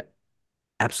can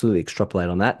absolutely extrapolate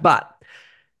on that. But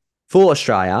for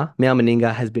Australia, Mal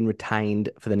Meninga has been retained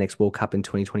for the next World Cup in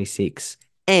 2026.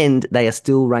 And they are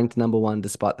still ranked number 1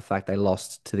 despite the fact they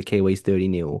lost to the Kiwis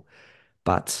 30-0.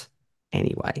 But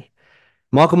anyway,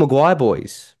 Michael Maguire,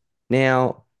 boys.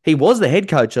 Now, he was the head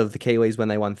coach of the Kiwis when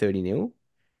they won 30-0.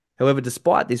 However,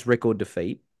 despite this record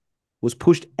defeat, was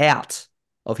pushed out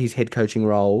of his head coaching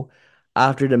role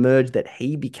after it emerged that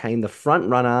he became the front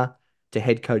runner to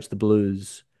head coach the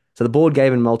Blues. So the board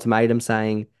gave him an ultimatum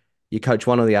saying, you coach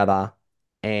one or the other.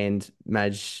 And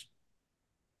Madge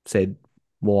said,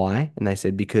 why? And they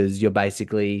said, because you're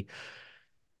basically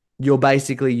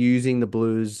using the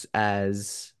Blues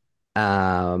as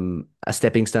a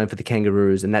stepping stone for the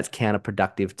Kangaroos, and that's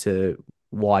counterproductive to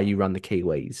why you run the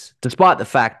Kiwis, despite the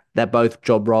fact that both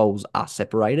job roles are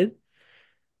separated.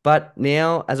 But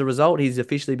now, as a result, he's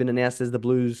officially been announced as the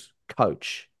Blues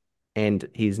coach, and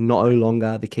he's no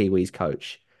longer the Kiwis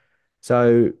coach.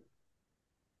 So,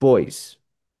 boys,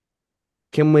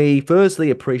 can we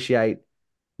firstly appreciate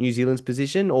New Zealand's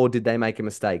position, or did they make a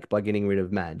mistake by getting rid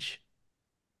of Madge?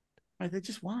 Mate, they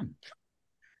just won.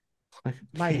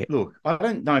 Mate, look, I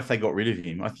don't know if they got rid of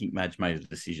him. I think Madge made a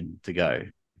decision to go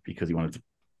because he wanted to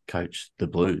coach the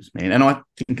Blues, man. And I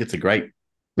think it's a great...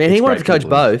 Man, he wanted to coach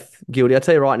both, Gildy. I'll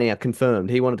tell you right now, confirmed.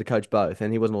 He wanted to coach both,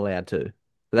 and he wasn't allowed to.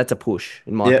 But that's a push,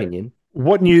 in my opinion.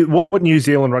 What New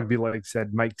Zealand Rugby League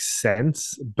said makes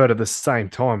sense, but at the same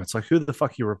time, it's like, who the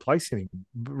fuck are you replacing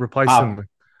him?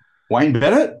 Wayne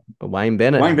Bennett? Wayne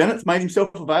Bennett. Wayne Bennett's made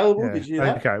himself available. Yeah. Did you hear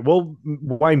that? Okay, well,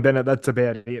 Wayne Bennett, that's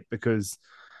about it, because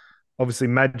obviously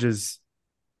Madge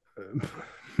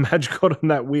got on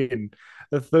that win,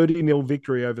 the 30-0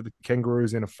 victory over the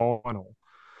Kangaroos in a final.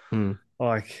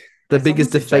 Like the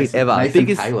biggest defeat ever. Nathan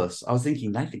Kalis. I was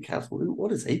thinking Nathan Kalis. What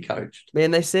has he coached?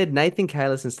 Man, they said Nathan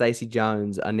Kalis and Stacey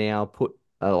Jones are now put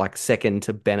like second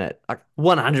to Bennett. Like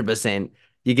 100%,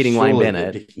 you're getting Wayne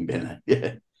Bennett. Picking Bennett,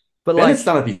 yeah. But Bennett's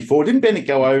done it before. Didn't Bennett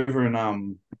go over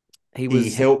and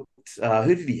he helped?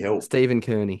 Who did he help? Stephen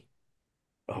Kearney.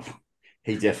 Oh,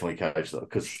 he definitely coached though,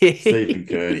 because Stephen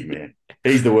Kearney, man,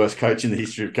 he's the worst coach in the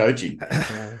history of coaching.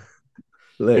 It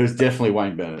was definitely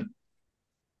Wayne Bennett.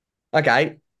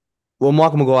 Okay. Well,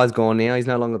 Michael Maguire's gone now. He's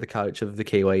no longer the coach of the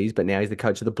Kiwis, but now he's the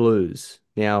coach of the Blues.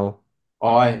 Now,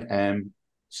 I am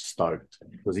stoked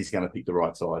because he's going to pick the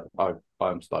right side.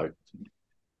 I'm stoked.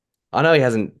 I know he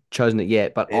hasn't chosen it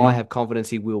yet, but I have confidence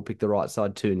he will pick the right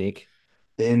side too, Nick.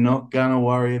 They're not going to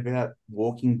worry about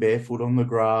walking barefoot on the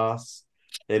grass.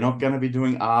 They're not going to be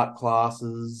doing art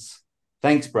classes.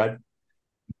 Thanks, Brad.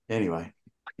 Anyway.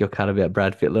 You're cut about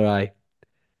Brad Fittler, eh?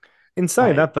 In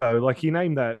saying that, though, like he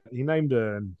named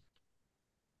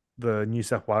the New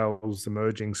South Wales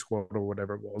emerging squad or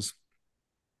whatever it was.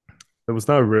 There was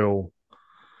no real.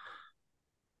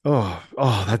 Oh,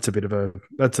 that's a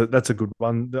good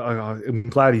one. I'm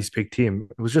glad he's picked him.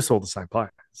 It was just all the same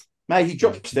players. Mate, he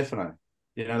dropped Stefano.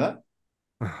 You know that?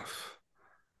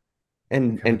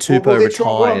 And Tupou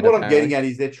retired. What I'm getting at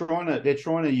is they're trying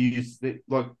to use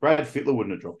like Brad Fittler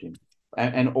wouldn't have dropped him.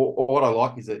 And what I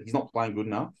like is that he's not playing good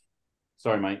enough.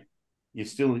 Sorry, mate. You're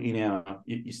still in our.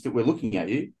 We're looking at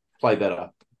you. Play better.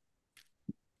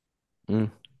 Yeah.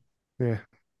 Do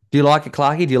you like it,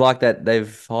 Clarky? Do you like that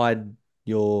they've hired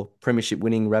your premiership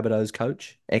winning Rabbitohs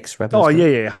coach, ex-Rabbitohs Oh coach?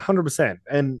 yeah, 100%.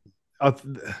 And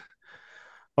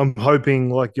I'm hoping,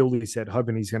 like Yuli said,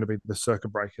 hoping he's going to be the circuit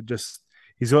breaker. Just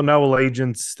he's got no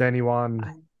allegiance to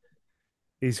anyone.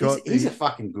 He's a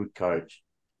fucking good coach.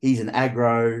 He's an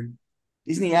aggro.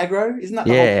 Isn't he aggro? Isn't that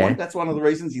the whole point? That's one of the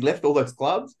reasons he left all those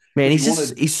clubs. Man,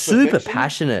 he's super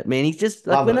passionate. Man, he's just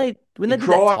like when they do that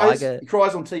Tiger. He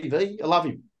cries on TV. I love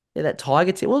him. Yeah, that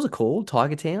Tiger Town. What was it called?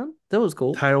 Tiger Town. That was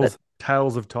cool.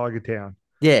 Tales of Tiger Town.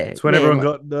 Yeah, that's when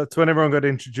everyone got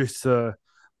introduced to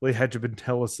Lee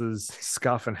Hadjibentelis's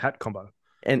scarf and hat combo.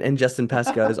 And Justin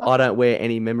Pass goes, I don't wear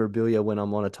any memorabilia when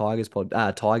I'm on a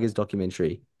Tigers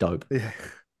documentary. Dope. Yeah.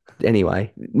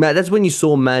 Anyway, Matt, that's when you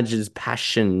saw Madge's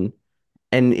passion,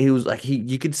 and he was like,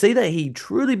 you could see that he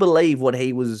truly believed what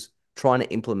he was trying to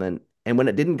implement, and when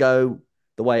it didn't go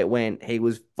the way it went, he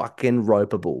was fucking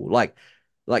ropeable, like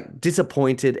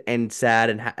disappointed and sad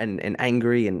and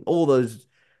angry and all those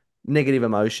negative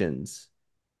emotions.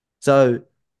 So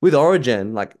with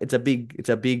Origin, like it's a big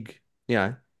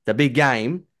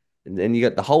game, and you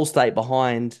got the whole state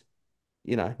behind,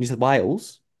 New South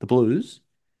Wales, the Blues.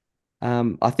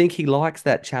 I think he likes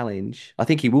that challenge. I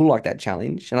think he will like that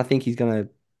challenge, and I think he's going to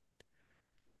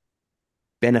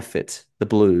benefit the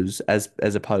Blues as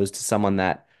opposed to someone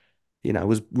that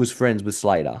was friends with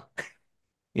Slater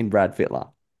in Brad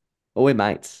Fittler. Well, we're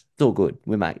mates. It's all good.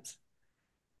 We're mates.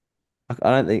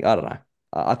 I don't know.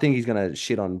 I think he's going to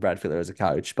shit on Brad Fittler as a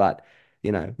coach, but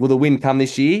will the win come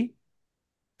this year?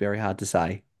 Very hard to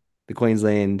say. The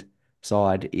Queensland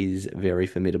side is very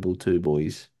formidable too,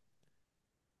 boys.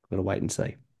 Got to wait and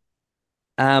see.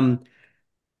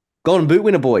 Golden Boot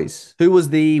winner, boys. Who was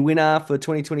the winner for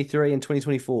 2023 and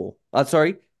 2024?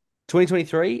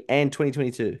 2023 and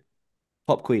 2022.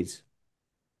 Pop quiz.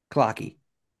 Clarky.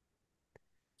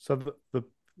 So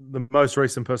the most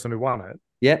recent person who won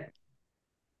it,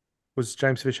 was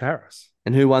James Fisher-Harris.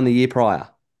 And who won the year prior?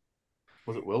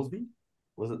 Was it Wellesby?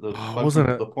 Was it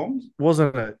the Poms?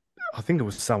 Wasn't it? I think it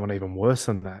was someone even worse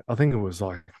than that. I think it was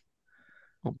like,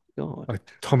 oh my God, like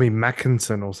Tommy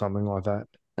Mackinson or something like that.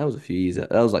 That was a few years.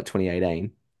 That was like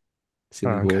 2018.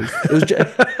 Silly boys.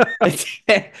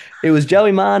 It was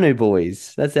Joey Manu,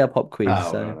 boys. That's our pop quiz.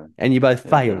 And you both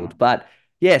failed. But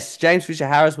yes, James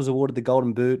Fisher-Harris was awarded the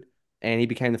Golden Boot, and he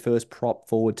became the first prop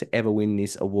forward to ever win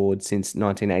this award since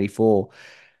 1984.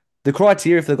 The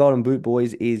criteria for the Golden Boot,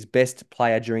 boys, is best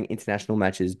player during international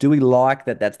matches. Do we like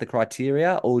that that's the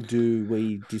criteria, or do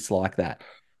we dislike that?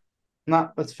 No,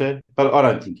 that's fair. But I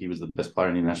don't think he was the best player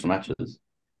in international matches.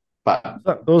 But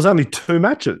there was only 2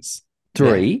 matches.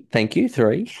 3. Thank you.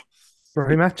 3.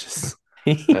 3 matches.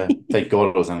 Thank God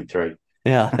it was only 3.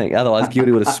 Yeah, I think otherwise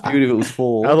Gildy would have spewed if it was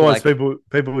 4. Otherwise, people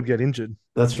would get injured.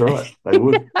 That's right. They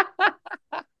would.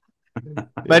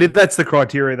 But if that's the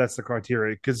criteria, that's the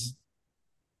criteria. Because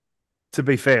to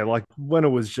be fair, like when it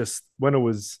was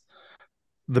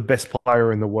the best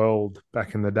player in the world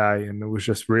back in the day, and it was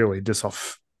just really just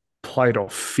played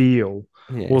off feel.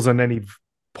 Yeah. Wasn't any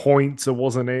points. It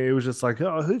was just like,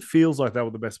 oh, who feels like they were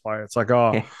the best player? It's like,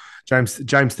 James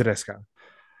Tedesco.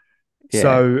 Yeah.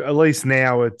 So at least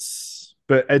now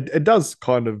but it does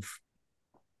kind of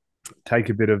take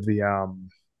a bit of the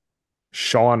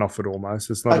shine off it almost.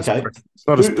 It's not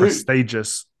as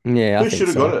prestigious. Yeah, who should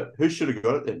have got it? Who should have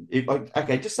got it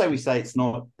then? Just say we say it's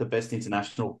not the best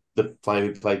international, the player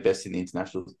who played best in the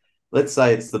internationals. Let's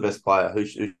say it's the best player. Who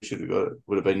should have got it?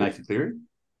 Would it have been Nathan Cleary?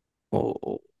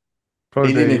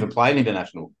 He didn't even play an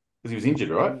international because he was injured,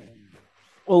 right?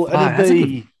 Well, that's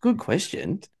a good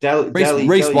question.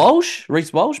 Reece Walsh?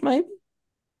 Reece Walsh, maybe?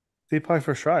 Did he play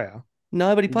for Australia?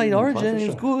 No, but he played Origin. He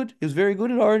was good. He was very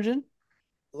good at Origin.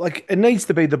 Like, it needs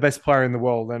to be the best player in the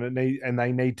world, and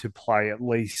they need to play at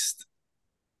least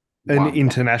an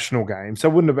international game.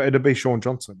 So it'd be Sean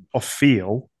Johnson off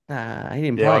feel. Nah, he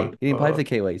didn't play. He didn't play for the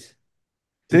Kiwis.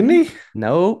 Didn't he?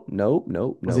 No.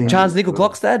 Chance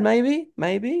Nickel-Klokstad, maybe?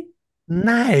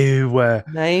 No.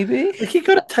 Maybe. Like, you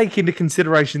got to take into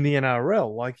consideration the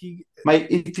NRL. Mate,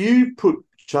 if you put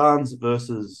Chance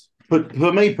versus... But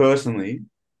for me personally,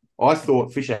 I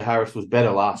thought Fisher-Harris was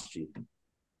better last year.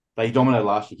 They dominated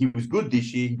last year. He was good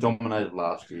this year. He dominated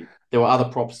last year. There were other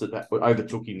props that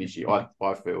overtook him this year, I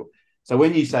feel. So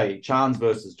when you say Chance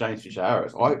versus James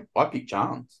Fisher-Harris, I pick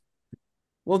Chance.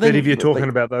 Well, then, but if you're talking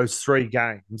about those 3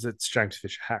 games, it's James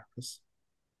Fisher-Harris.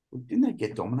 Didn't they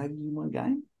get dominated in one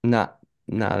game? No.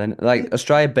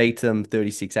 Australia beat them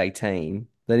 36-18.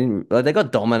 They didn't. They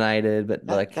got dominated, but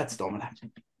that's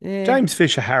dominating. Yeah. James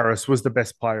Fisher-Harris was the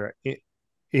best player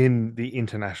in the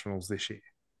internationals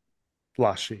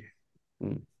last year.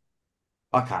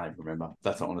 I can't even remember.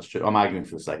 That's not honest truth. I'm arguing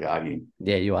for the sake of arguing.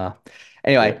 Yeah, you are.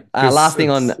 Anyway, Yeah. last thing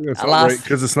on last.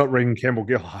 Because it's not Regan Campbell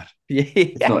Gillard.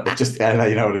 It's Yeah, not. It's just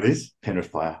you know what it is.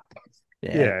 Penrith player.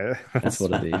 yeah, that's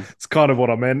what it is. It's kind of what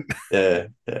I meant. Yeah.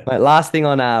 Right, last thing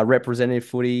on representative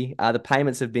footy, the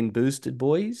payments have been boosted,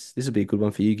 boys. This will be a good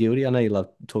one for you, Gildy. I know you love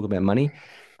talking about money.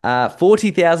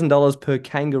 $40,000 per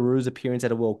Kangaroos appearance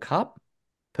at a World Cup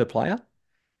per player.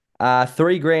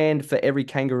 $3,000 for every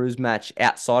Kangaroos match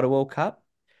outside a World Cup.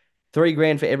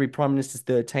 $3,000 for every Prime Minister's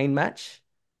 13 match.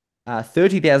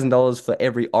 $30,000 for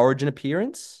every Origin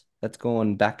appearance. That's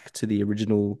gone back to the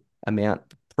original amount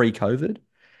pre-COVID.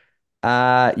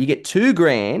 You get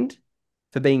 $2,000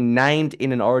 for being named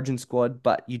in an Origin squad,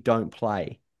 but you don't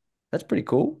play. That's pretty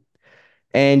cool.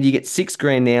 And you get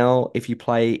 $6,000 now if you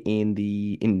play in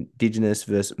the Indigenous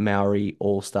versus Maori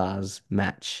All-Stars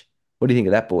match. What do you think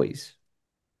of that, boys?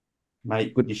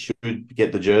 Mate, you should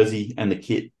get the jersey and the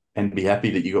kit and be happy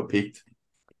that you got picked.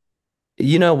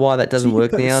 You know why that doesn't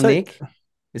work now, so- Nick?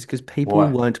 It's because people Why?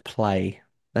 won't play.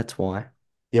 That's why.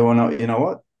 Yeah, well, no, you know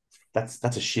what? That's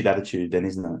a shit attitude, then,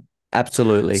 isn't it?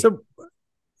 Absolutely.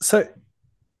 So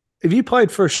if you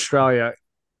played for Australia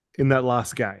in that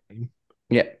last game,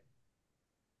 Yeah.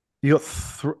 you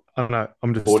got I don't know,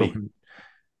 I'm just 40. talking.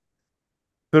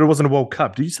 But it wasn't a World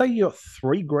Cup. Did you say you got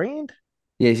 $3,000?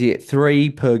 Yes, you get 3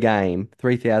 per game,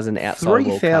 3,000 outside World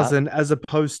Cup. 3,000 as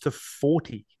opposed to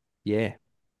 40. Yeah.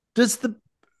 Does the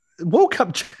World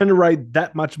Cup generate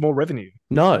that much more revenue?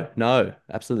 No,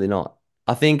 absolutely not.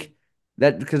 I think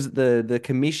that because the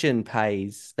commission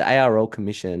pays, the ARL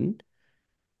commission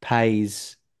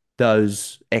pays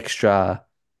those extra,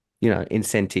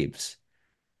 incentives.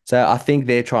 So I think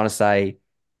they're trying to say,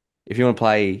 if you want to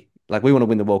play, like we want to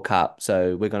win the World Cup,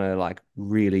 so we're going to like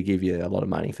really give you a lot of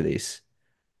money for this.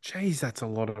 Jeez, that's a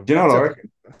lot of. Do you know what I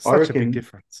reckon? Such a big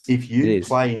difference. If It you is.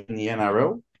 play in the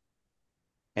NRL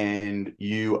and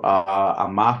you are a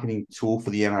marketing tool for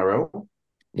the NRL,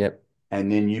 Yep.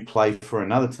 and then you play for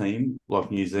another team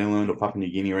like New Zealand or Papua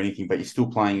New Guinea or anything, but you're still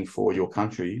playing for your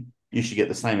country, you should get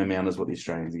the same amount as what the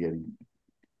Australians are getting.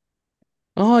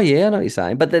 Oh yeah, I know what you're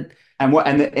saying, but the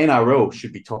NRL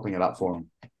should be topping it up for them.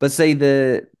 but see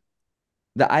the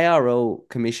ARL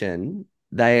commission,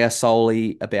 they are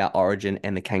solely about Origin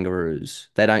and the Kangaroos.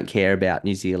 They don't care about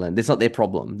New Zealand. It's not their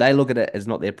problem. They look at it as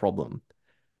not their problem.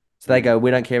 So they go,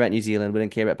 we don't care about New Zealand. We don't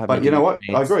care about Papua But New you know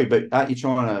Guinea what? I fans." agree. But aren't you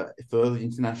trying to further the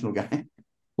international game?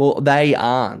 Well, they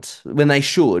aren't when they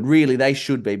should. Really, they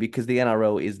should be because the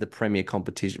NRL is the premier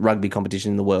rugby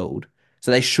competition in the world.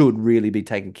 So they should really be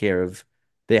taking care of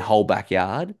their whole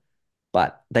backyard,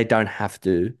 but they don't have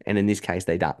to. And in this case,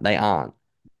 they don't. They aren't.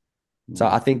 So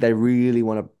I think they really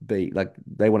want to be like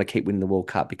they want to keep winning the World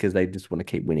Cup because they just want to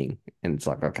keep winning. And it's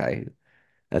like, okay,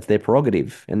 that's their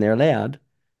prerogative, and they're allowed.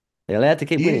 They're allowed to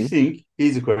keep Do you winning. think?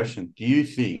 Here's a question: do you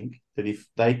think that if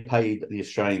they paid the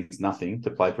Australians nothing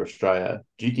to play for Australia,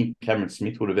 do you think Cameron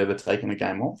Smith would have ever taken a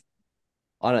game off?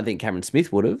 I don't think Cameron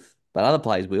Smith would have, but other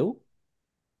players will.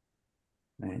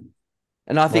 Man,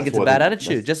 And I think That's it's a what bad it- attitude.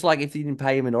 that's- Just like if you didn't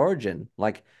pay him in Origin,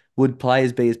 like would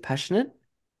players be as passionate?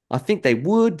 I think they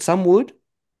would. Some would.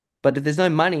 But if there's no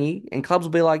money and clubs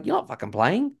will be like, you're not fucking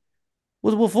playing.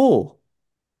 What's it for?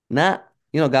 Nah,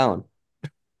 you're not going.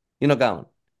 You're not going.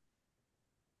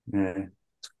 yeah.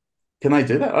 Can they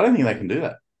do that? I don't think they can do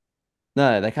that.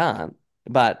 No, they can't.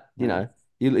 But, No.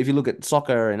 if you look at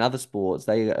soccer and other sports,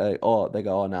 they go,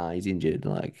 oh, no, he's injured.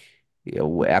 Like,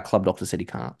 our club doctor said he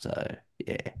can't. So,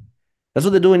 yeah. That's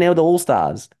what they're doing now with the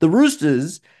All-Stars. The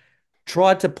Roosters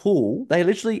tried to pull, they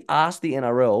literally asked the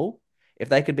NRL if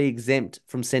they could be exempt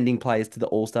from sending players to the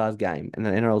All-Stars game. And the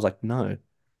NRL was like, no,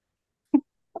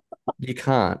 you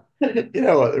can't. You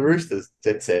know what? The Roosters,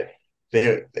 dead set.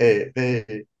 They're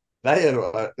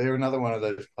another one of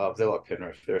those clubs. They're like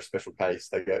Penrith. They're a special case.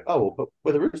 They go, oh well, but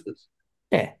we're the Roosters.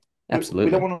 Yeah, We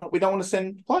absolutely. don't want to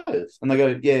send players. And they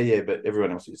go, yeah, but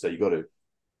everyone else is, so you got to.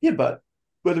 Yeah, but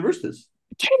we're the Roosters.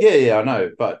 Yeah, I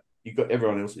know, but you got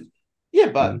everyone else is. Yeah,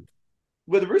 but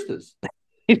we're the Roosters.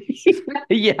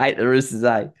 You hate the Roosters,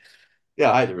 eh?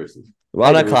 Yeah, I hate the Roosters. Well,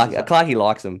 I Hate know the Roosters. Clarky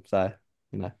likes them, so,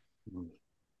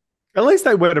 At least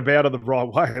they went about it the right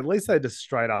way. At least they just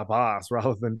straight up asked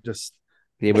rather than just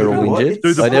Yeah, we're You know all what? injured.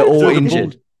 It's So so- they're all do the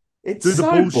injured. It's Do the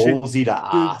so bullshit. ballsy to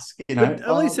ask, you know. But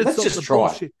at least it's let's not just the try.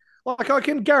 bullshit. Like I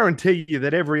can guarantee you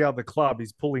that every other club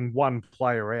is pulling one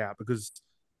player out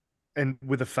and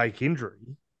with a fake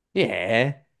injury.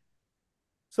 Yeah.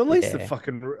 So at least Yeah.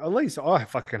 at least I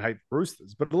fucking hate the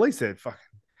Roosters, but at least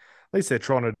they're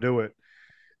trying to do it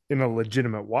in a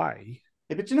legitimate way.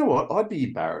 Yeah, but you know what? I'd be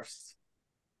embarrassed.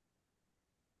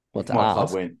 What to My club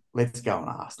ask? went, let's go and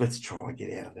ask. Let's try and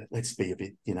get out of it. Let's be a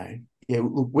bit, yeah.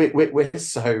 Look, we're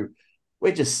just so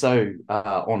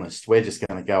honest. We're just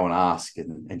going to go and ask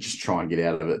and just try and get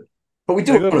out of it. But we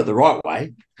do it the right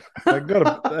way. They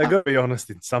got to be honest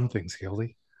in some things,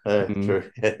 Gildy. True.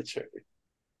 Yeah, true.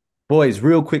 Boys,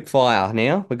 real quick fire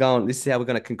now. This is how we're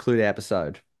going to conclude our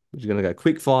episode. We're going to go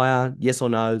quick fire, yes or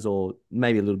no's, or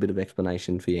maybe a little bit of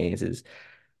explanation for your answers.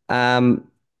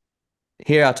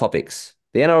 Here are our topics.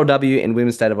 The NRLW and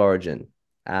Women's State of Origin.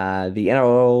 The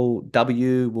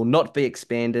NRLW will not be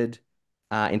expanded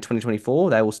in 2024.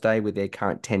 They will stay with their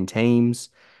current 10 teams.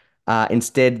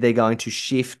 Instead, they're going to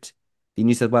shift the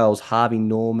New South Wales Harvey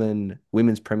Norman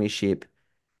Women's Premiership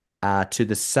to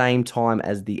the same time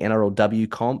as the NRLW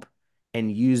comp and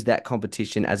use that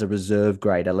competition as a reserve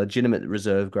grade, a legitimate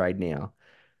reserve grade now.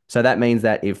 So that means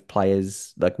that if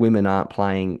players like women aren't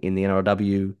playing in the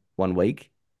NRLW 1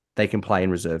 week, they can play in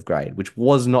reserve grade, which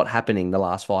was not happening the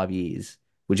last 5 years,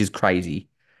 which is crazy.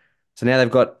 So now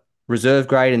they've got reserve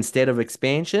grade instead of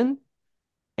expansion,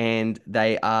 and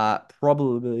they are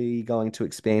probably going to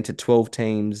expand to 12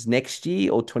 teams next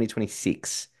year or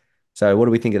 2026. So what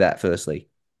do we think of that firstly?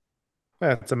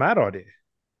 Yeah, it's a mad idea.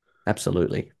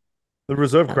 Absolutely. The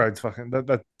reserve grade's fucking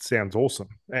that sounds awesome.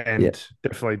 And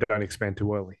definitely don't expand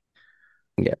too early.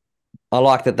 Yeah. I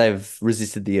like that they've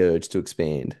resisted the urge to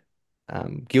expand.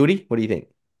 Gildy, what do you think?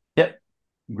 Yep.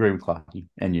 Agree with Clarky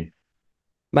and you.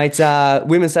 Mates,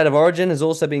 Women's State of Origin has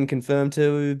also been confirmed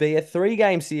to be a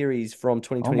 3-game series from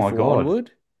 2024 God.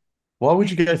 onward. Why would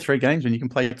you go 3 games when you can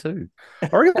play 2?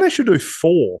 I reckon they should do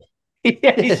 4.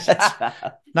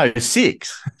 No,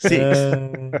 6. 6.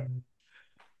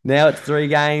 Now it's 3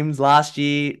 games. Last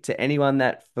year, to anyone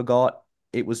that forgot,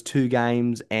 it was 2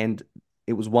 games and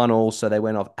it was 1-1, so they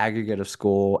went off aggregate of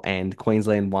score and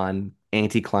Queensland won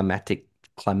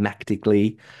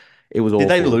climactically. It was awful. Did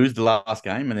they lose the last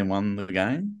game and then won the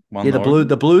game?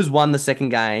 The Blues won the second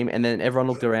game, and then everyone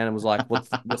looked around and was like,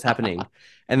 "What's happening?"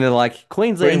 And they're like,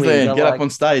 "Queensland, get up on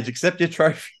stage, accept your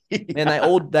trophy." And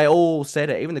they all said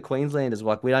it. Even the Queenslanders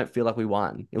were like, "We don't feel like we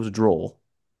won. It was a draw."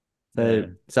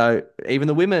 So even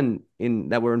the women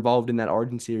that were involved in that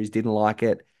Origin series didn't like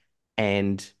it,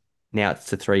 and now it's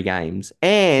to 3 games.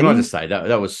 And can I just say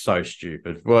that was so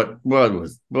stupid? What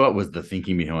was the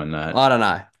thinking behind that? I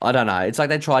don't know. It's like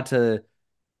they tried to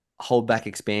hold back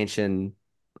expansion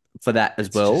for that as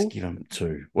well. Just give them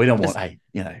 2. We don't want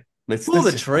let's pull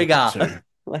the trigger.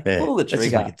 Pull the trigger. Let's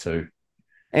just make it 2.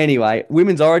 Anyway,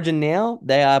 Women's Origin now,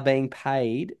 they are being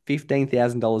paid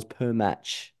 $15,000 per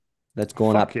match. That's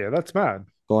gone up. Yeah, that's mad.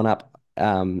 Gone up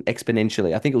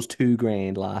exponentially. I think it was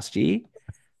 $2,000 last year.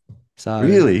 So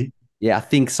really? Yeah, I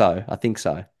think so. Or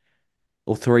 $3,000.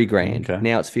 Okay.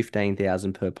 Now it's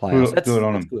 $15,000 per player. Good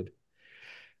on them. Good.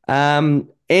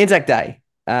 Anzac Day.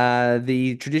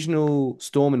 The traditional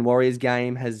Storm and Warriors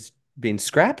game has been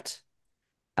scrapped.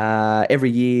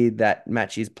 Every year that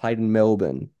match is played in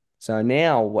Melbourne. So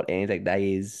now what Anzac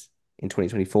Day is in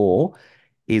 2024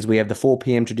 is we have the 4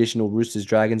 p.m. traditional Roosters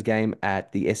Dragons game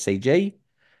at the SCG.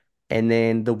 And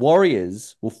then the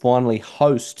Warriors will finally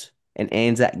host an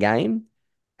Anzac game.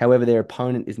 However, their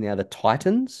opponent is now the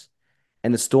Titans.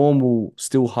 And the Storm will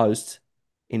still host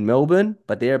in Melbourne,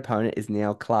 but their opponent is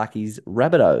now Clarkie's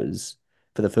Rabbitohs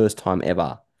for the first time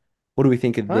ever. What do we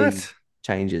think of these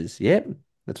changes? Yep,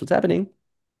 that's what's happening.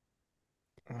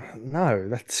 No,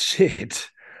 that's shit.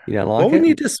 You don't like Why wouldn't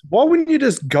you just why wouldn't you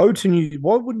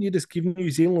just give New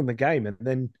Zealand the game and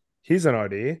then here's an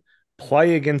idea.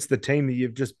 Play against the team that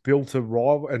you've just built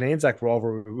an Anzac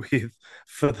rivalry with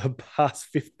for the past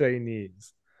 15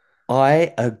 years.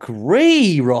 I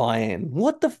agree, Ryan.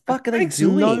 What the fuck are they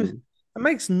doing? It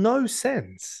makes no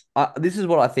sense. This is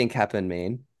what I think happened,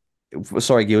 man.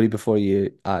 Sorry, Gildy, before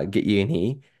you get you in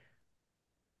here.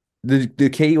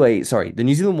 The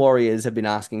New Zealand Warriors have been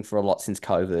asking for a lot since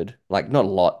COVID. Like, not a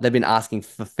lot. They've been asking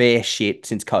for fair shit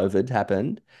since COVID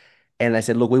happened. And they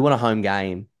said, look, we want a home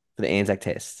game for the Anzac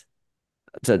test.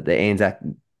 So the Anzac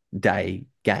Day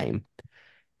game.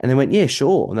 And they went, yeah,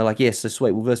 sure. And they're like, yes, so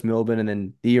sweet. We'll verse Melbourne. And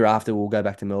then the year after, we'll go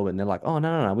back to Melbourne. And they're like, oh,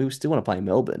 no. We still want to play in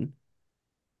Melbourne.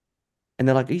 And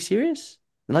they're like, are you serious?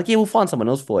 They're like, yeah, we'll find someone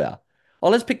else for you. Oh,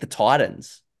 let's pick the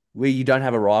Titans, where you don't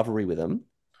have a rivalry with them.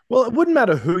 Well, it wouldn't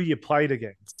matter who you played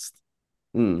against.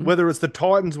 Whether it's the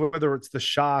Titans, whether it's the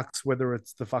Sharks, whether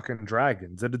it's the fucking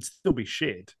Dragons, it'd still be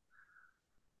shit.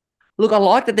 Look, I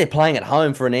like that they're playing at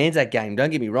home for an Anzac game. Don't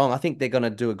get me wrong. I think they're going to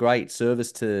do a great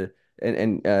service to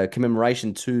and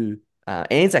commemoration to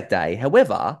Anzac Day.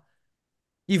 However,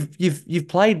 you've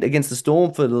played against the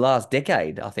Storm for the last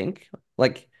decade, I think.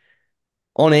 Like,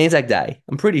 on Anzac Day,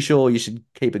 I'm pretty sure you should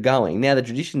keep it going. Now the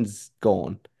tradition's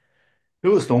gone.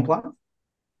 Who are the Storm playing?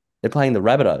 They're playing the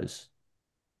Rabbitohs.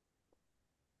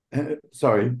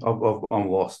 Sorry, I'm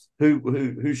lost.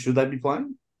 Who should they be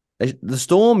playing? The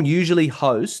Storm usually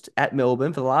host at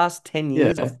Melbourne for the last 10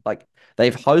 years. Yeah.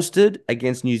 They've hosted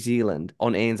against New Zealand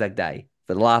on Anzac Day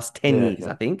for the last 10 Yeah, years,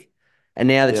 okay. I think. And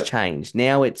now it's Yeah. changed.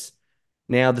 Now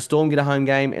the Storm get a home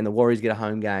game and the Warriors get a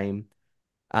home game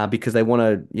because they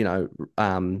want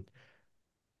to,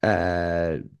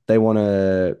 they want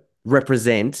to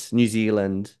represent New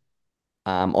Zealand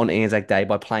on Anzac Day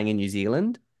by playing in New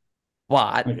Zealand.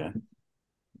 But Okay.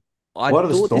 I Why do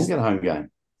the thought Storm this, get a home game?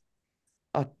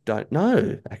 I don't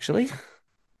know, actually.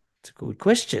 It's a good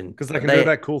question. Because they can do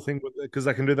that cool thing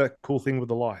with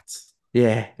the lights.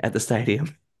 Yeah, at the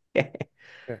stadium. Yeah.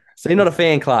 So you're not a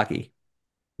fan, Clarky?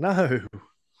 No.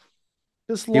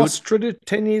 Just You lost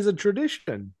 10 years of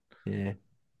tradition. Yeah.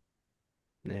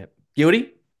 Yeah.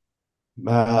 Guilty?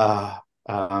 Yeah,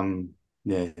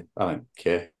 I don't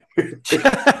care.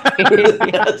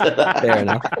 Fair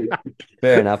enough.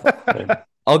 Fair enough.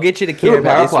 I'll get you to Who care are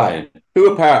about Para this one. playing?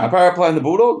 Who are Para? Are Para playing the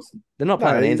Bulldogs? They're not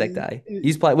playing No, on Anzac Day. he-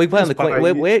 We play on the he's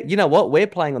Queen. playing- You know what? We're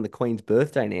playing on the Queen's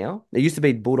birthday now. It used to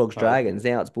be Bulldogs Oh, Dragons.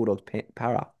 okay. Now it's Bulldogs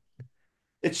Para.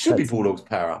 It should be That's- Bulldogs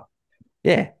Para.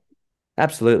 Yeah,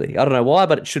 absolutely. I don't know why,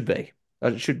 but it should be.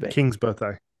 It should be. King's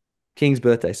birthday. King's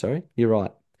birthday, sorry. You're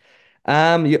right.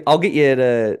 I'll get you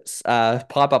to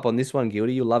pipe up on this one,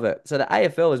 Guilty. You'll love it. So the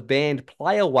AFL has banned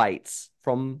player weights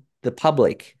from the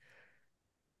public.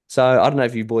 So I don't know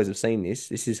if you boys have seen this.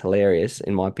 This is hilarious,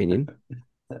 in my opinion.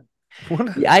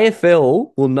 What? The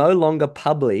AFL will no longer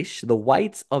publish the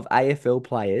weights of AFL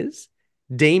players,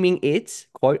 deeming it,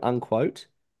 quote unquote,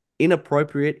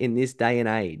 inappropriate in this day and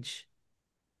age.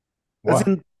 As What?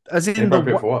 in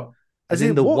Inappropriate the for what? As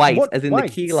in the what- weight, what as in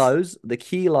weights? the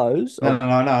kilos No, of,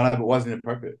 but why isn't it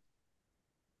appropriate?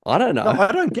 I don't know, No,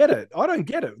 I don't get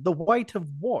it. The weight of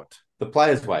what? The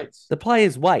players' weights. the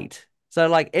players' weight. So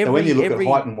like So when you look every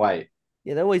at height and weight,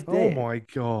 yeah, they're always Oh there. my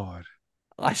god.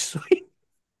 I swear,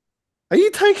 Are you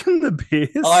taking the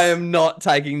piss? I am not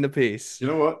taking the piss. you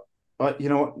know what?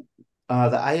 The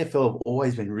AFL have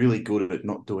always been really good at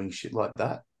not doing shit like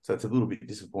that. So it's a little bit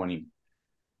disappointing.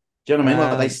 Do you know what I mean?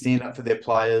 Like they stand up for their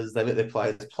players. They let their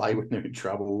players play when they're in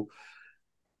trouble.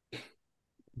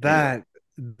 That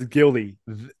guilty.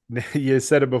 You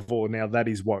said it before. Now that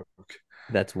is woke.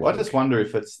 That's I what just wonder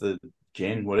if it's the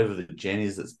gen, whatever the gen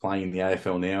is that's playing in the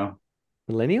AFL now.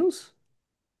 millennials.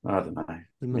 I don't know.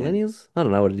 The millennials? I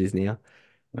don't know what it is now.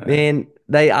 Yeah. Man,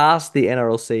 they asked the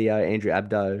NRL CEO, Andrew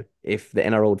Abdo, if the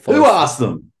NRL would follow Who suit. asked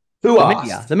them? Who The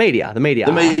asked? media. The media.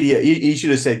 The media. You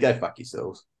should have said, "Go fuck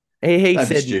yourselves." He Don't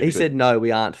be said stupid. no,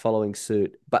 we aren't following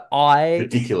suit. But I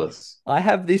Ridiculous.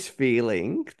 have this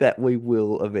feeling that we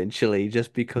will eventually,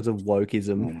 just because of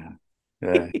wokeism.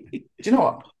 Yeah. Do you know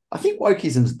what? I think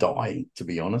wokeism's dying. To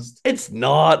be honest, It's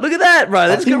not. Look at that, bro. I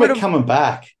Let's think get rid we're of. coming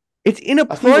back. It's I think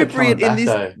we're inappropriate coming in this.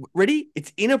 back, though. Ready?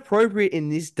 It's inappropriate in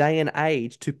this day and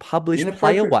age to publish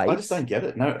player Inappropriate. I weights. just don't get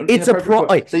it. No, It's inappropriate.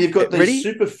 wait, So you've got these ready?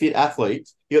 super fit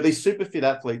athletes. You got these super fit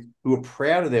athletes who are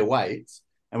proud of their weights,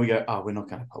 and we go, "Oh, we're not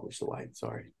going to publish the weight."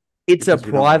 Sorry, It's a because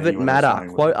we don't want private anyone else matter,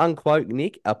 knowing quote what- unquote,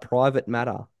 Nick. A private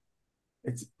matter.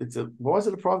 it's a. Why is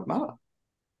it a private matter?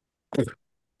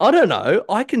 I don't know.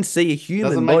 I can see a human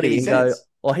Doesn't make body any and go, sense.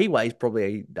 "Oh, he weighs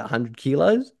probably 100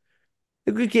 kilos."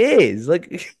 Who cares?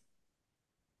 Like,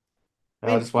 I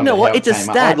mean, just you wonder know what? how It's a it came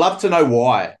up. stat. I'd love to know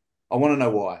why. I want to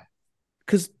know why.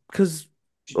 because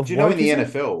Do you know in the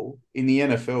NFL? In the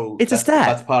NFL, It's a stat.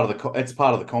 That's part of the. It's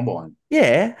part of the combine.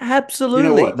 yeah,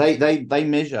 absolutely. You know what? They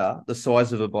measure the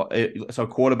size of a so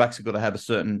quarterbacks have got to have a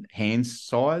certain hand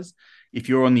size. If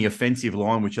you're on the offensive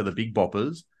line, which are the big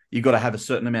boppers, you've got to have a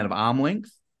certain amount of arm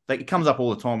length. It comes up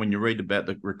all the time when you read about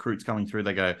the recruits coming through.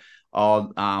 They go,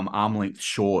 "Oh, arm length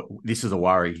short. This is a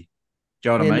worry."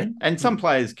 Do you know what I mean? And some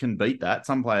players can beat that.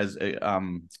 Some players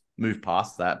move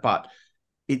past that. But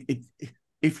if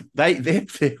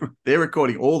they're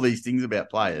recording all these things about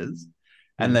players,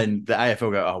 and then the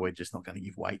AFL go, "Oh, we're just not going to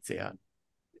give weights out."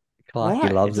 Clarky Why?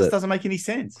 loves It just it. doesn't make any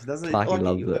sense. Doesn't it? Clarky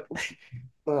loves it.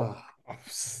 Oh,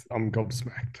 I'm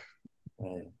gobsmacked.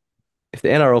 yeah. If the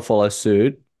NRL follows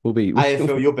suit, we'll be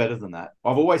AFL, you're better than that.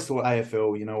 I've always thought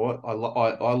AFL, you know what?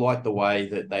 I like the way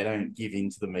that they don't give in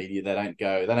to the media. They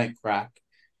don't crack.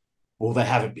 Well, they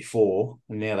haven't before,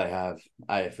 and now they have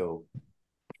AFL.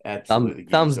 Absolutely.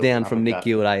 give thumbs yourself an down from Nick uppercut.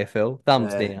 Gill at AFL.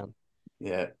 Thumbs Yeah. down.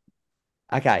 Yeah.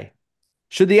 Okay.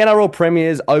 Should the NRL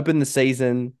premiers open the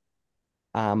season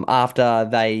after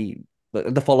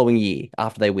the following year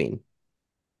after they win?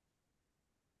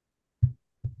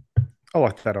 I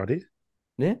like that idea.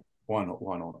 Yeah. Why not?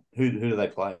 Why not? Who do they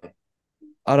play?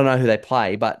 I don't know who they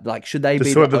play, but like, should they Just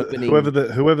be the opening?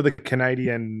 whoever the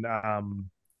Canadian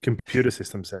computer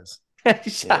system says.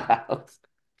 Shut up.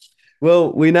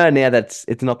 Well, we know now that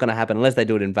it's not going to happen unless they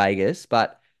do it in Vegas.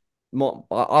 But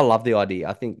I love the idea.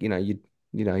 I think you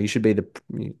should be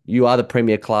you are the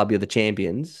premier club. You're the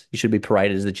champions. You should be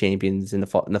paraded as the champions in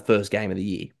the first game of the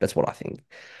year. That's what I think.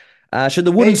 Should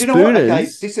the wooden And you know what? Okay,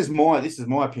 spooners? this is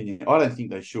my opinion. I don't think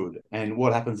they should. And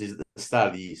what happens is at the start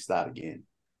of the year, start again.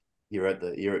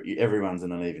 Everyone's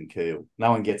in an even keel.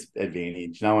 No one gets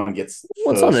advantage. No one gets.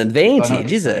 Well, it's not an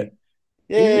advantage, is it?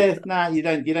 Yeah, no, you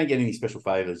don't get any special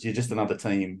favors. You're just another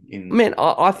team in. I mean,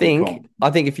 I in think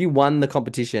comp. if you won the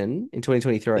competition in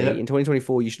 2023, Yep. in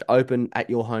 2024 you should open at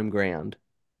your home ground.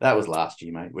 That was last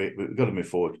year, mate. We've got to move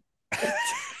forward.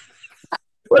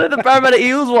 What did the Parramatta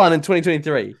Eels won in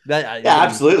 2023? Yeah,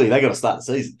 absolutely. They got to start the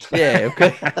season. Yeah,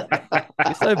 okay.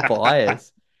 You're so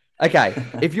biased. Okay,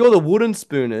 if you're the wooden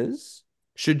spooners,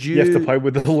 should you? You have to play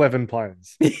with 11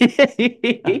 players. You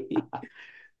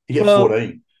get Well,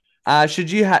 14. Should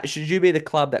you be the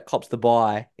club that cops the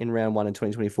bye in round 1 in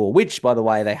 2024? Which, by the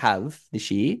way, they have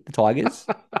this year, the Tigers.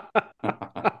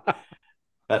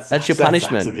 That's your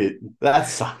punishment. That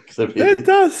sucks a bit. It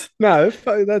does. No,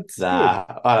 that's Nah,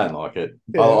 I don't like it.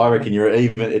 Yeah. I reckon you're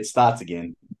even. It starts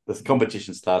again. The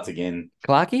competition starts again.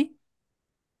 Clarkey? good.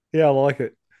 Yeah, I like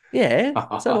it.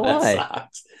 Yeah, so do That I.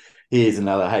 sucks. Here's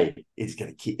another. Hey, he's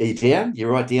going to kick. Are you down?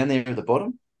 You're right down there at the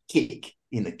bottom. Kick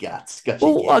in the guts. Gotcha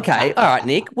Well, again. okay, all right,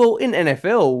 Nick. Well, in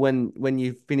NFL, when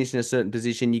you finish in a certain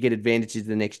position, you get advantages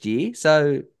the next year.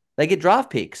 So they get draft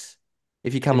picks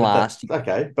if you come Yeah, but last.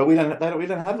 okay, but we don't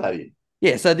have that here,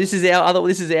 Yeah, so this is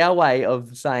our way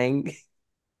of saying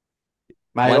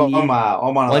mate. One year- I'm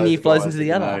one of one those year flows guys into the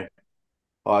that, other.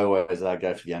 I always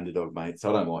go for the underdog, mate. So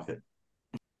I don't like it.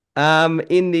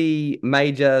 in the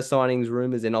major signings,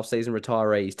 rumors, and off-season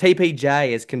retirees,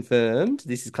 TPJ has confirmed,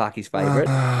 this is Clarkie's favorite,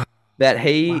 that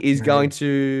he is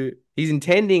he's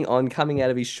intending on coming out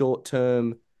of his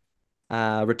short-term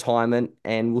retirement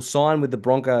and will sign with the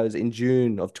Broncos in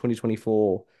June of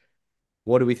 2024.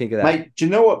 What do we think of that? Mate, do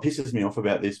you know what pisses me off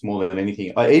about this more than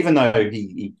anything? Even though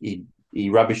he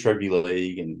rubbish rugby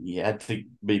league and he had to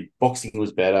be boxing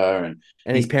was better and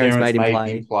his parents made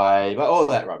him play. but all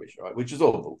that rubbish, right? Which is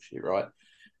all bullshit, right?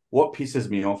 What pisses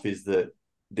me off is that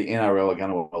the NRL are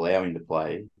going to allow him to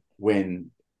play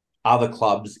when other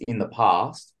clubs in the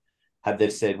past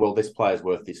they've said, well, this player's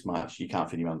worth this much, you can't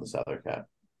fit him under the salary cap.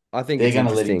 I think They're going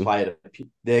to let him play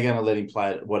they're going to let him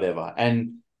play at whatever.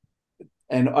 And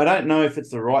I don't know if it's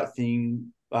the right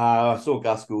thing. I saw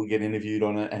Gus Gould get interviewed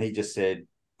on it, and he just said,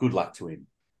 "Good luck to him."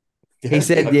 He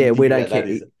said, "Yeah, we don't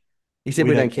care." He said,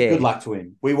 "We don't care." Good luck to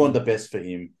him. We want the best for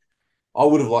him. I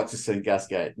would have liked to see Gus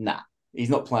go, nah, he's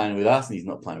not playing with us, and he's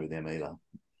not playing with them either.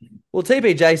 Well,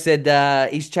 TPJ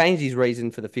said he's changed his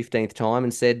reason for the 15th time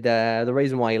and said the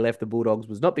reason why he left the Bulldogs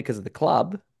was not because of the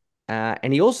club.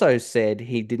 And he also said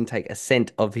he didn't take a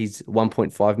cent of his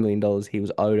 $1.5 million he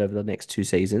was owed over the next 2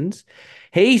 seasons.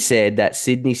 He said that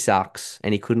Sydney sucks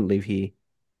and he couldn't live here.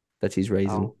 That's his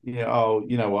reason. You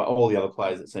know what? All the other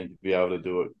players that seem to be able to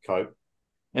do it cope.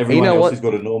 Everyone else who's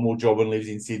got a normal job and lives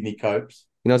in Sydney copes.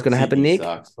 You know what's going to happen, Nick?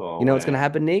 Oh, you know what's going to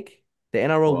happen, Nick? The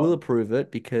NRL will approve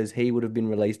it because he would have been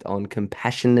released on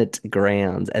compassionate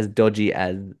grounds, as dodgy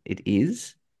as it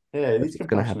is. Yeah, it's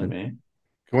going to happen, man.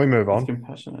 Can we move on? He's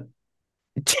compassionate.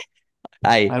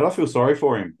 Hey, mate, I feel sorry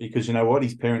for him because you know what?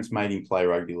 His parents made him play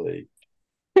rugby league.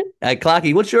 Hey,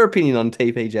 Clarkie, what's your opinion on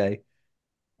TPJ?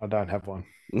 I don't have one.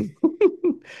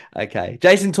 Okay.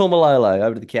 Jason Taumalolo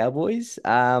over to the Cowboys.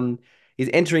 He's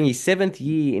entering his 7th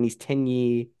year in his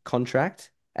 10-year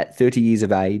contract at 30 years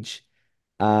of age.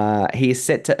 He is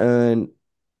set to earn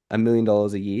 $1 million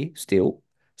a year still.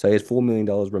 So he has $4 million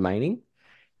remaining.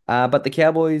 But the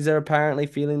Cowboys are apparently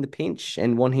feeling the pinch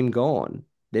and want him gone.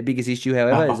 Their biggest issue,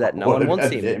 however, is that no one wants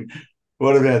him.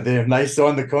 What about them? They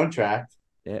signed the contract.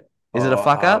 Yeah. Is it a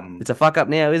fuck up? It's a fuck up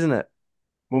now, isn't it?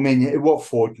 Well, I mean, what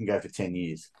Ford can go for 10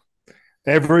 years?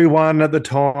 Everyone at the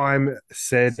time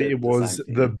said it was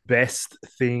the best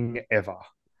thing ever.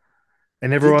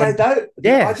 And everyone...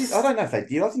 Yes. I don't know if they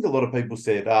did. I think a lot of people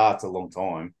said, it's a long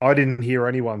time. I didn't hear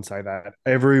anyone say that.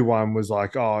 Everyone was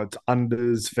like, it's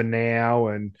unders for now.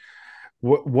 And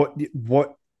what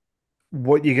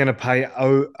you're going to pay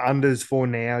unders for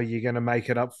now, you're going to make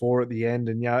it up for at the end.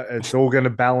 And yeah, it's all going to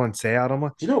balance out. I'm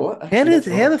like, do you know what?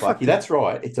 Actually, how the fuck? That's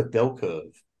right. It's a bell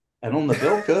curve. And on the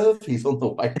bell curve, he's on the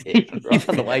way down. Right? He's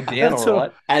on the way down, all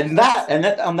right. And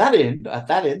on that end,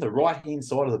 the right-hand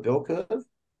side of the bell curve,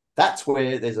 that's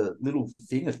where there's a little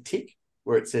thing, a tick,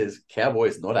 where it says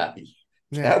Cowboys not happy.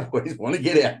 Yeah. Cowboys want to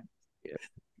get out. Yeah.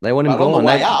 They want him gone. On the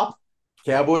way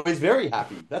Cowboys very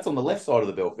happy. That's on the left side of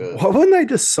the bell curve. Why wouldn't they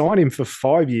just sign him for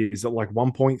 5 years at like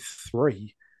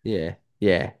 1.3? Yeah,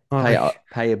 yeah. Like,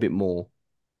 Pay a bit more.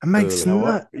 it makes Early.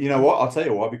 no. You know what? I'll tell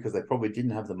you why. Because they probably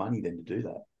didn't have the money then to do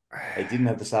that. They didn't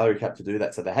have the salary cap to do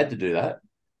that, so they had to do that.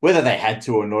 Whether they had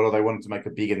to or not, or they wanted to make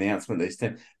a big announcement. These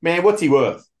 10 man, what's he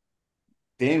worth?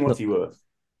 Dan, what's he worth?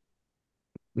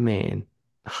 Man,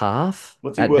 half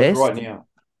What's he at worth best. right now?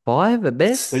 5 at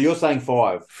best. So you're saying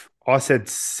 5? I said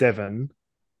 7,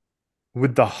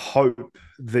 with the hope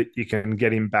that you can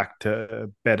get him back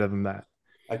to better than that.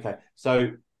 Okay.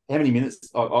 So how many minutes?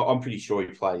 I'm pretty sure he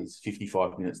plays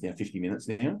 55 minutes now, 50 minutes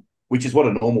now, which is what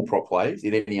a normal prop plays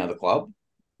in any other club.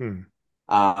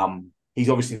 He's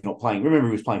obviously not playing. Remember,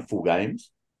 he was playing full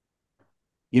games.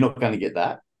 You're not going to get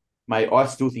that, mate. I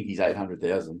still think he's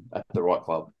 800,000 at the right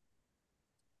club.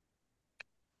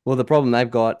 Well, the problem they've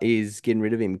got is getting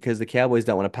rid of him because the Cowboys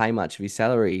don't want to pay much of his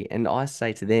salary. And I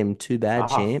say to them, too bad,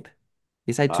 champ.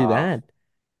 You say too bad.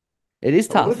 It is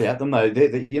tough. What about them, though?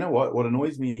 You know what? What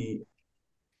annoys me,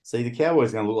 see, the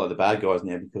Cowboys are going to look like the bad guys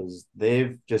now because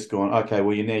they've just gone, okay,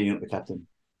 well, you're not the captain.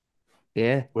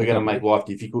 Yeah. We're going to make life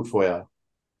difficult for you.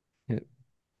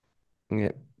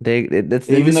 Yeah.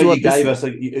 Even though you gave us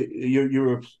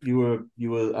you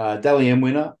were Dally M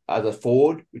winner as a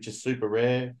forward, which is super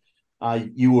rare.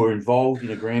 You were involved in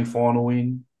a grand final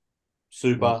win,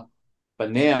 super.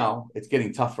 But now it's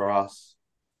getting tough for us.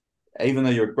 Even though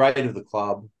you're a great of the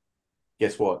club,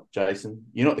 guess what, Jason?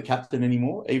 You're not the captain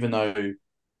anymore. Even though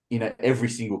every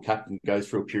single captain goes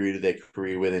through a period of their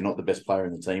career where they're not the best player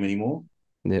in the team anymore.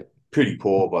 Yep. Pretty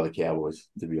poor by the Cowboys,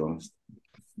 to be honest.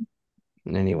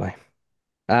 Anyway.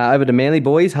 Over to Manly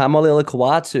boys, Hamolila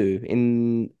Kawatu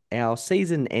in our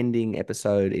season-ending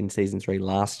episode in season 3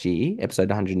 last year, episode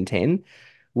 110,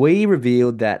 we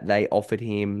revealed that they offered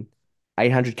him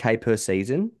 $800K per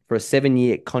season for a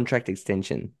 7-year contract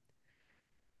extension.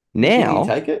 Now,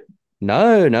 did he take it?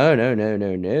 No.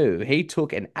 He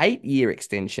took an 8-year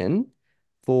extension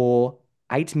for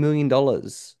 $8 million,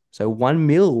 so $1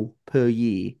 million per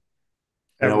year.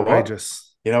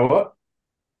 Outrageous. You know what?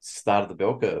 Start of the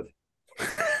bell curve.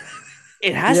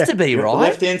 It has to be, right?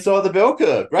 Left-hand side of the bell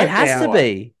curve. Great. It has to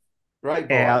be. Great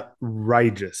boy.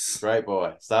 Outrageous. Great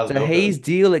boy. Start of the So bell his curve.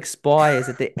 deal expires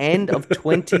at the end of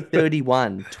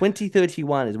 2031.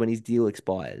 2031 is when his deal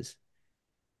expires.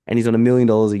 And he's on $1 million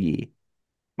a year.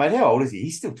 Mate, how old is he?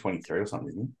 He's still 23 or something,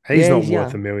 isn't he? He's not he's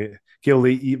worth young. $1 million.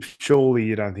 Gildy, surely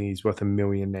you don't think he's worth $1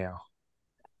 million now?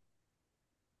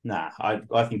 Nah,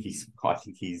 I think he's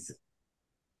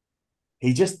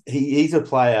he's a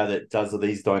player that does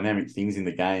these dynamic things in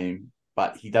the game,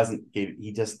 but he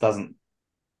just doesn't.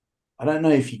 I don't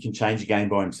know if he can change a game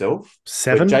by himself.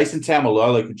 7? But Jason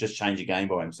Taumalolo could just change a game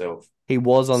by himself. He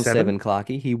was on 7? 7,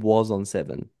 Clarkey. He was on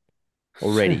 7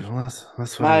 already. Yeah, well,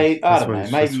 that's what Mate, I that's don't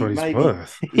what know. he's Maybe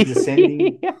worth. he's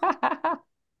ascending.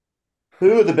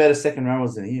 Who are the better second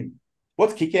rowers than him?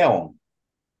 What's Kickow on?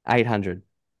 800.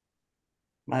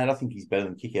 Mate, I think he's better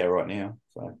than Kickow right now.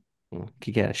 So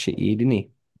Kick out a shit year, didn't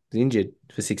he? He was injured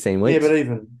for 16 weeks.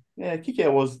 yeah, but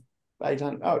Kickow was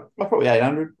 800. Oh, probably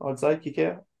 800. I'd say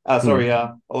Kickow.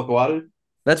 Olakawadu.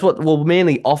 That's what. Well,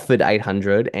 Manly offered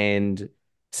 800 and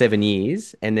 7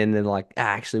 years, and then they're like,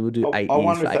 actually, we'll do 8 I years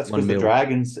wonder for if that's 1 because the mil.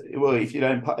 Dragons. Well, if you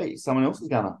don't pay, someone else is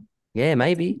gonna. Yeah,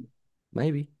 maybe.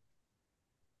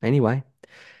 Anyway,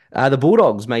 the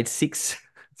Bulldogs made six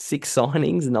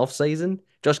signings in the off-season.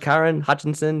 Josh Curran,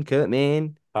 Hutchinson, Kurt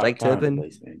Mann, Jake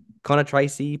Turpin, Connor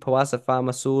Tracy, Pawasa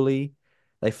Farmasuli.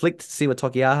 They flicked Siwa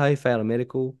Tokiaho, failed a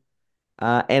medical.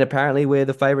 And apparently we're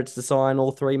the favourites to sign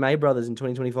all 3 May brothers in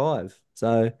 2025.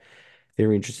 So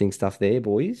very interesting stuff there,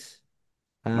 boys.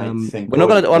 I'm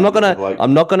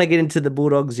not gonna get into the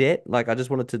Bulldogs yet. Like, I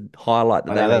just wanted to highlight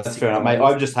that. That's fair enough, mate.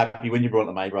 I'm just happy when you brought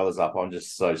the May brothers up. I'm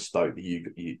just so stoked that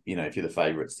you if you're the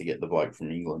favourites to get the bloke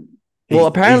from England.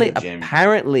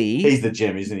 Apparently he's the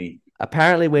gem, isn't he?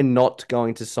 Apparently, we're not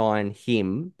going to sign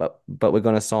him, but we're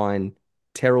going to sign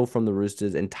Terrell from the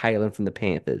Roosters and Taylor from the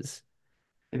Panthers.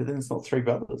 Yeah, but then it's not 3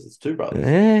 brothers; it's 2 brothers.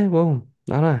 Yeah, well,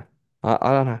 I know.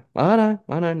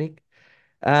 I know, Nick.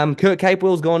 Kurt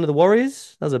Capewell's gone to the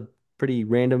Warriors. That was a pretty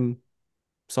random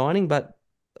signing, but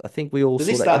I think we all Does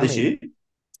saw he that start coming. this year?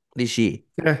 This year.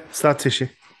 Yeah, start this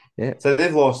year. Yeah. So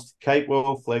they've lost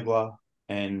Capewell, Flegler,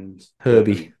 and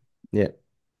Herbie. Turpin. Yeah.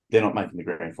 They're not making the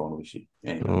grand final this year.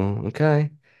 Anyway. Oh, okay.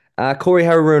 Corey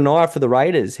Harunaia for the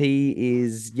Raiders. He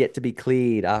is yet to be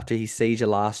cleared after his seizure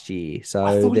last year. So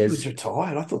I thought he was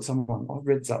retired. I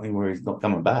read something where he's not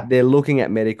coming back. They're looking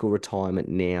at medical retirement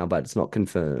now, but it's not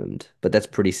confirmed. But that's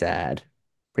pretty sad.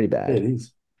 Pretty bad. Yeah, it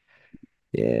is.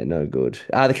 Yeah, no good.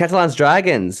 The Catalans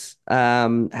Dragons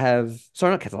not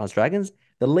Catalans Dragons,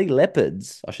 the Lee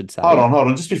Leopards, I should say. Hold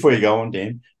on. Just before you go on,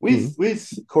 Dan, with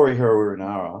Corey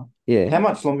Harawira-Naera, Yeah, how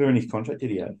much longer in his contract did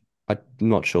he have? I'm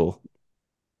not sure.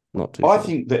 Not too I sure.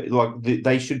 think that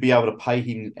they should be able to pay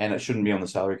him, and it shouldn't be on the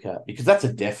salary cap because that's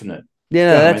a definite. Yeah, You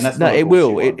no, know what I mean? that's That's no, not a it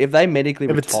will. bullshit one. If they medically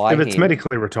If it's retire him,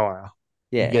 medically retire,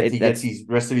 yeah, He gets his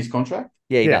rest of his contract.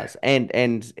 yeah, he Yeah. does, and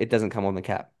it doesn't come on the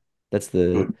cap. That's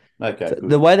Good. Okay, so good.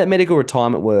 the way that medical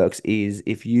retirement works is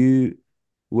if you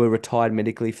were retired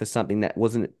medically for something that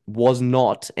was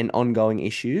not an ongoing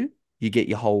issue, you get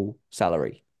your whole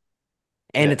salary,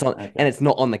 and Yeah, it's on okay. and it's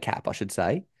not on the cap, I should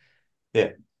say.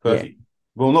 Yeah, perfect.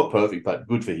 Well, not perfect, but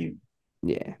good for him.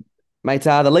 Yeah. Mate,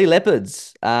 the Lee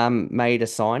Leopards made a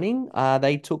signing.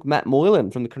 They took Matt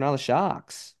Moylan from the Cronulla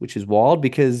Sharks, which is wild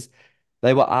because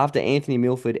they were after Anthony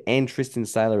Milford and Tristan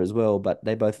Saylor as well, but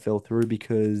they both fell through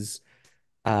because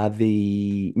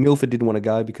the Milford didn't want to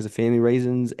go because of family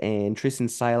reasons, and Tristan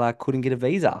Saylor couldn't get a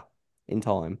visa in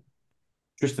time.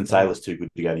 Tristan Saylor's too good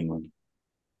to go to England.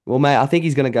 Well, mate, I think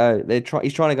he's going to go.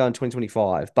 He's trying to go in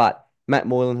 2025, but Matt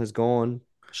Moylan has gone.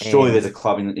 Surely And there's a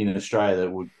club in Australia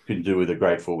that could do with a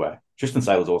great fullback. Tristan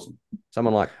Saylor's awesome.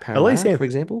 someone like At least Parramatta, for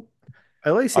example.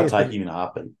 at least I'd take Anthony, him in a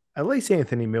heartbeat. at least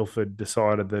Anthony Milford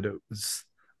decided that it was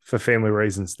for family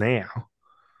reasons now.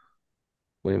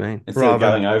 What do you mean? Instead of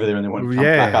going over there and then want to come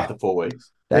back after 4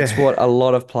 weeks. That's Yeah. what a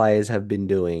lot of players have been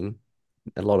doing.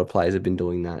 A lot of players have been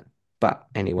doing that. But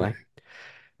anyway,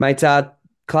 mate,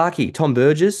 Clarkey, Tom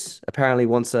Burgess apparently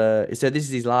wants so this is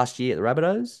his last year at the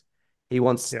Rabbitohs. He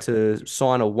wants Yep. to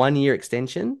sign a 1-year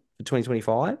extension for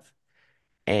 2025.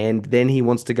 And then he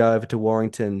wants to go over to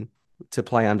Warrington to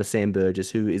play under Sam Burgess,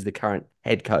 who is the current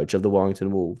head coach of the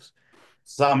Warrington Wolves.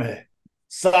 Summer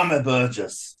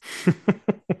Burgess.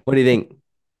 What do you think?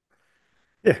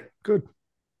 Yeah, good.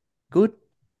 Good?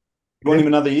 You want him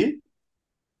another year?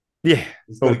 Yeah.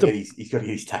 He's Well, got to get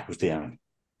his tackles down.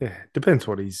 Yeah. Depends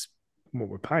what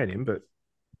we're paying him, but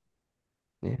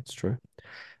Yeah, it's true.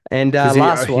 And 'cause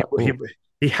last he, one.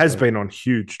 he has been on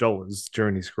huge dollars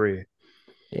during his career.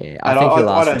 Yeah, I I think he'll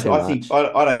ask don't, for too I think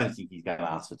much. I don't think he's going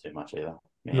to ask for too much either.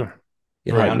 Man. No.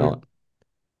 You hope 300. not.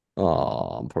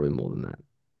 Oh, probably more than that.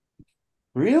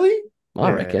 Really? I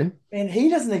Yeah. reckon. Man, he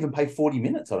doesn't even pay 40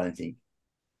 minutes, I don't think.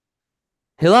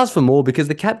 He'll ask for more because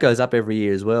the cap goes up every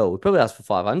year as well. We'll probably ask for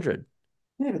 500.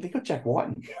 Yeah, but they got Jack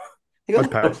Whiten. They got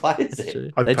I'd a lot of pay- players That's there.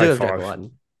 true. I'd They pay do have Jack 5.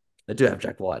 Whiten. They do have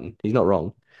Jack Whiten. He's not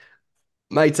wrong.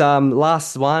 Mate,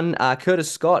 last one.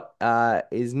 Curtis Scott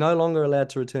is no longer allowed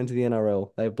to return to the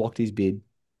NRL. They've blocked his bid.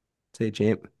 See you,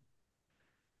 champ.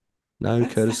 No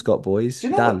That's- Curtis Scott, boys. Do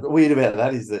you know Done. what's weird about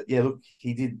that is that, yeah, look,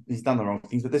 he's done the wrong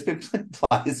things, but there's been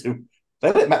players who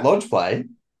they let Matt Lodge play.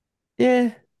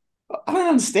 Yeah. I don't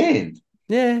understand.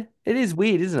 Yeah. It is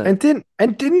weird, isn't it?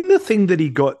 And didn't the thing that he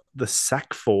got the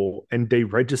sack for and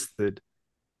deregistered,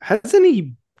 wasn't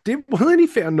he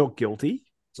found not guilty?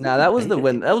 No, that was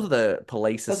the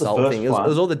police That's the assault first thing. It was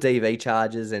one. all the DV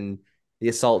charges and the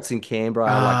assaults in Canberra,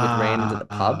 like with randoms at the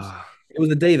pubs. Ah, It was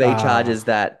the DV Ah. charges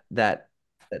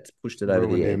that's pushed it over the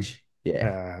Ruined him. edge.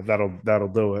 Yeah, that'll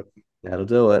do it. that'll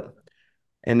do it.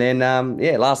 And then,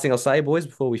 last thing I'll say, boys,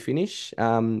 before we finish,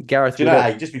 Gareth Do you know,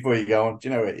 Widdop, hey, just before you go on, do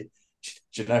you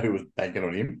know who was banking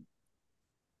on him?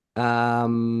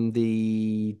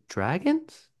 the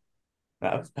Dragons? No,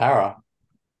 it was Para.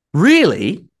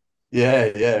 Really? Yeah,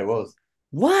 it was.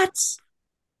 What?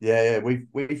 Yeah. We've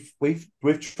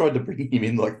tried to bring him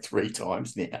in like 3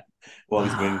 times now while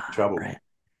he's been in trouble.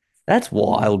 That's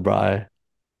wild, bro.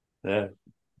 Yeah.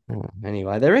 Oh,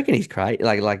 anyway, they reckon he's crazy,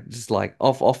 like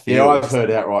off Yeah, field. I've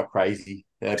heard outright crazy.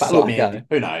 Yeah, but look, Psycho. man,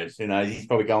 who knows? He's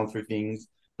probably going through things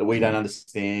that we don't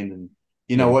understand. And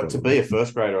you Yeah, know what? To probably. be a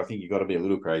first grader, I think you've got to be a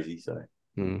little crazy. So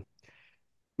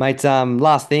Mate,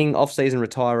 last thing, off-season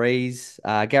retirees,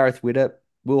 Gareth Widdop,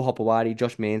 Will Hopewadi,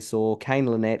 Josh Mansour, Kane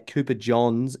Lynette, Cooper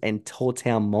Johns, and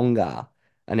Tortau Monga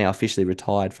are now officially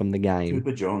retired from the game.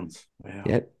 Cooper Johns. Wow.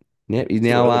 Yep. He's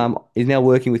Still now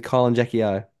working with Kyle and Jackie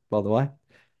O, by the way.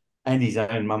 And his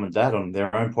own mum and dad on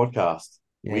their own podcast.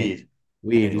 Yeah. Weird.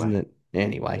 Weird, Anyway. isn't it?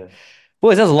 Anyway. Yeah.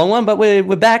 Boys, that was a long one, but we're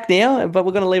back now, but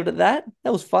we're going to leave it at that.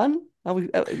 That was fun.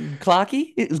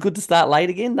 Clarkey, it was good to start late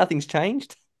again. Nothing's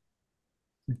changed.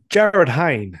 Jared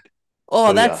Hayne.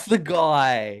 Oh, Booyah. that's the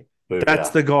guy. That's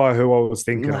the guy who I was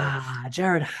thinking of. Ah,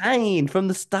 Jared Hayne from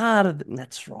the start of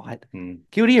that's right. Hmm.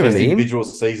 Kill, do you Best remember him? individual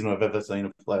season I've ever seen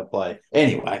a player play.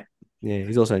 Anyway, Yeah,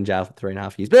 he's also in jail for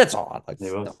 3.5 years, but that's all right. Like, he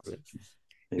was.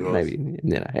 He was. maybe,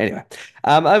 Anyway,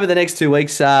 over the next 2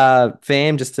 weeks,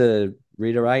 fam, just to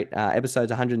reiterate,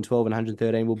 episodes 112 and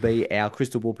 113 will be our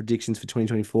crystal ball predictions for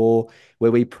 2024,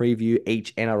 where we preview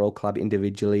each NRL club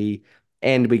individually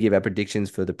and we give our predictions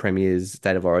for the Premiers,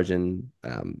 State of Origin,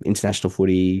 international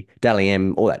footy, Dally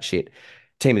M, all that shit,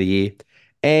 team of the year.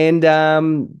 And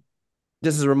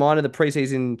just as a reminder, the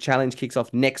preseason challenge kicks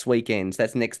off next weekend. So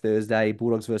that's next Thursday.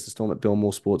 Bulldogs versus Storm at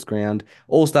Belmore Sports Ground.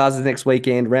 All Stars is next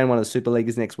weekend. Round 1 of the Super League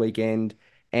is next weekend.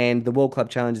 And the World Club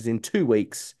Challenge is in 2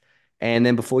 weeks. And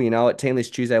then before you know it, Team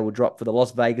List Tuesday will drop for the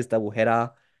Las Vegas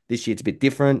doubleheader. This year it's a bit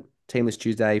different. Team List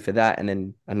Tuesday for that, and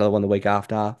then another one the week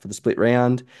after for the split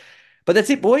round. But that's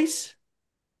it, boys.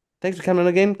 Thanks for coming on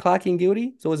again, Clarky and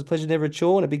Guilty. It's always a pleasure, never a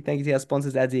chore. And a big thank you to our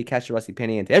sponsors, Adzi, Akasha, Rusty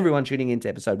Penny, and to everyone tuning in to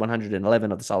episode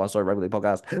 111 of the Sideline Story Rugby League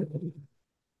podcast.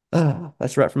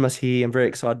 That's a wrap from us here. I'm very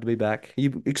excited to be back. Are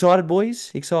you excited, boys?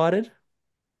 Excited?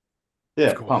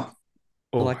 Yeah,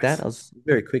 I like that. I was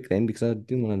very quick then because I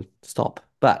didn't want to stop.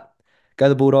 But go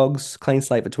the Bulldogs. Clean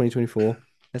slate for 2024.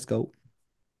 Let's go.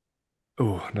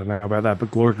 Oh, I don't know about that, but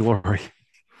glory.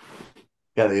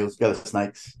 Go the Eels, go the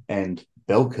Snakes, and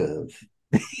bell curve.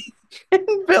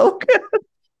 Bell curve.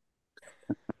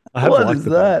 I have What liked is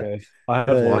the bell that? curve. I have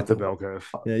liked the bell curve.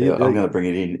 Yeah, I'm going to bring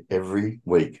it in every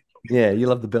week. Yeah, you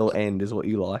love the bell end is what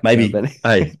you like. Maybe. Yeah,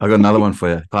 Hey, I got another one for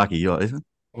you, Clarky. You like this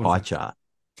one? Pie chart.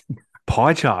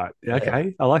 Pie chart.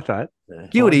 Okay, I like that. Yeah.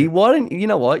 Guilty, why don't you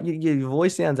know what? Your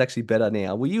voice sounds actually better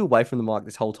now. Were you away from the mic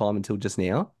this whole time until just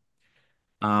now?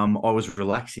 I was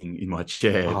relaxing in my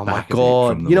chair. Oh my back a bit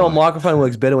God. from the You know, a mic. microphone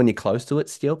works better when you're close to it,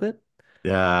 stupid.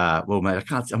 Yeah, well, mate, I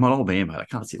can't. I'm an old man, mate. I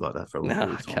can't sit like that for a long No,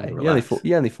 period of time. okay. Relax.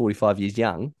 You're only 45 years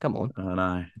young. Come on.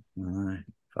 I know.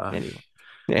 Fuck.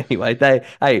 Anyway,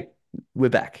 hey, we're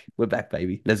back. We're back,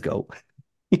 baby. Let's go.